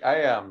mean,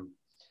 I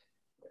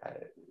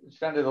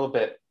found it a little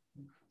bit,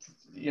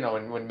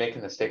 when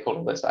making the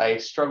stakeholder list, I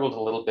struggled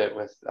a little bit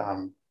with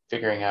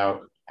figuring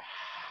out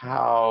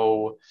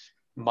how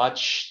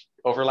much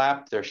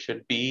overlap there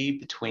should be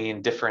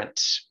between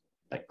different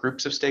like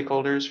groups of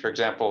stakeholders. For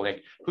example,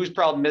 like whose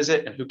problem is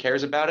it and who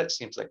cares about it?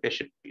 Seems like they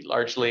should be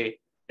largely,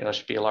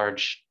 should be a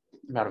large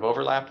amount of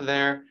overlap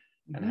there.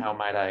 And how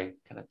might I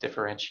kind of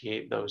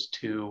differentiate those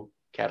two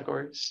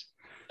categories?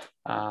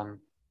 And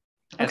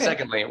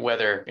secondly,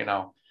 whether,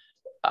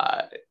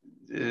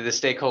 the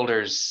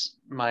stakeholders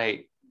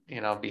might,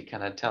 be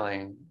kind of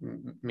telling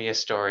me a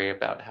story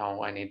about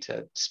how I need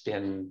to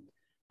spin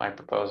my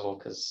proposal,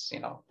 because,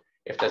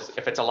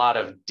 if it's a lot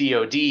of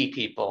DoD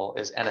people,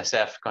 is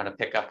NSF going to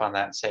pick up on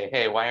that and say,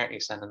 hey, why aren't you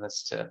sending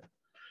this to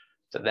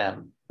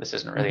them? This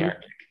isn't really our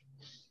gig.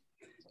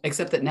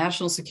 Except that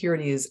national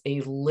security is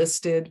a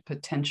listed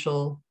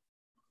potential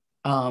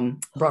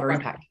broader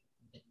impact.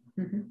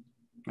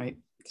 Right.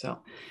 So,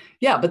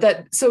 yeah,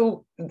 but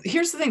so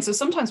here's the thing. So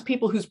sometimes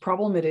people whose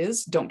problem it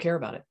is don't care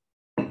about it.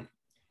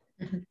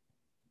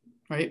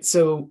 Right.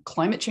 So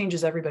climate change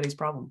is everybody's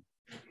problem.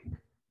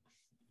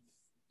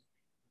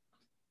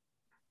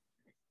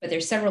 But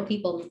there's several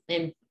people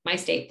in my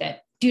state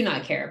that do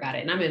not care about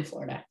it. And I'm in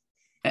Florida.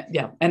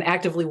 Yeah. And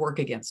actively work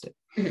against it.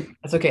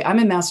 That's okay. I'm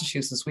in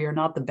Massachusetts. We are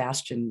not the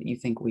bastion that you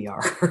think we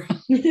are.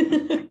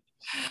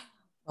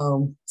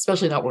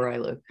 Especially not where I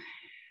live.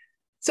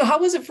 So how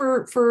was it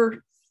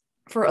for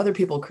other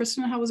people?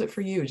 Kristen, how was it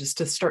for you just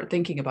to start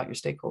thinking about your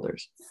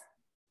stakeholders?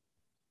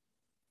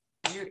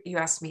 You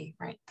asked me,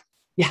 right?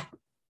 Yeah.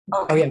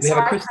 Okay. Oh yeah, we so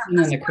have a Kristen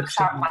and a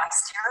Kristen.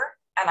 Last year,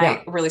 and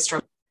I really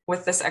struggled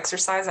with this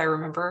exercise. I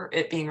remember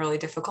it being really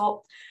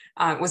difficult.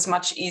 It was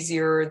much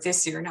easier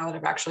this year now that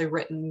I've actually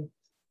written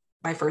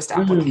my first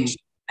application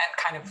and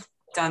kind of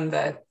done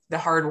the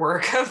hard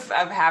work of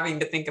having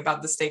to think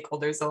about the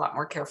stakeholders a lot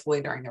more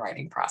carefully during the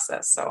writing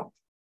process. So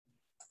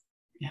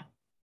yeah.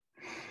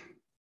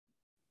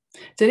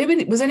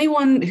 Was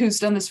anyone who's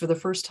done this for the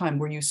first time,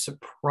 were you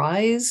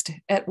surprised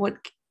at what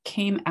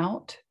came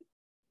out?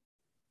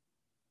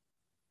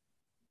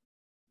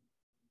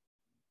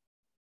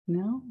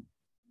 No?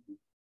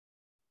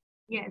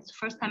 Yeah, it's the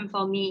first time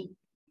for me.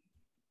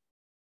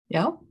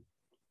 Yeah.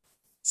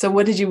 So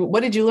what did you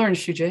learn,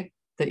 Shujay,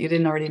 that you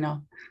didn't already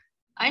know?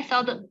 I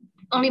thought that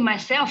only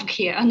myself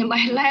care and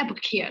my lab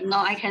care.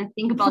 Now I can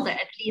think about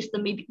at least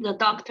maybe the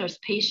doctor's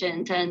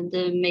patient and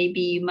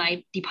maybe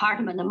my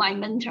department and my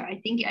mentor.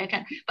 I think I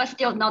can, but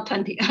still not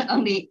 20,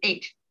 only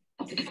 8.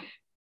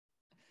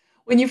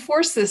 When you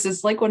force this,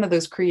 it's like one of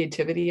those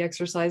creativity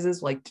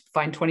exercises, like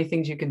find 20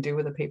 things you can do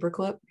with a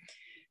paperclip.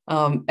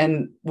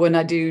 And when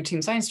I do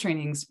team science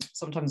trainings,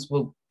 sometimes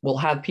we'll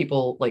have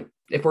people, like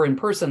if we're in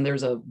person,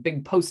 there's a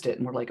big post-it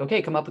and we're like,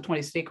 okay, come up with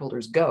 20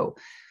 stakeholders, go.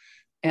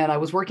 And I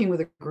was working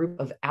with a group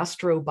of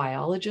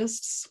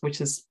astrobiologists, which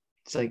is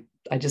like,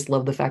 I just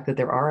love the fact that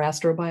there are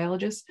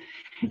astrobiologists.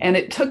 And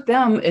it took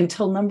them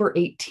until number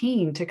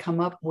 18 to come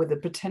up with a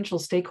potential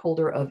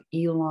stakeholder of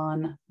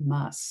Elon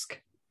Musk.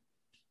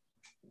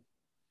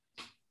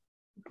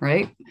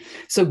 Right?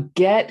 So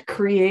get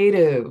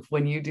creative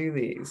when you do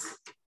these.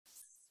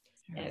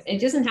 It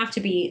doesn't have to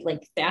be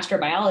like the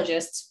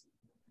astrobiologists.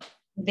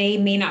 They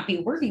may not be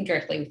working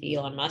directly with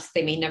Elon Musk.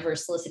 They may never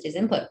solicit his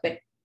input, but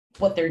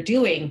what they're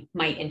doing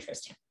might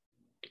interest him.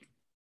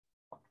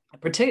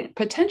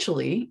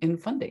 Potentially in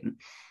funding.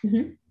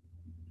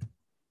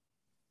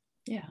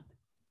 Yeah.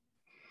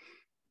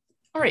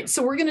 All right.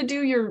 So we're going to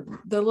do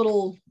the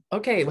little,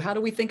 okay, how do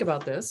we think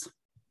about this?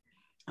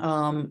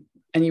 And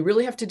you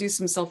really have to do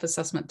some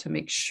self-assessment to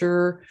make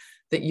sure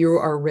that you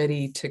are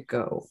ready to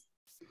go.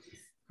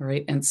 All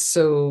right. And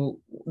so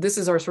this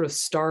is our sort of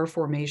star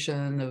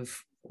formation of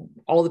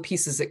all the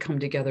pieces that come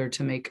together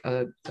to make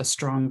a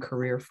strong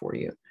career for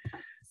you. All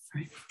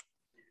right.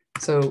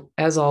 So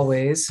as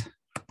always,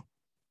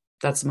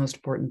 that's the most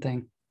important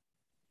thing.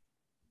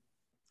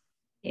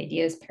 The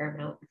idea is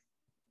paramount.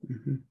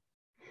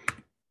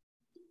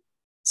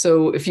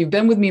 So if you've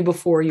been with me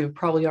before, you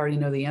probably already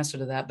know the answer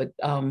to that, but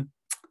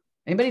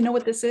anybody know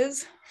what this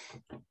is?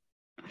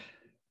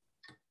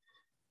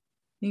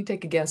 You can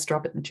take a guess,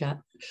 drop it in the chat.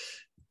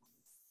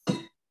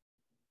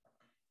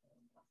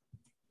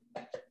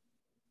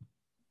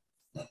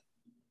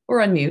 Or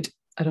unmute,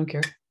 I don't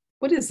care.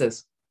 What is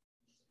this?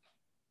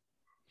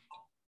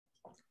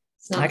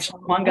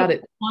 Actually, Juan got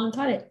it. Juan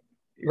got it.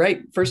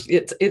 Right, first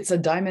it's a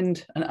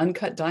diamond, an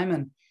uncut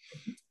diamond.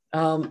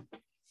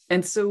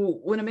 And so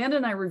when Amanda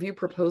and I review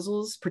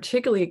proposals,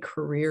 particularly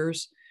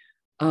careers,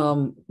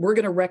 we're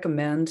going to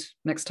recommend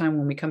next time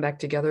when we come back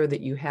together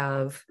that you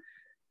have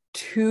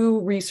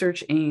 2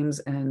 research aims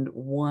and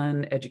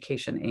 1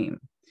 education aim.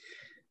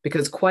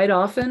 Because quite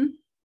often,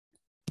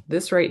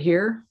 this right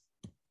here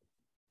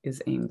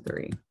is aim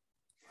 3.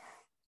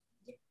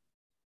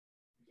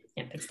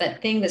 Yeah, it's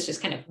that thing that's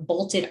just kind of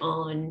bolted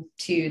on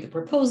to the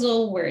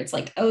proposal where it's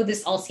like, oh,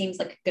 this all seems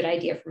like a good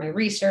idea for my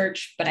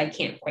research, but I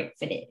can't quite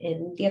fit it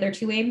in the other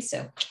 2 aims. So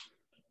I'm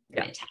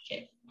going to attach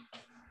it.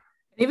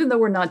 Even though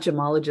we're not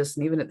gemologists,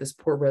 and even at this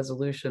poor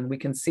resolution, we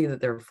can see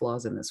that there are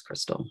flaws in this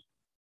crystal,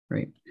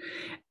 right?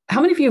 How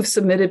many of you have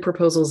submitted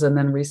proposals and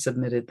then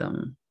resubmitted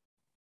them?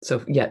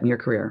 So yeah, in your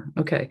career.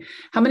 Okay.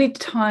 How many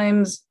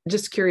times,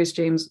 just curious,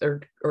 James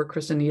or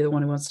Kristen, either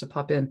one who wants to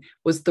pop in,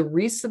 was the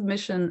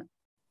resubmission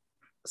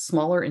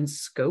smaller in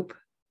scope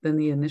than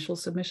the initial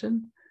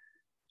submission?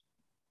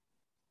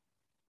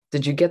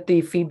 Did you get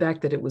the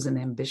feedback that it was an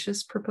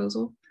ambitious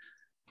proposal?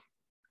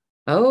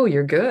 Oh,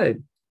 you're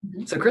good.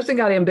 So Kristen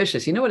got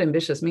ambitious. You know what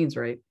ambitious means,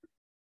 right?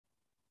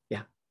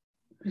 Yeah.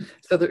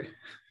 So the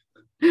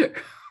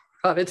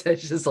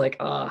Ravitesh is like,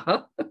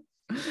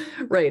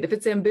 right. If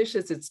it's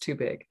ambitious, it's too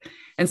big.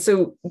 And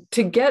so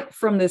to get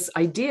from this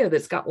idea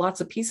that's got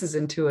lots of pieces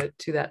into it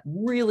to that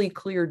really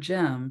clear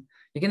gem,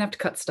 you're going to have to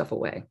cut stuff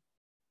away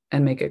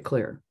and make it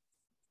clear.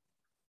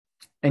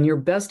 And your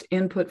best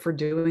input for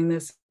doing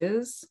this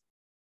is,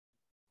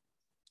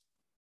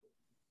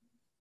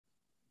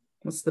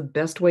 what's the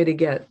best way to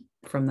get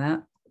from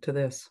that to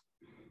this?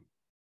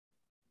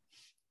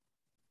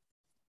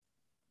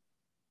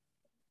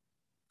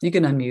 You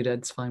can unmute it,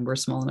 it's fine. We're a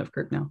small enough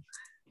group now.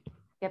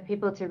 Get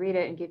people to read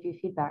it and give you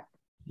feedback.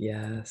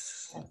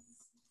 Yes.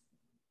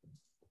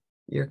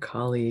 Your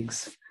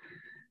colleagues.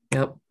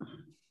 Yep.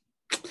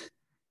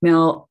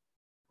 Now,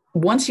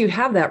 once you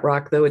have that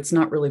rock, though, it's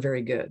not really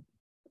very good,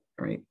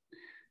 right?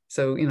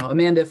 So,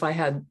 Amanda, if I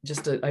had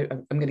just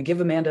I'm going to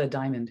give Amanda a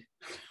diamond.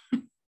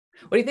 What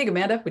do you think,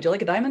 Amanda? Would you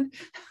like a diamond?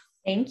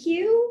 Thank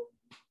you.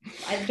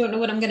 I don't know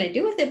what I'm going to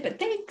do with it, but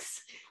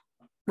thanks.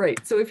 Right.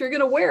 So if you're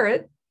going to wear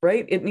it,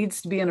 right, it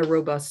needs to be in a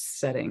robust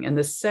setting. And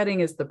the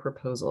setting is the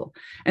proposal.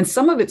 And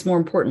some of it's more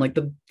important. Like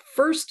the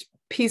first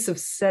piece of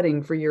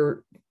setting for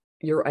your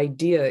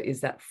idea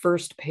is that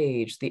first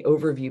page, the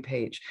overview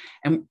page.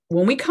 And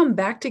when we come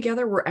back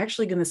together, we're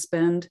actually going to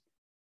spend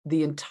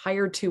the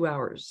entire 2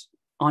 hours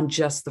on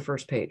just the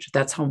first page.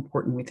 That's how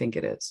important we think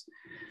it is,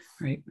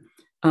 right?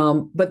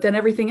 But then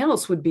everything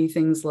else would be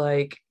things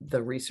like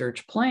the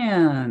research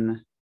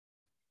plan,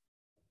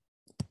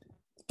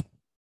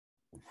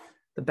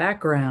 the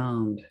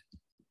background.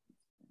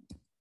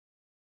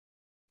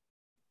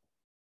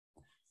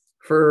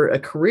 For a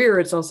career,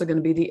 it's also going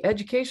to be the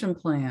education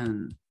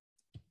plan,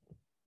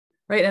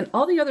 right? And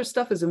all the other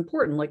stuff is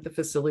important, like the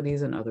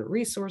facilities and other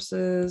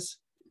resources,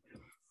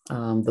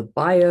 the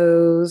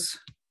bios,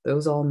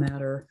 those all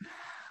matter.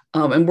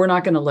 And we're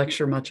not going to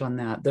lecture much on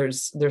that.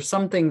 There's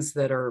some things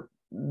that are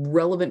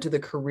relevant to the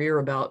career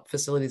about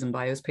facilities and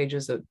bios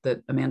pages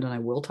that Amanda and I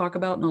will talk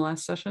about in the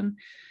last session.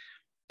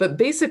 But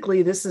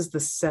basically, this is the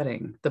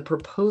setting. The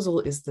proposal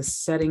is the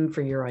setting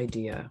for your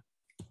idea.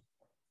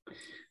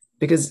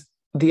 Because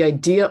the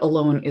idea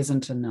alone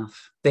isn't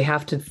enough. They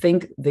have to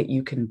think that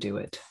you can do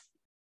it.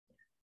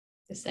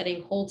 The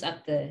setting holds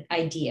up the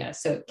idea,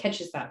 so it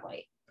catches that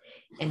light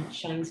and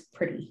shines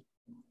pretty.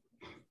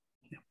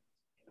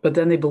 But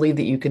then they believe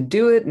that you can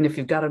do it. And if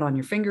you've got it on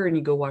your finger and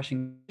you go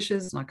washing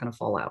dishes, it's not going to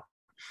fall out.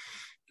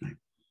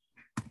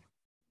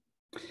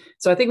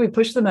 So I think we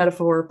pushed the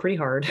metaphor pretty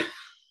hard.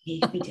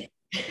 Yeah, we did.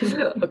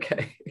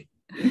 Okay.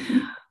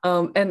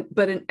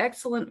 But an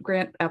excellent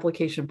grant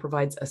application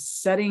provides a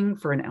setting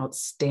for an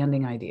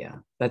outstanding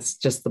idea. That's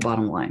just the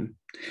bottom line.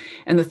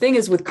 And the thing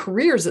is, with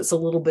careers, it's a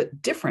little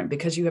bit different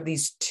because you have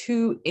these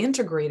 2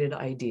 integrated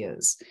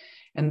ideas.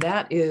 And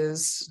that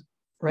is,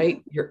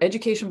 right, your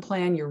education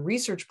plan, your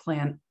research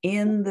plan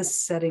in the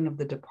setting of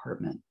the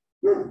department.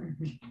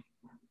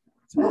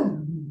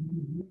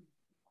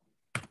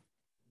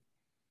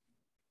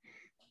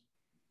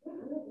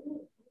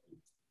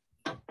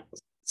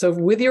 So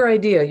with your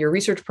idea, your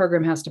research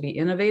program has to be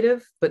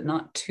innovative, but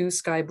not too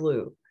sky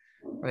blue,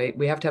 right?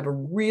 We have to have a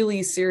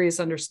really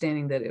serious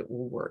understanding that it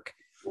will work.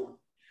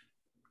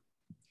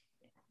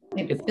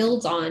 It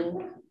builds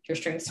on your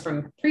strengths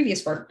from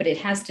previous work, but it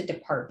has to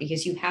depart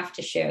because you have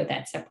to show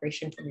that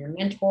separation from your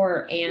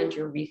mentor and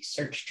your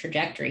research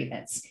trajectory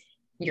that's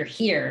you're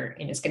here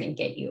and it's going to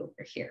get you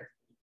over here.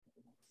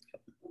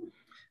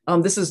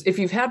 This is, if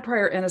you've had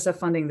prior NSF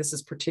funding, this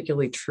is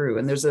particularly true.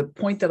 And there's a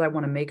point that I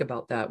want to make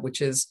about that,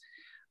 which is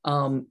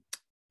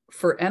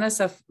for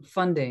NSF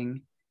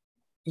funding,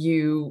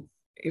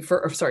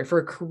 for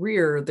a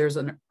career, there's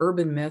an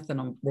urban myth,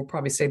 and we'll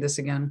probably say this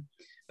again,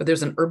 but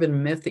there's an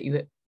urban myth that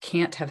you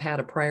can't have had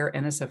a prior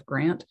NSF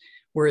grant,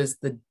 whereas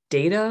the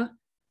data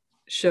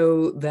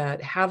show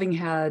that having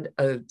had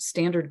a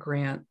standard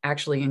grant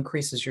actually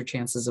increases your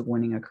chances of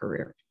winning a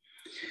career.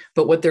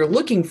 But what they're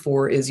looking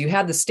for is you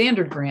had the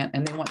standard grant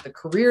and they want the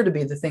career to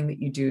be the thing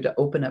that you do to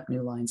open up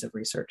new lines of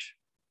research.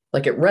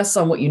 Like it rests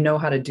on what you know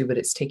how to do, but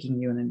it's taking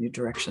you in a new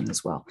direction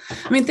as well.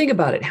 I mean, think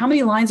about it. How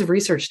many lines of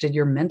research did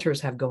your mentors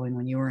have going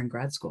when you were in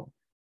grad school?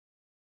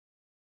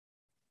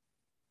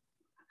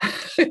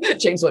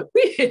 James went,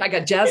 I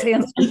got jazz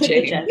hands from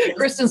James.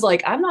 Kristen's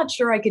like, I'm not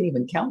sure I can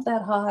even count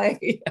that high.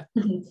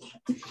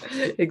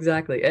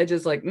 Exactly. Edge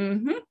is like,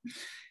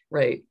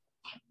 right.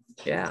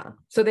 Yeah.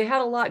 So they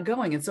had a lot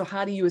going. And so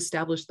how do you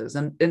establish those?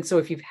 And so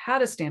if you've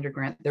had a standard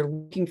grant, they're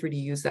looking for you to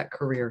use that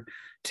career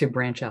to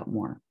branch out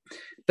more.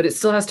 But it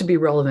still has to be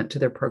relevant to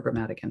their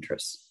programmatic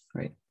interests,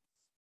 right?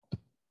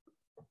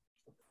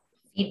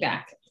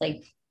 Feedback,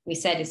 like we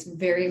said, is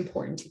very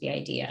important to the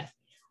idea.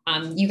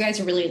 You guys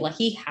are really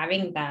lucky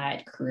having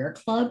that career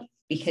club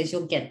because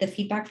you'll get the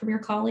feedback from your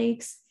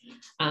colleagues.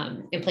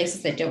 In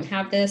places that don't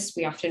have this,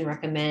 we often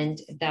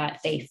recommend that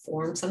they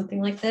form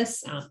something like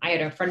this. I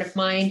had a friend of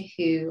mine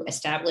who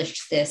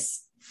established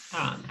this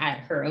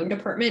at her own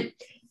department,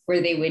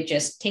 where they would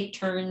just take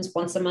turns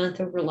once a month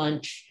over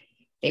lunch.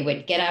 They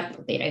would get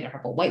up, they'd either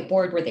have a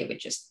whiteboard where they would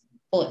just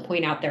bullet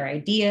point out their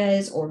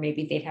ideas, or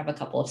maybe they'd have a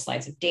couple of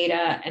slides of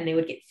data, and they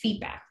would get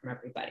feedback from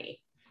everybody.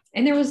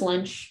 And there was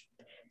lunch.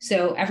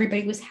 So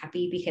everybody was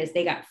happy because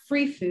they got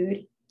free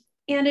food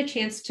and a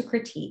chance to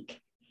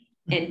critique.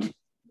 And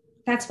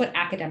that's what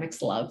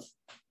academics love.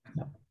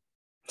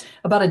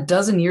 About a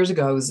dozen years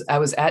ago, I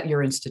was at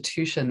your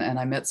institution, and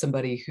I met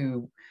somebody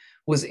who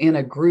was in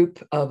a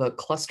group of a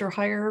cluster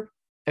hire,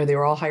 or they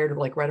were all hired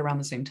like right around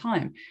the same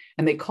time.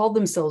 And they called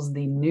themselves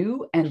the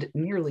New and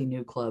Nearly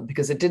New Club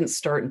because it didn't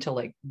start until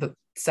like the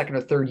second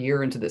or third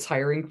year into this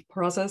hiring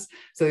process.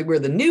 So they were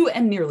the New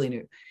and Nearly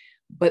New.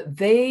 But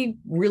they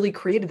really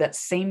created that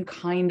same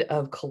kind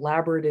of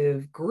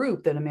collaborative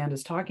group that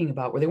Amanda's talking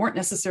about, where they weren't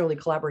necessarily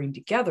collaborating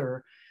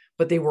together,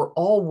 but they were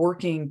all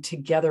working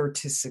together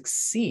to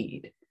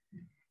succeed.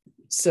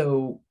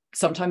 So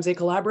sometimes they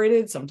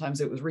collaborated, sometimes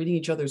it was reading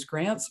each other's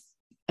grants,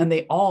 and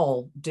they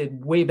all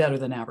did way better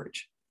than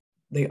average.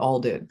 They all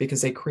did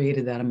because they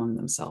created that among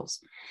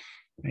themselves.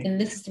 Right?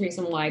 And this is the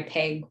reason why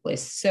PEG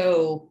was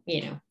so,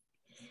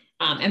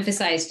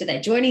 emphasized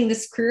that joining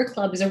this career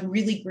club is a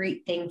really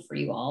great thing for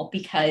you all,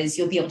 because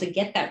you'll be able to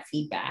get that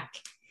feedback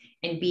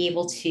and be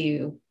able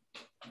to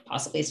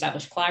possibly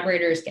establish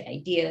collaborators, get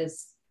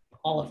ideas,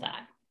 all of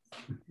that.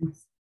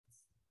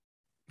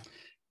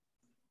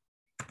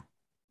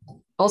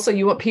 Also,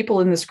 you want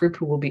people in this group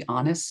who will be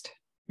honest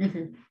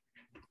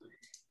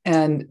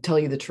and tell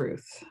you the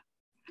truth.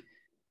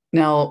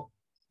 Now,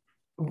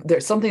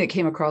 there's something that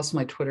came across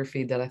my Twitter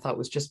feed that I thought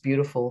was just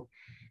beautiful.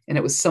 And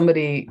it was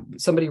somebody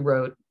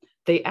wrote,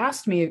 they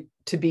asked me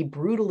to be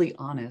brutally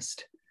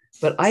honest,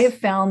 but I have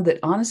found that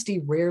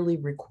honesty rarely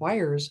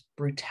requires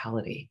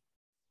brutality.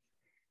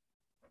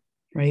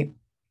 Right?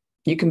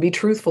 You can be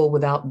truthful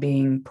without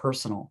being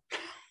personal.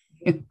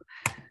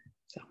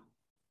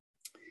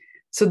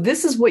 So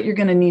this is what you're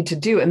going to need to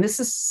do. And this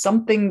is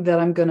something that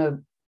I'm going to,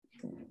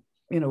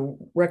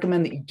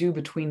 recommend that you do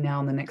between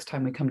now and the next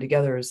time we come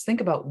together, is think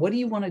about what do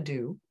you want to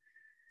do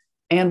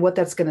and what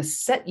that's going to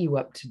set you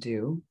up to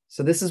do.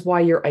 So this is why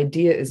your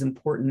idea is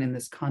important in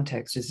this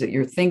context, is that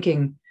you're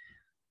thinking,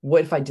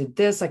 what if I did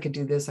this, I could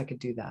do this, I could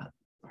do that,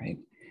 right?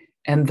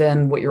 And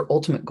then what your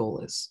ultimate goal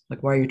is,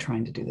 like, why are you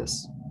trying to do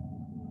this?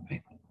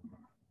 Right.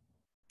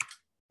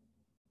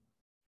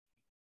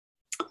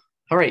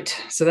 All right,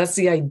 so that's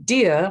the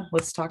idea.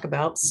 Let's talk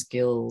about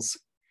skills.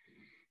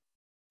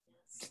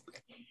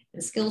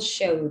 The skills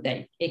show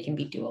that it can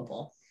be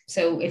doable.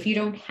 So if you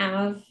don't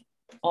have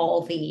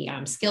all the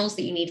skills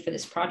that you need for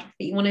this project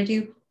that you want to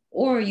do,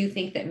 or you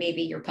think that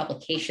maybe your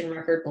publication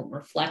record won't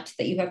reflect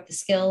that you have the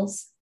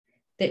skills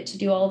to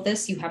do all of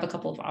this, you have a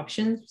couple of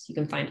options. You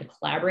can find a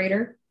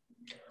collaborator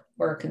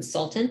or a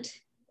consultant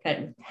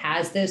that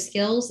has those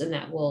skills, and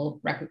that will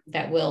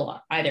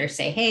either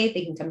say, hey,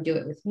 they can come do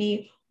it with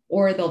me,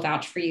 or they'll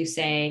vouch for you,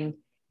 saying,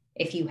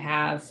 if you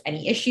have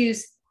any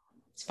issues,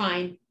 it's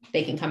fine,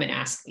 they can come and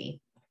ask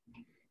me.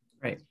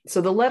 Right. So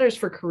the letters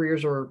for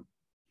careers, or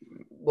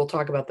we'll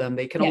talk about them,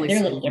 they can only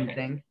say one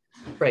thing.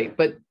 Right.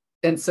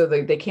 And so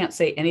they can't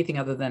say anything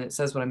other than it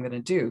says what I'm going to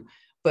do.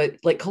 But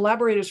like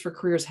collaborators for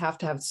careers have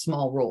to have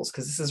small roles,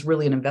 because this is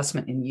really an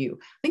investment in you.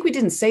 I think we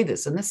didn't say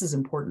this, and this is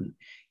important.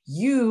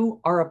 You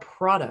are a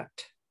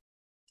product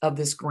of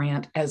this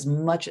grant as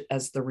much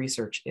as the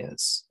research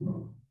is.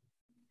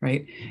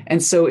 Right.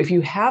 And so if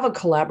you have a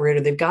collaborator,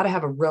 they've got to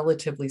have a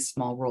relatively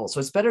small role. So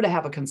it's better to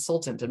have a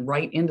consultant and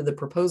write into the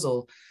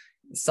proposal,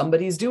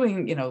 somebody's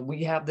doing,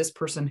 we have this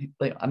person,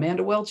 like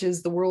Amanda Welch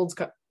is the world's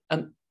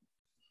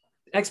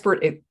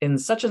expert in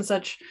such and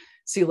such,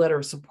 see a letter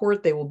of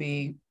support. They will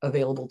be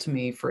available to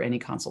me for any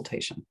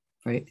consultation,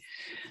 right?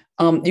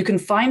 You can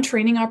find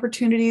training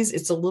opportunities.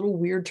 It's a little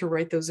weird to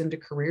write those into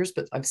careers,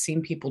 but I've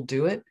seen people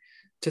do it,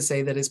 to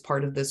say that as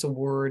part of this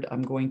award,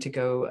 I'm going to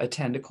go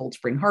attend a Cold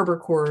Spring Harbor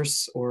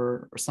course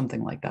or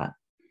something like that.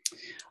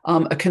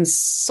 A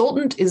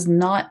consultant is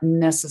not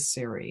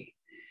necessary.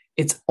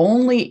 It's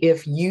only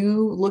if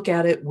you look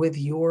at it with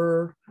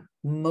your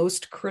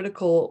most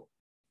critical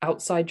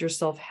outside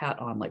yourself hat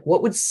on, like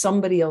what would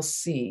somebody else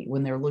see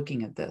when they're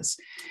looking at this?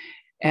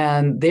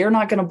 And they're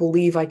not going to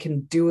believe I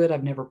can do it.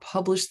 I've never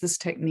published this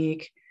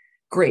technique.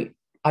 Great.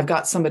 I've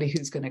got somebody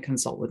who's going to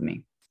consult with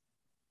me.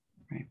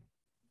 Right.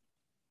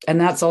 And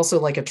that's also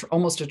like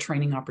almost a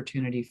training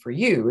opportunity for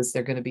you, is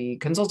they're going to be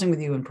consulting with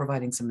you and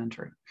providing some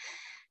mentoring,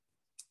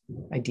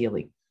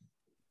 ideally.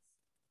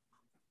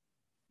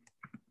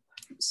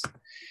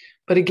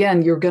 But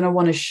again, you're going to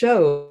want to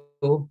show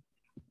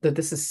that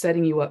this is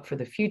setting you up for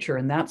the future.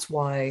 And that's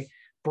why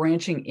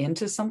branching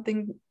into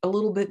something a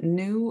little bit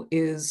new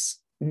is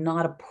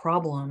not a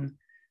problem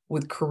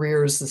with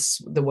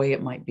careers the way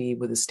it might be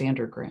with a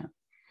standard grant.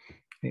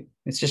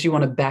 It's just you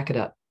want to back it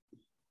up.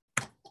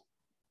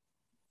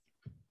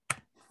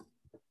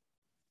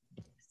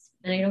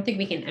 And I don't think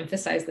we can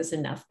emphasize this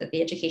enough, that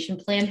the education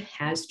plan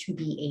has to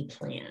be a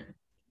plan.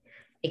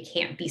 It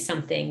can't be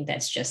something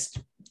that's just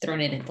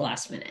thrown in at the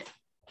last minute.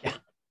 Yeah,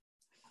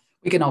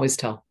 we can always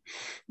tell.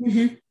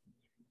 Mm-hmm.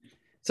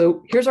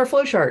 So here's our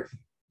flow chart.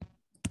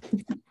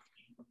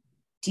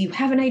 Do you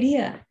have an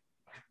idea?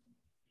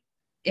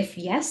 If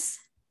yes,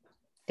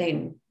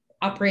 then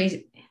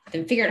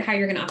figure out how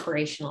you're going to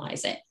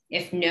operationalize it.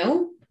 If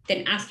no,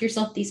 then ask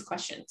yourself these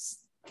questions.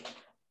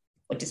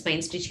 What does my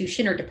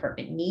institution or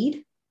department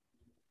need?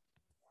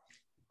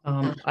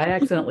 I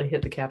accidentally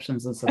hit the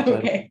captions and subtitles.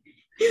 Okay.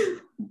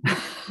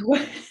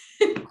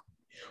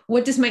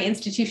 What does my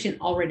institution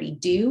already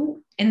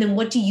do? And then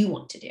what do you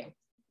want to do?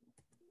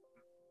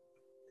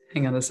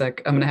 Hang on a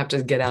sec. I'm going to have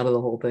to get out of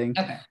the whole thing.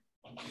 Okay.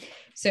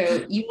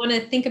 So you want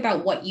to think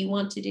about what you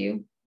want to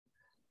do.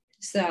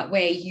 So that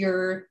way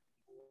you're,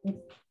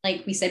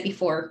 like we said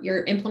before,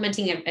 you're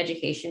implementing an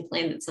education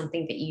plan that's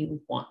something that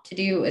you want to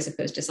do, as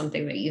opposed to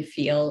something that you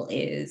feel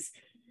is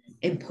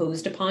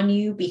imposed upon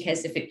you.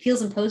 Because if it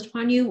feels imposed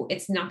upon you,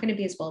 it's not going to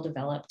be as well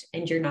developed,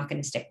 and you're not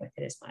going to stick with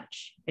it as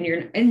much.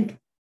 And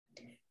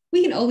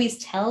we can always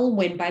tell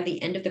when by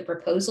the end of the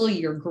proposal,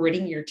 you're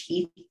gritting your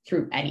teeth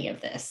through any of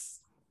this.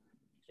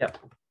 Yep.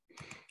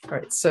 All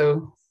right.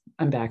 So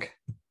I'm back.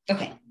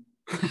 Okay.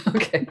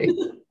 Okay.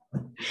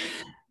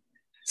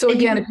 So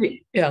again,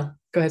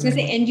 go ahead.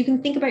 And you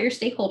can think about your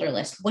stakeholder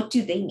list. What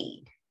do they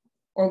need?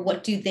 Or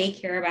what do they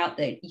care about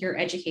that your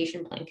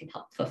education plan can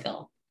help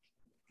fulfill?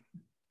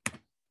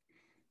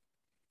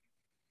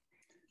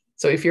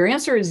 So if your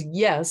answer is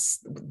yes,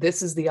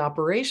 this is the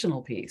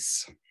operational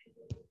piece.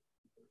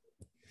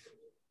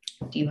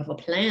 Do you have a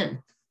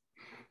plan?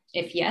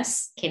 If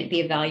yes, can it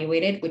be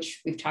evaluated,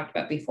 which we've talked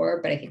about before,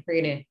 but I think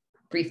we're going to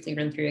briefly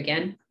run through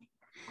again.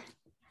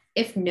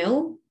 If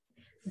no,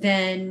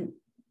 then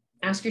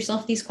ask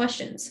yourself these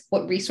questions.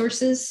 What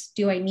resources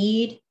do I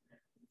need?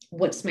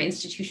 What does my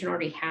institution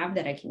already have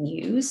that I can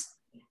use?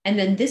 And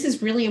then this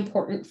is really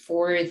important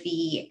for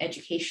the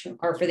education,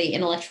 or for the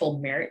intellectual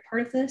merit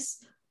part of this.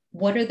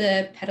 What are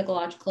the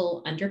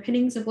pedagogical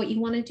underpinnings of what you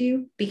want to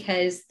do?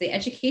 Because the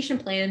education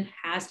plan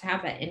has to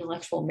have that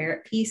intellectual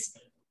merit piece,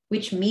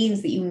 which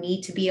means that you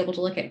need to be able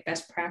to look at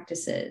best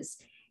practices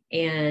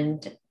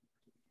and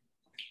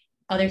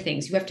other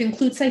things. You have to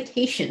include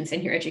citations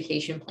in your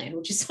education plan,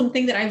 which is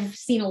something that I've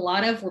seen a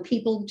lot of, where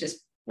people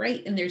just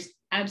write and there's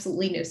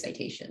absolutely no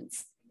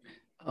citations.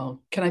 Oh,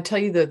 can I tell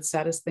you the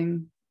saddest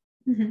thing?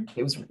 Mm-hmm.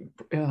 It was,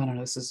 I don't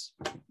know, this is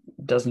a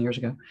dozen years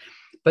ago,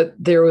 but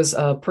there was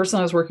a person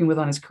I was working with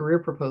on his career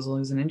proposal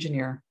who's an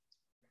engineer.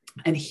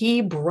 And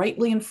he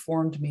brightly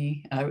informed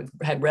me, I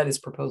had read his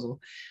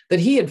proposal, that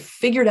he had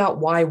figured out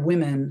why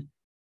women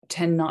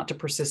tend not to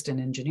persist in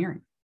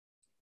engineering.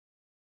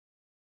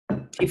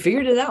 He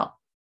figured it out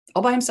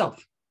all by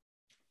himself.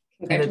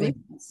 And they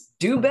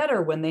do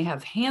better when they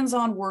have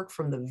hands-on work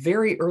from the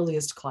very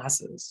earliest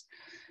classes.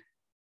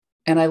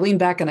 And I leaned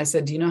back and I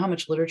said, do you know how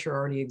much literature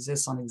already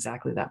exists on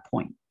exactly that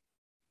point?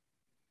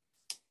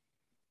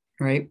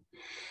 Right?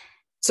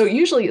 So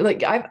usually,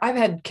 like I've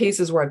had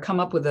cases where I've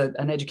come up with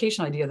an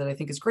education idea that I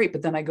think is great,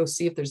 but then I go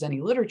see if there's any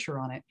literature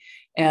on it.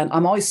 And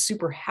I'm always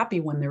super happy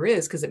when there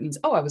is, because it means,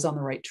 oh, I was on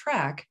the right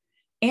track.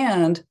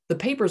 And the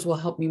papers will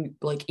help me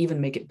like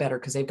even make it better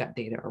because they've got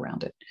data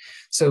around it.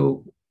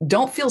 So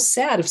don't feel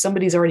sad if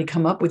somebody's already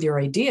come up with your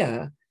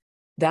idea.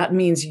 That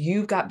means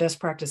you've got best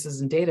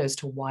practices and data as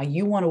to why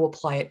you want to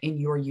apply it in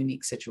your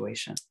unique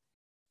situation.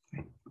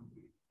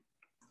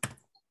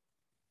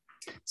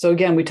 So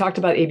again, we talked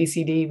about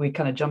ABCD. We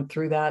kind of jumped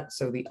through that.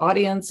 So the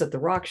audience at the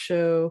rock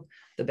show,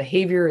 the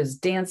behavior is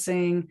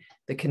dancing.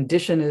 The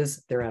condition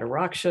is they're at a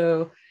rock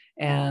show.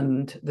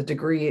 And the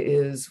degree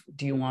is,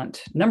 do you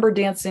want number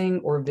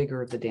dancing or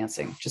vigor of the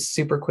dancing? Just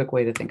super quick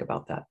way to think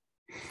about that.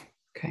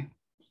 Okay.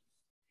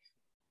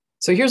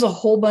 So here's a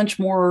whole bunch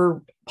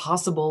more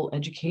possible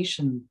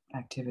education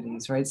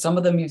activities, right? Some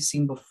of them you've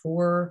seen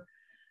before.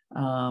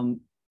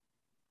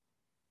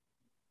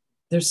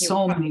 There's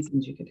so many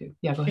things you could do.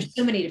 Yeah, go ahead. There's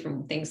so many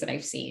different things that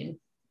I've seen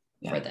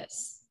for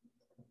this.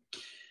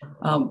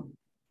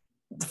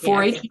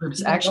 4-H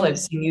groups actually I've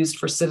seen used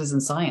for citizen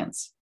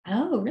science.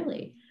 Oh,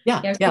 really?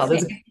 Yeah.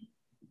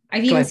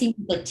 I've even seen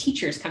like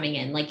teachers coming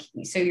in, like,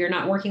 so you're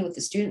not working with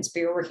the students, but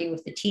you're working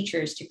with the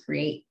teachers to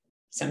create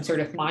some sort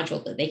of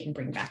module that they can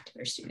bring back to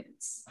their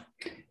students.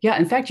 Yeah.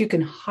 In fact, you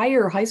can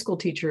hire high school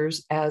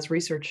teachers as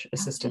research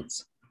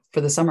assistants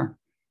for the summer.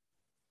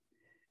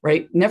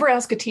 Right? Never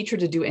ask a teacher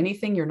to do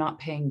anything you're not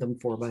paying them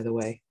for, by the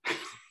way.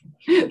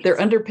 They're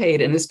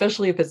underpaid, and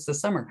especially if it's the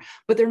summer,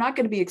 but they're not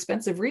going to be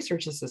expensive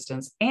research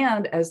assistants.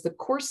 And as the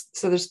course,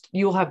 so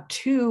you'll have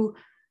two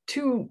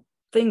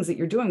things that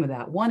you're doing with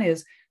that. One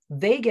is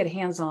they get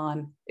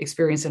hands-on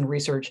experience in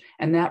research,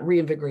 and that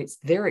reinvigorates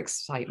their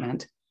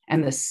excitement.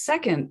 And the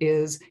second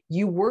is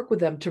you work with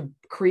them to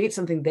create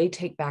something they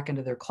take back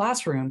into their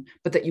classroom,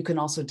 but that you can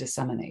also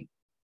disseminate.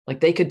 Like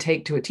they could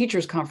take to a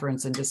teacher's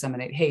conference and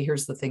disseminate, hey,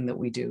 here's the thing that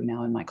we do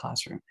now in my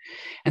classroom.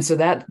 And so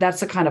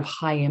that's a kind of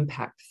high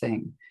impact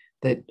thing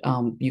that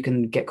you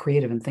can get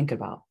creative and think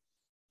about.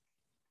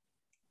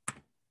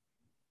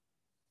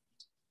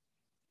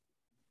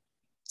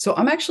 So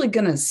I'm actually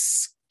going to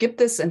skip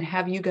this and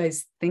have you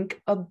guys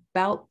think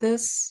about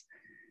this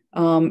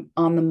on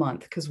the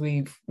month, because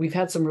we've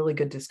had some really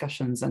good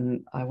discussions,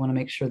 and I want to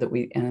make sure that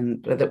we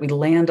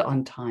land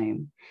on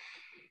time.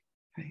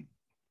 Right.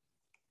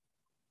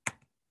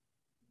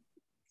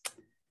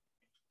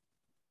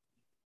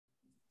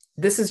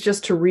 This is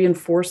just to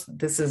reinforce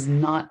this is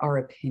not our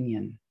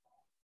opinion.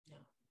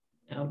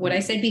 What I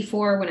said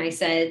before, when I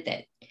said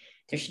that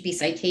there should be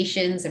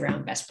citations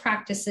around best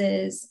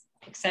practices,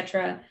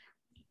 etc.,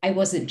 I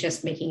wasn't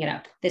just making it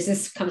up.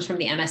 Comes from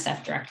the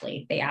NSF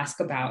directly. They ask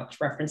about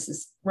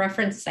reference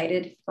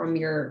cited from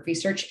your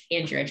research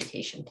and your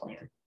education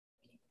plan.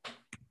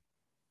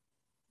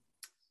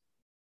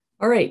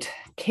 All right.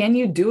 Can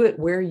you do it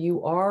where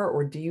you are,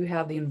 or do you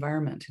have the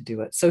environment to do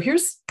it? So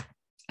there's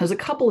a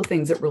couple of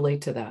things that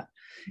relate to that.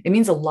 It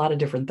means a lot of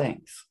different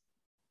things.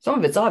 Some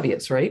of it's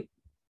obvious, right?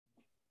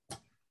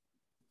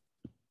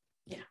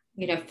 Yeah.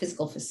 You'd have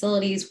physical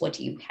facilities. What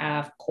do you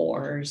have?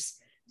 Cores,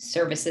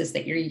 services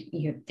that your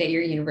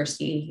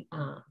university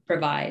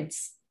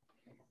provides.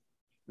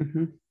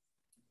 Mm-hmm.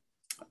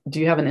 Do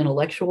you have an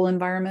intellectual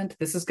environment?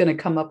 This is going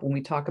to come up when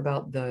we talk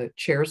about the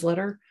chair's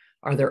letter.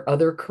 Are there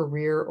other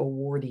career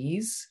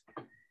awardees?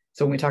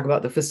 So when we talk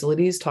about the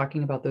facilities,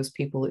 talking about those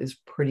people is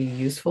pretty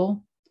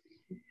useful.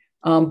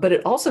 But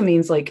it also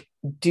means, like,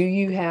 do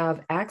you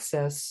have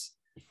access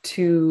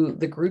to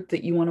the group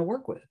that you want to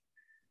work with?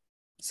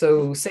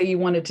 So say you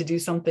wanted to do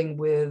something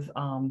with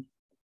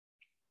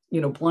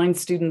blind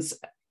students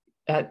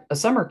at a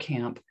summer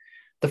camp,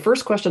 the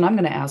first question I'm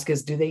going to ask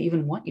is, do they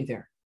even want you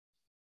there?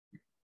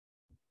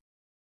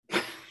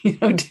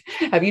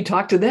 Have you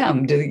talked to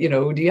them? Do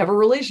you have a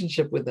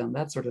relationship with them?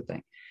 That sort of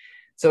thing.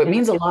 So it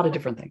means a lot of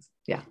different things.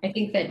 Yeah. I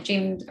think that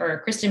James or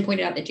Kristen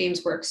pointed out that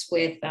James works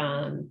with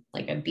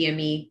like a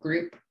BME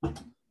group.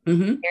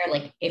 Mm-hmm.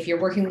 Like if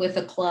you're working with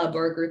a club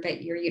or a group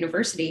at your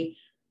university,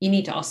 you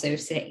need to also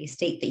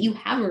state that you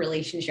have a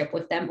relationship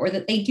with them, or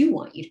that they do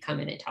want you to come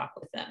in and talk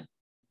with them.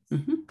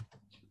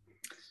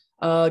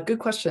 Mm-hmm. Good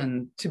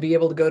question. To be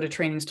able to go to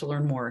trainings to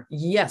learn more.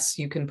 Yes,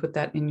 you can put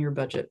that in your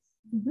budget.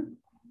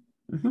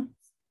 Mm-hmm.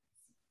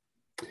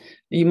 Mm-hmm.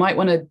 You might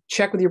want to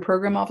check with your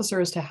program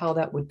officer as to how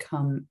that would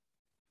come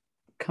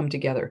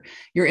together.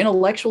 Your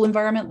intellectual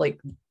environment, like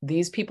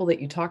these people that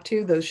you talk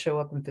to, those show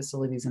up in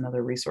facilities and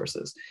other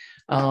resources.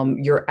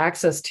 Your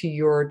access to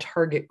your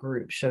target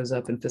group shows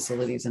up in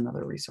facilities and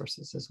other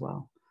resources as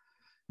well.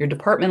 Your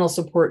departmental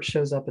support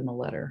shows up in the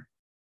letter.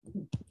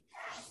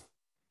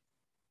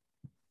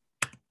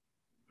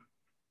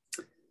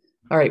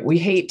 All right, we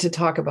hate to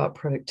talk about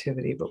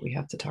productivity, but we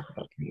have to talk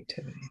about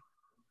creativity.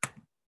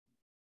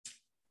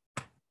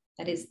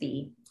 That is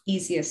the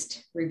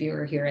easiest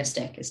reviewer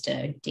heuristic, is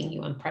to ding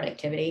you on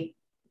productivity.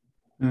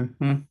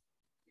 Mm-hmm.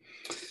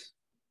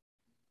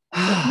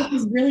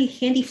 This is really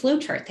handy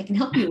flowchart that can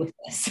help you with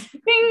this.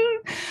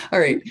 All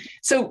right.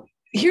 So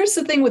here's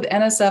the thing with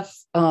NSF.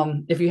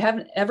 If you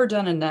haven't ever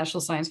done a National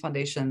Science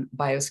Foundation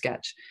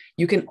BioSketch,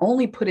 you can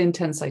only put in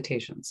 10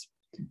 citations,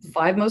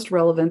 5 most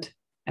relevant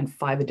and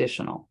 5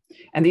 additional.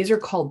 And these are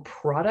called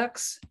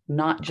products,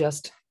 not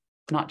just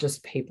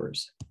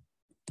papers.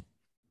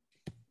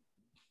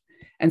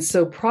 And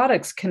so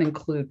products can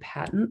include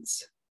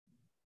patents.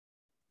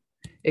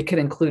 It can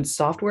include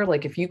software.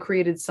 Like if you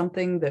created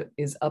something that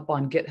is up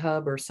on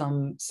GitHub or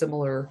some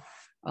similar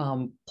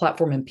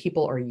platform and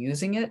people are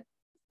using it,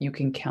 you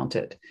can count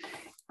it.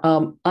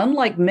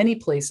 Unlike many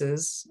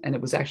places, and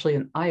it was actually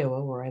in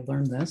Iowa where I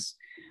learned this,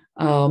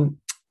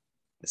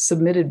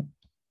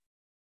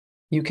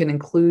 you can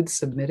include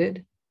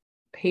submitted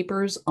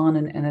papers on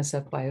an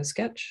NSF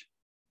BioSketch.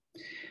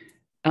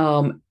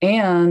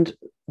 And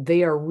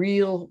they are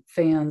real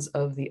fans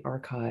of the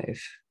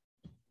archive.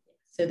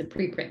 So the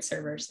preprint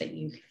servers that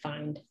you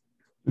find.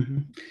 Mm-hmm.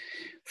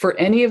 For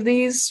any of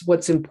these,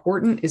 what's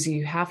important is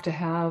you have to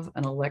have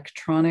an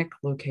electronic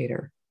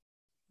locator.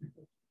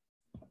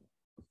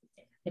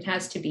 It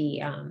has to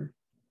be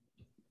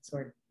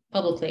sort of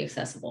publicly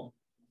accessible.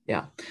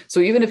 Yeah. So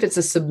even if it's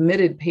a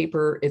submitted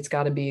paper, it's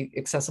got to be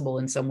accessible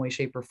in some way,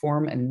 shape, or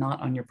form, and not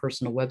on your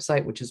personal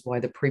website, which is why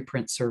the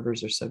preprint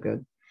servers are so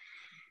good.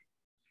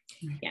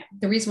 Yeah,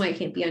 the reason why it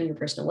can't be on your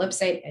personal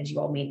website, as you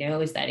all may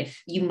know, is that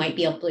if you might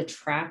be able to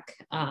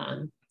track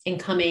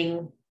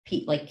incoming,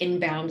 like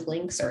inbound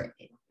links, or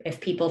if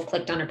people have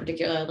clicked on a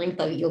particular link,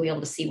 you'll be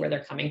able to see where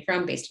they're coming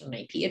from based on an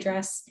IP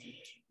address.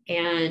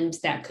 And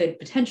that could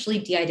potentially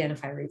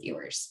de-identify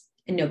reviewers.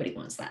 and nobody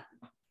wants that.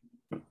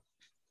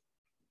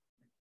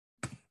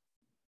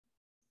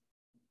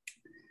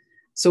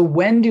 So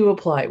when do you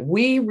apply?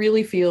 We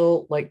really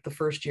feel like the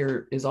first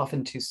year is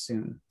often too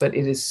soon, but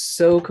it is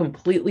so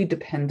completely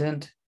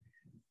dependent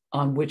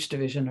on which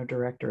division or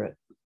directorate.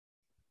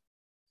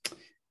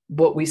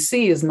 What we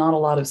see is not a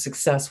lot of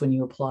success when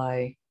you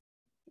apply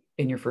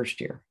in your first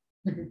year.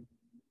 Mm-hmm.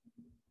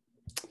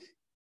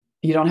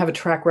 You don't have a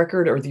track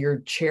record, or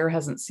your chair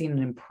hasn't seen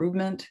an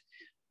improvement.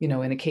 You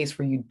know, in a case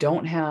where you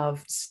don't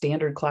have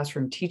standard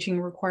classroom teaching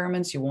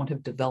requirements, you won't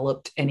have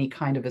developed any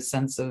kind of a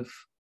sense of,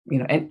 you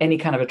know, any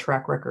kind of a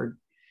track record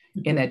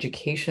in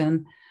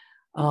education.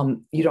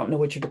 You don't know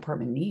what your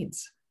department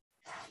needs,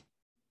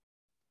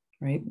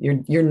 right?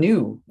 You're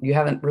new. You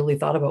haven't really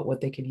thought about what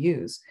they could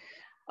use.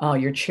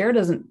 Your chair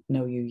doesn't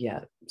know you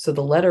yet. So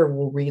the letter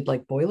will read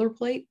like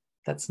boilerplate.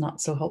 That's not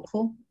so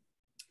helpful.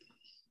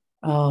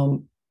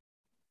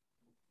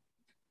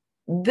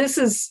 This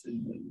is,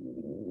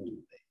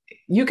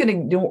 you can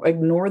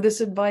ignore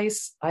this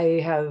advice.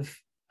 I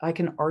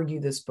can argue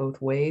this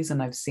both ways,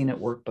 and I've seen it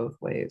work both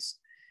ways.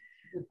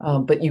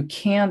 But you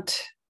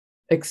can't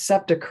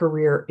accept a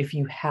career if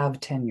you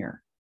have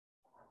tenure,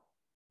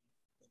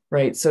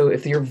 right? So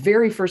if your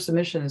very first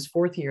submission is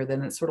fourth year,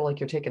 then it's sort of like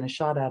you're taking a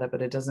shot at it,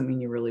 but it doesn't mean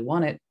you really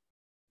want it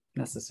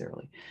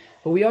necessarily.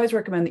 But we always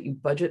recommend that you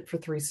budget for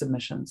 3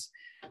 submissions,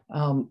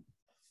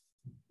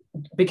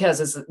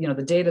 because, as you know,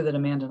 the data that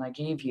Amanda and I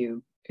gave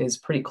you is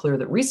pretty clear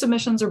that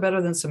resubmissions are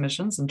better than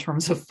submissions in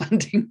terms of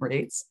funding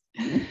rates.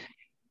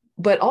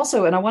 But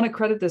also, and I want to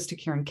credit this to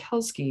Karen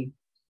Kelsky,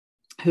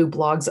 who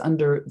blogs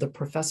under The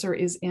Professor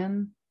Is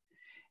In.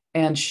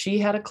 And she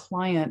had a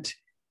client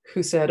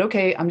who said,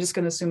 okay, I'm just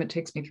going to assume it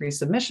takes me 3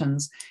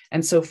 submissions.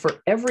 And so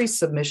for every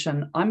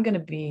submission, I'm going to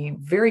be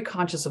very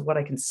conscious of what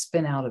I can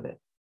spin out of it,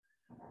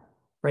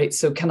 right?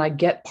 So can I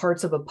get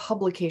parts of a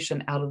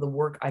publication out of the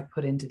work I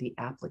put into the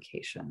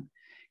application?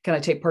 Can I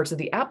take parts of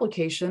the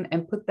application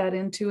and put that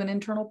into an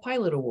internal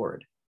pilot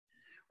award,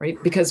 right?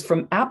 Because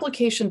from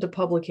application to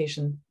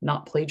publication,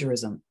 not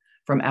plagiarism.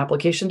 From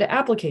application to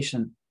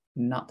application,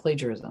 not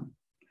plagiarism.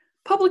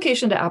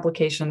 Publication to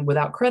application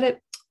without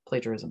credit,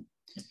 plagiarism,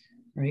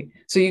 right?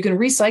 So you can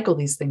recycle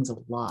these things a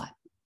lot.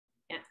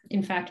 Yeah.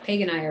 In fact,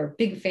 Peg and I are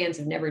big fans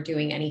of never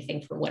doing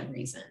anything for one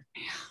reason.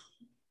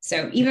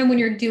 So even when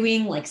you're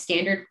doing like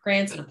standard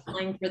grants and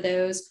applying for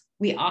those,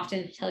 we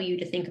often tell you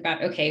to think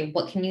about, okay,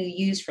 what can you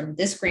use from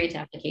this grant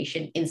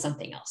application in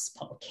something else?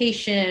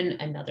 Publication,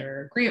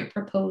 another grant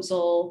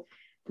proposal,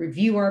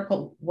 review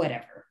article,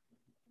 whatever.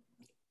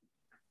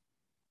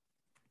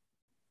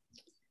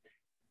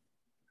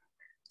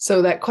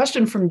 So that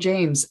question from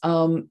James,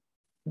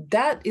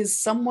 that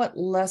is somewhat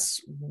less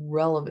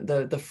relevant,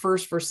 the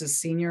first versus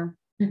senior.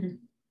 Mm-hmm.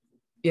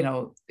 You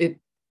know,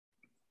 it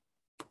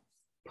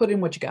put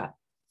in what you got,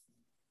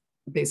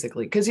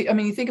 basically. Because, I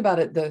mean, you think about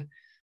it,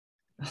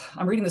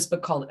 I'm reading this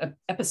book called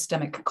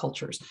Epistemic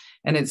Cultures,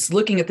 and it's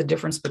looking at the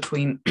difference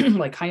between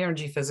like high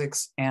energy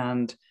physics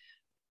and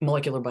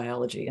molecular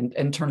biology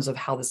in terms of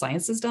how the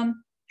science is done.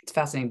 It's a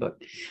fascinating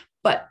book.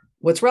 But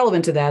what's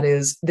relevant to that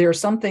is there are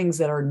some things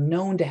that are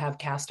known to have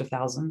cast of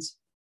thousands,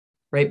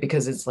 right?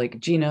 Because it's like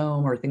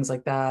genome or things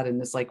like that.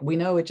 And it's like, we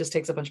know it just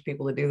takes a bunch of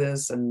people to do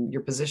this, and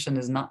your position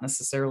is not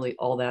necessarily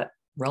all that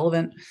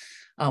relevant.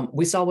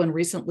 We saw one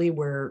recently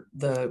where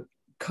the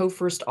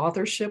co-first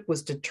authorship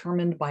was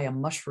determined by a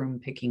mushroom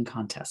picking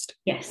contest.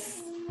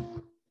 Yes.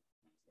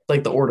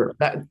 Like the order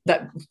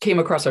that came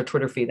across our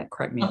Twitter feed. That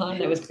cracked me up.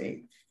 That was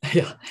great.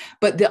 Yeah.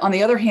 But on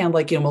the other hand,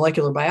 like, you know,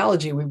 molecular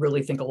biology, we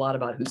really think a lot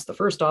about who's the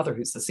first author,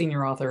 who's the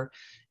senior author,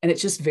 and it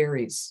just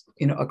varies,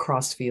 you know,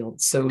 across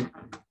fields. So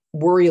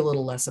worry a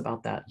little less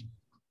about that.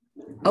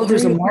 Oh,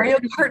 there's a Mario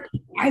Kart.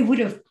 I would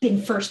have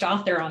been first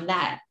author on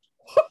that.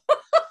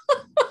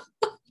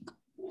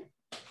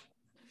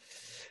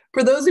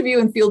 For those of you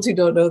in fields who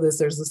don't know this,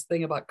 there's this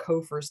thing about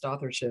co-first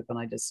authorship, and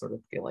I just sort of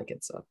feel like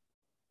it's a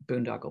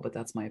boondoggle, but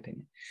that's my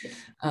opinion.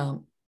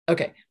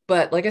 Okay,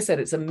 but like I said,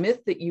 it's a myth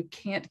that you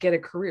can't get a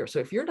career. So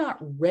if you're not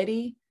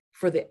ready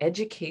for the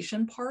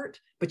education part,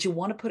 but you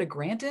want to put a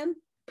grant in,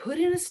 put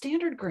in a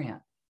standard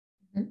grant.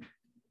 Mm-hmm.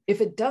 If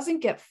it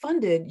doesn't get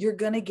funded, you're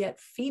going to get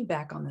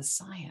feedback on the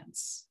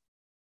science.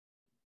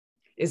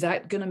 Is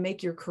that going to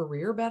make your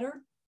career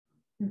better?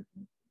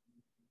 Mm-hmm.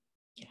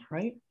 Yeah.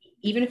 Right?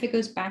 Even if it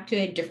goes back to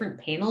a different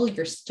panel,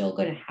 you're still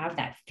going to have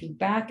that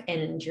feedback,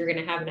 and you're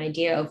going to have an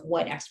idea of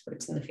what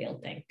experts in the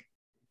field think.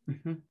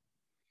 Mm-hmm.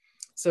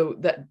 So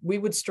that we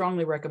would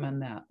strongly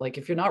recommend that. Like,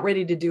 if you're not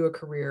ready to do a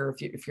career,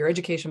 if your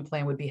education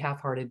plan would be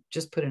half-hearted,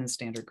 just put in a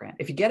standard grant.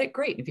 If you get it,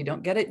 great. If you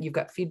don't get it, you've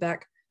got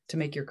feedback to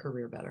make your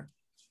career better,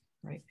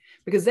 right?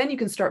 Because then you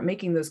can start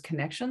making those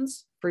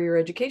connections for your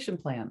education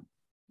plan,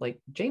 like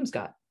James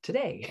got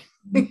today.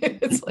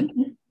 It's like,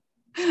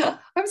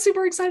 I'm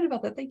super excited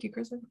about that. Thank you,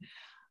 Chris.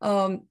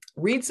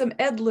 Read some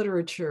ed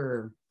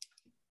literature.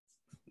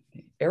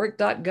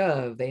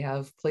 Eric.gov, they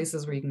have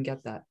places where you can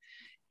get that.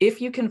 If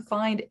you can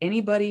find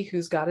anybody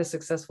who's got a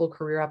successful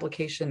career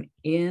application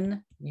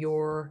in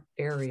your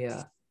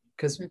area,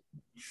 because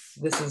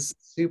this is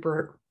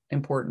super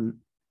important.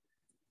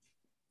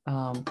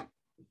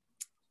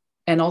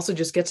 And also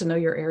just get to know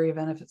your area of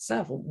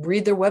NSF.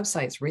 Read their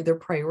websites, read their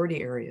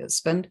priority areas,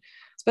 spend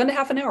a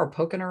half an hour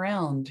poking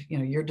around,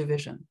 your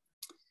division.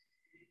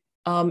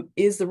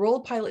 Is the role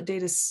of pilot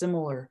data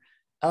similar?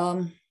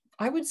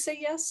 I would say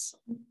yes.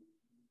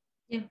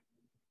 Yeah.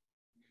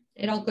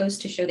 It all goes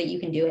to show that you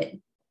can do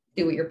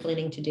what you're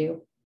planning to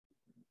do.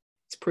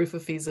 It's proof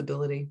of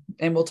feasibility.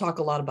 And we'll talk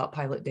a lot about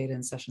pilot data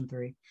in session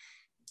 3.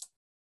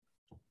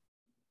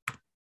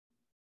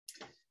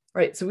 All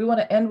right, so we want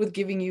to end with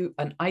giving you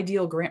an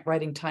ideal grant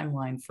writing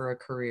timeline for a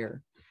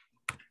career.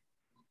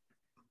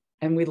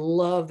 And we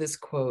love this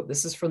quote.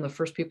 This is from the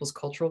First Peoples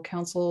Cultural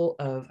Council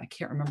of, I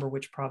can't remember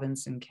which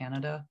province in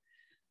Canada.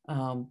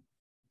 But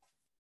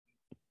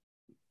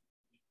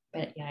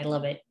yeah, I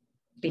love it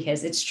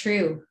because it's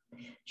true.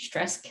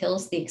 Stress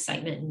kills the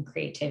excitement and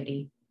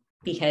creativity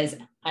because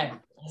as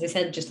I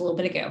said just a little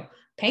bit ago,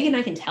 Peg and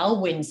I can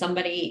tell when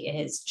somebody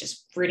is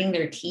just gritting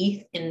their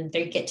teeth and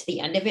they get to the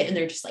end of it and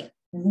they're just like,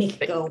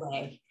 make it go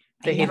away.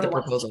 They hate the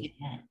proposal.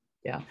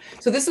 Yeah.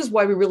 So this is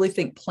why we really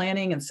think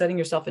planning and setting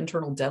yourself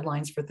internal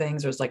deadlines for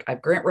things. There's like, I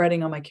have grant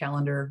writing on my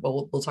calendar.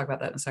 Well, we'll talk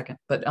about that in a second.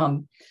 But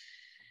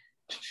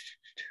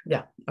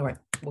yeah. All right.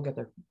 We'll get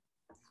there.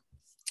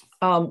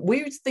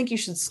 We think you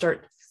should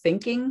start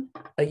thinking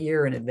a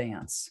year in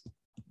advance.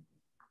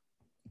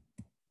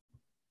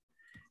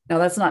 Now,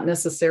 that's not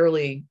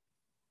necessarily,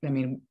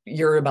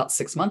 you're about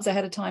 6 months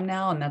ahead of time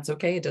now, and that's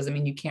okay. It doesn't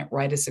mean you can't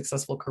write a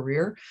successful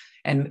career.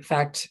 And in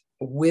fact,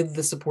 with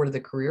the support of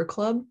the Career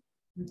Club,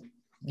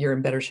 you're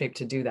in better shape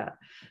to do that.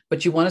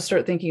 But you want to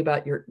start thinking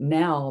about your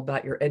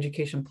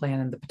education plan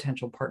and the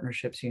potential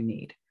partnerships you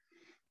need,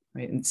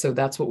 right? And so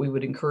that's what we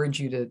would encourage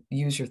you to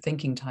use your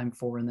thinking time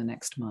for in the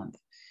next month.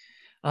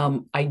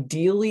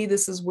 Ideally,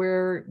 this is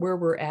where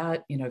we're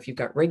at. If you've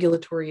got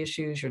regulatory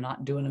issues, you're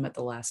not doing them at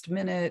the last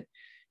minute.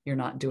 You're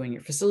not doing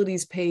your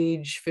facilities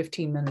page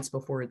 15 minutes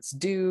before it's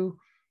due.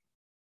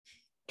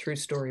 True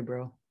story,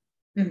 bro.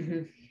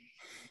 Mm-hmm.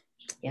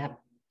 Yep.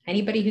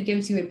 Anybody who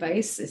gives you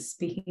advice is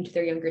speaking to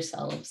their younger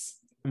selves.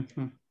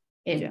 Mm-hmm.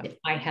 And yeah.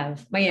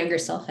 My younger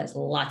self has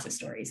lots of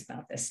stories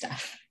about this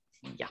stuff.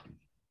 Yeah.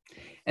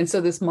 And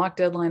so this mock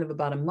deadline of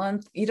about a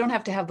month, you don't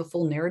have to have the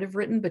full narrative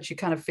written, but you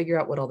kind of figure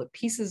out what all the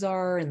pieces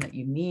are and that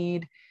you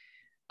need.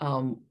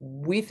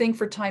 We think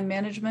for time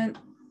management,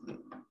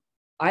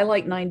 I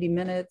like 90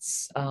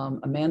 minutes.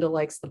 Amanda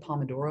likes the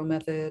Pomodoro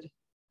method.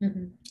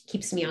 Mm-hmm.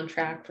 Keeps me on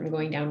track from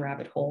going down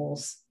rabbit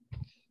holes.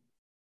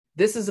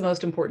 This is the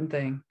most important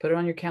thing. Put it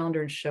on your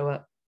calendar and show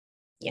up.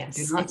 Yes,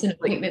 it's an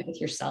appointment with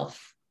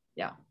yourself.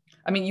 Yeah.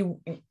 You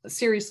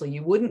seriously,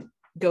 you wouldn't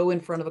go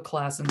in front of a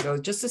class and go,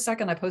 just a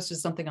second, I posted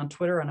something on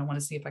Twitter and I want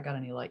to see if I got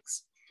any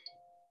likes.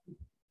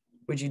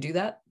 Would you do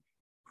that?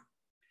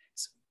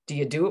 Do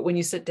you do it when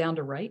you sit down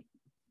to write?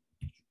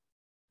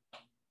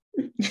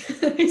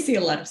 I see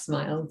a lot of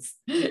smiles.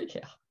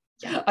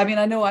 Yeah.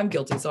 I know I'm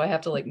guilty, so I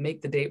have to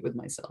make the date with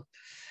myself.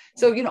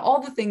 So,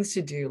 all the things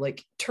to do,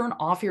 like turn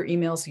off your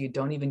email so you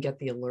don't even get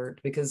the alert,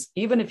 because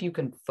even if you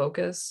can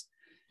focus,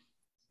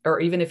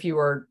 or even if you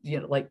are,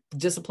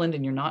 disciplined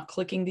and you're not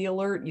clicking the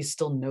alert, you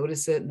still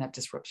notice it and that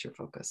disrupts your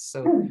focus.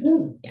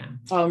 So, yeah.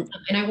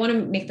 And I want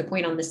to make the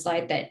point on this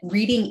slide that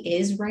reading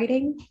is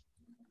writing,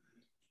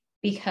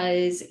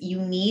 because you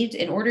need,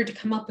 in order to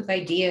come up with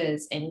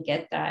ideas and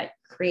get that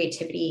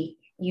creativity,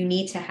 you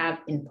need to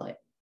have input.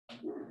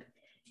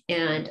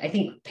 And I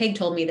think Peg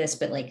told me this,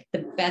 but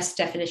the best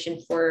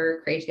definition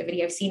for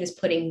creativity I've seen is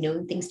putting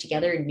known things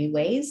together in new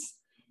ways.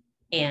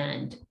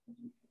 And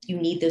you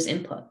need those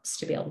inputs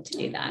to be able to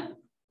do that.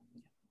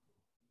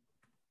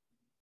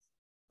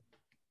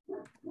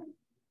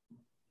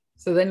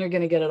 So then you're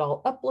going to get it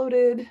all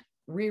uploaded,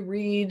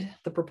 reread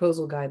the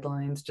proposal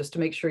guidelines just to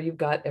make sure you've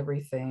got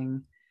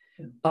everything.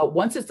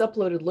 Once it's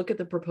uploaded, look at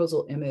the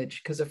proposal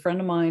image, because a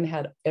friend of mine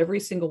had every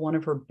single one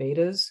of her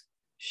betas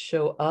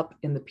show up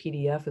in the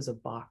PDF as a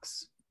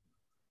box.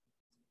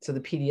 So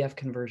the PDF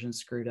conversion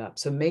screwed up.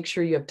 So make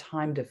sure you have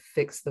time to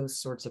fix those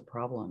sorts of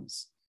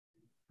problems,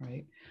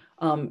 right?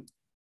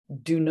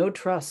 Do not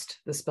trust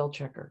the spell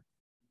checker,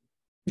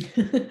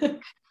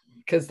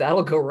 because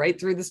that'll go right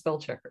through the spell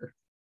checker.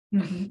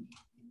 Mm-hmm.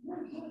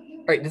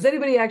 All right, does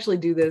anybody actually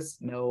do this?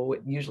 No,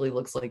 it usually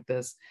looks like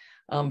this.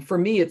 For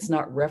me, it's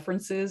not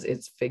references,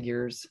 it's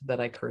figures that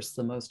I curse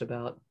the most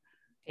about.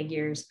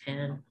 Figures,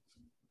 pen.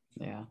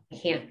 Yeah. I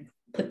can't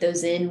put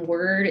those in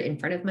Word in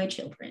front of my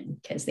children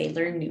because they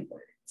learn new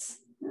words.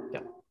 Yeah.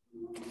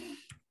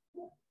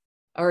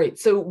 All right,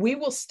 so we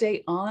will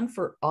stay on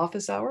for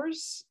office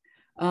hours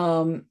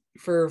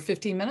for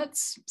 15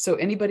 minutes. So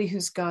anybody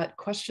who's got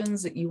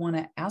questions that you want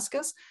to ask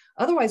us,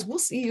 otherwise we'll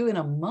see you in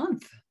a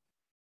month.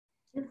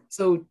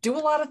 So do a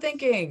lot of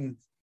thinking.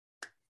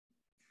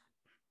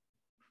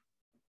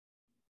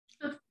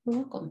 You're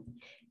welcome.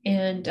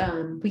 And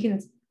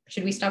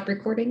should we stop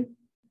recording?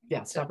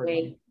 Yeah, stop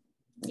recording.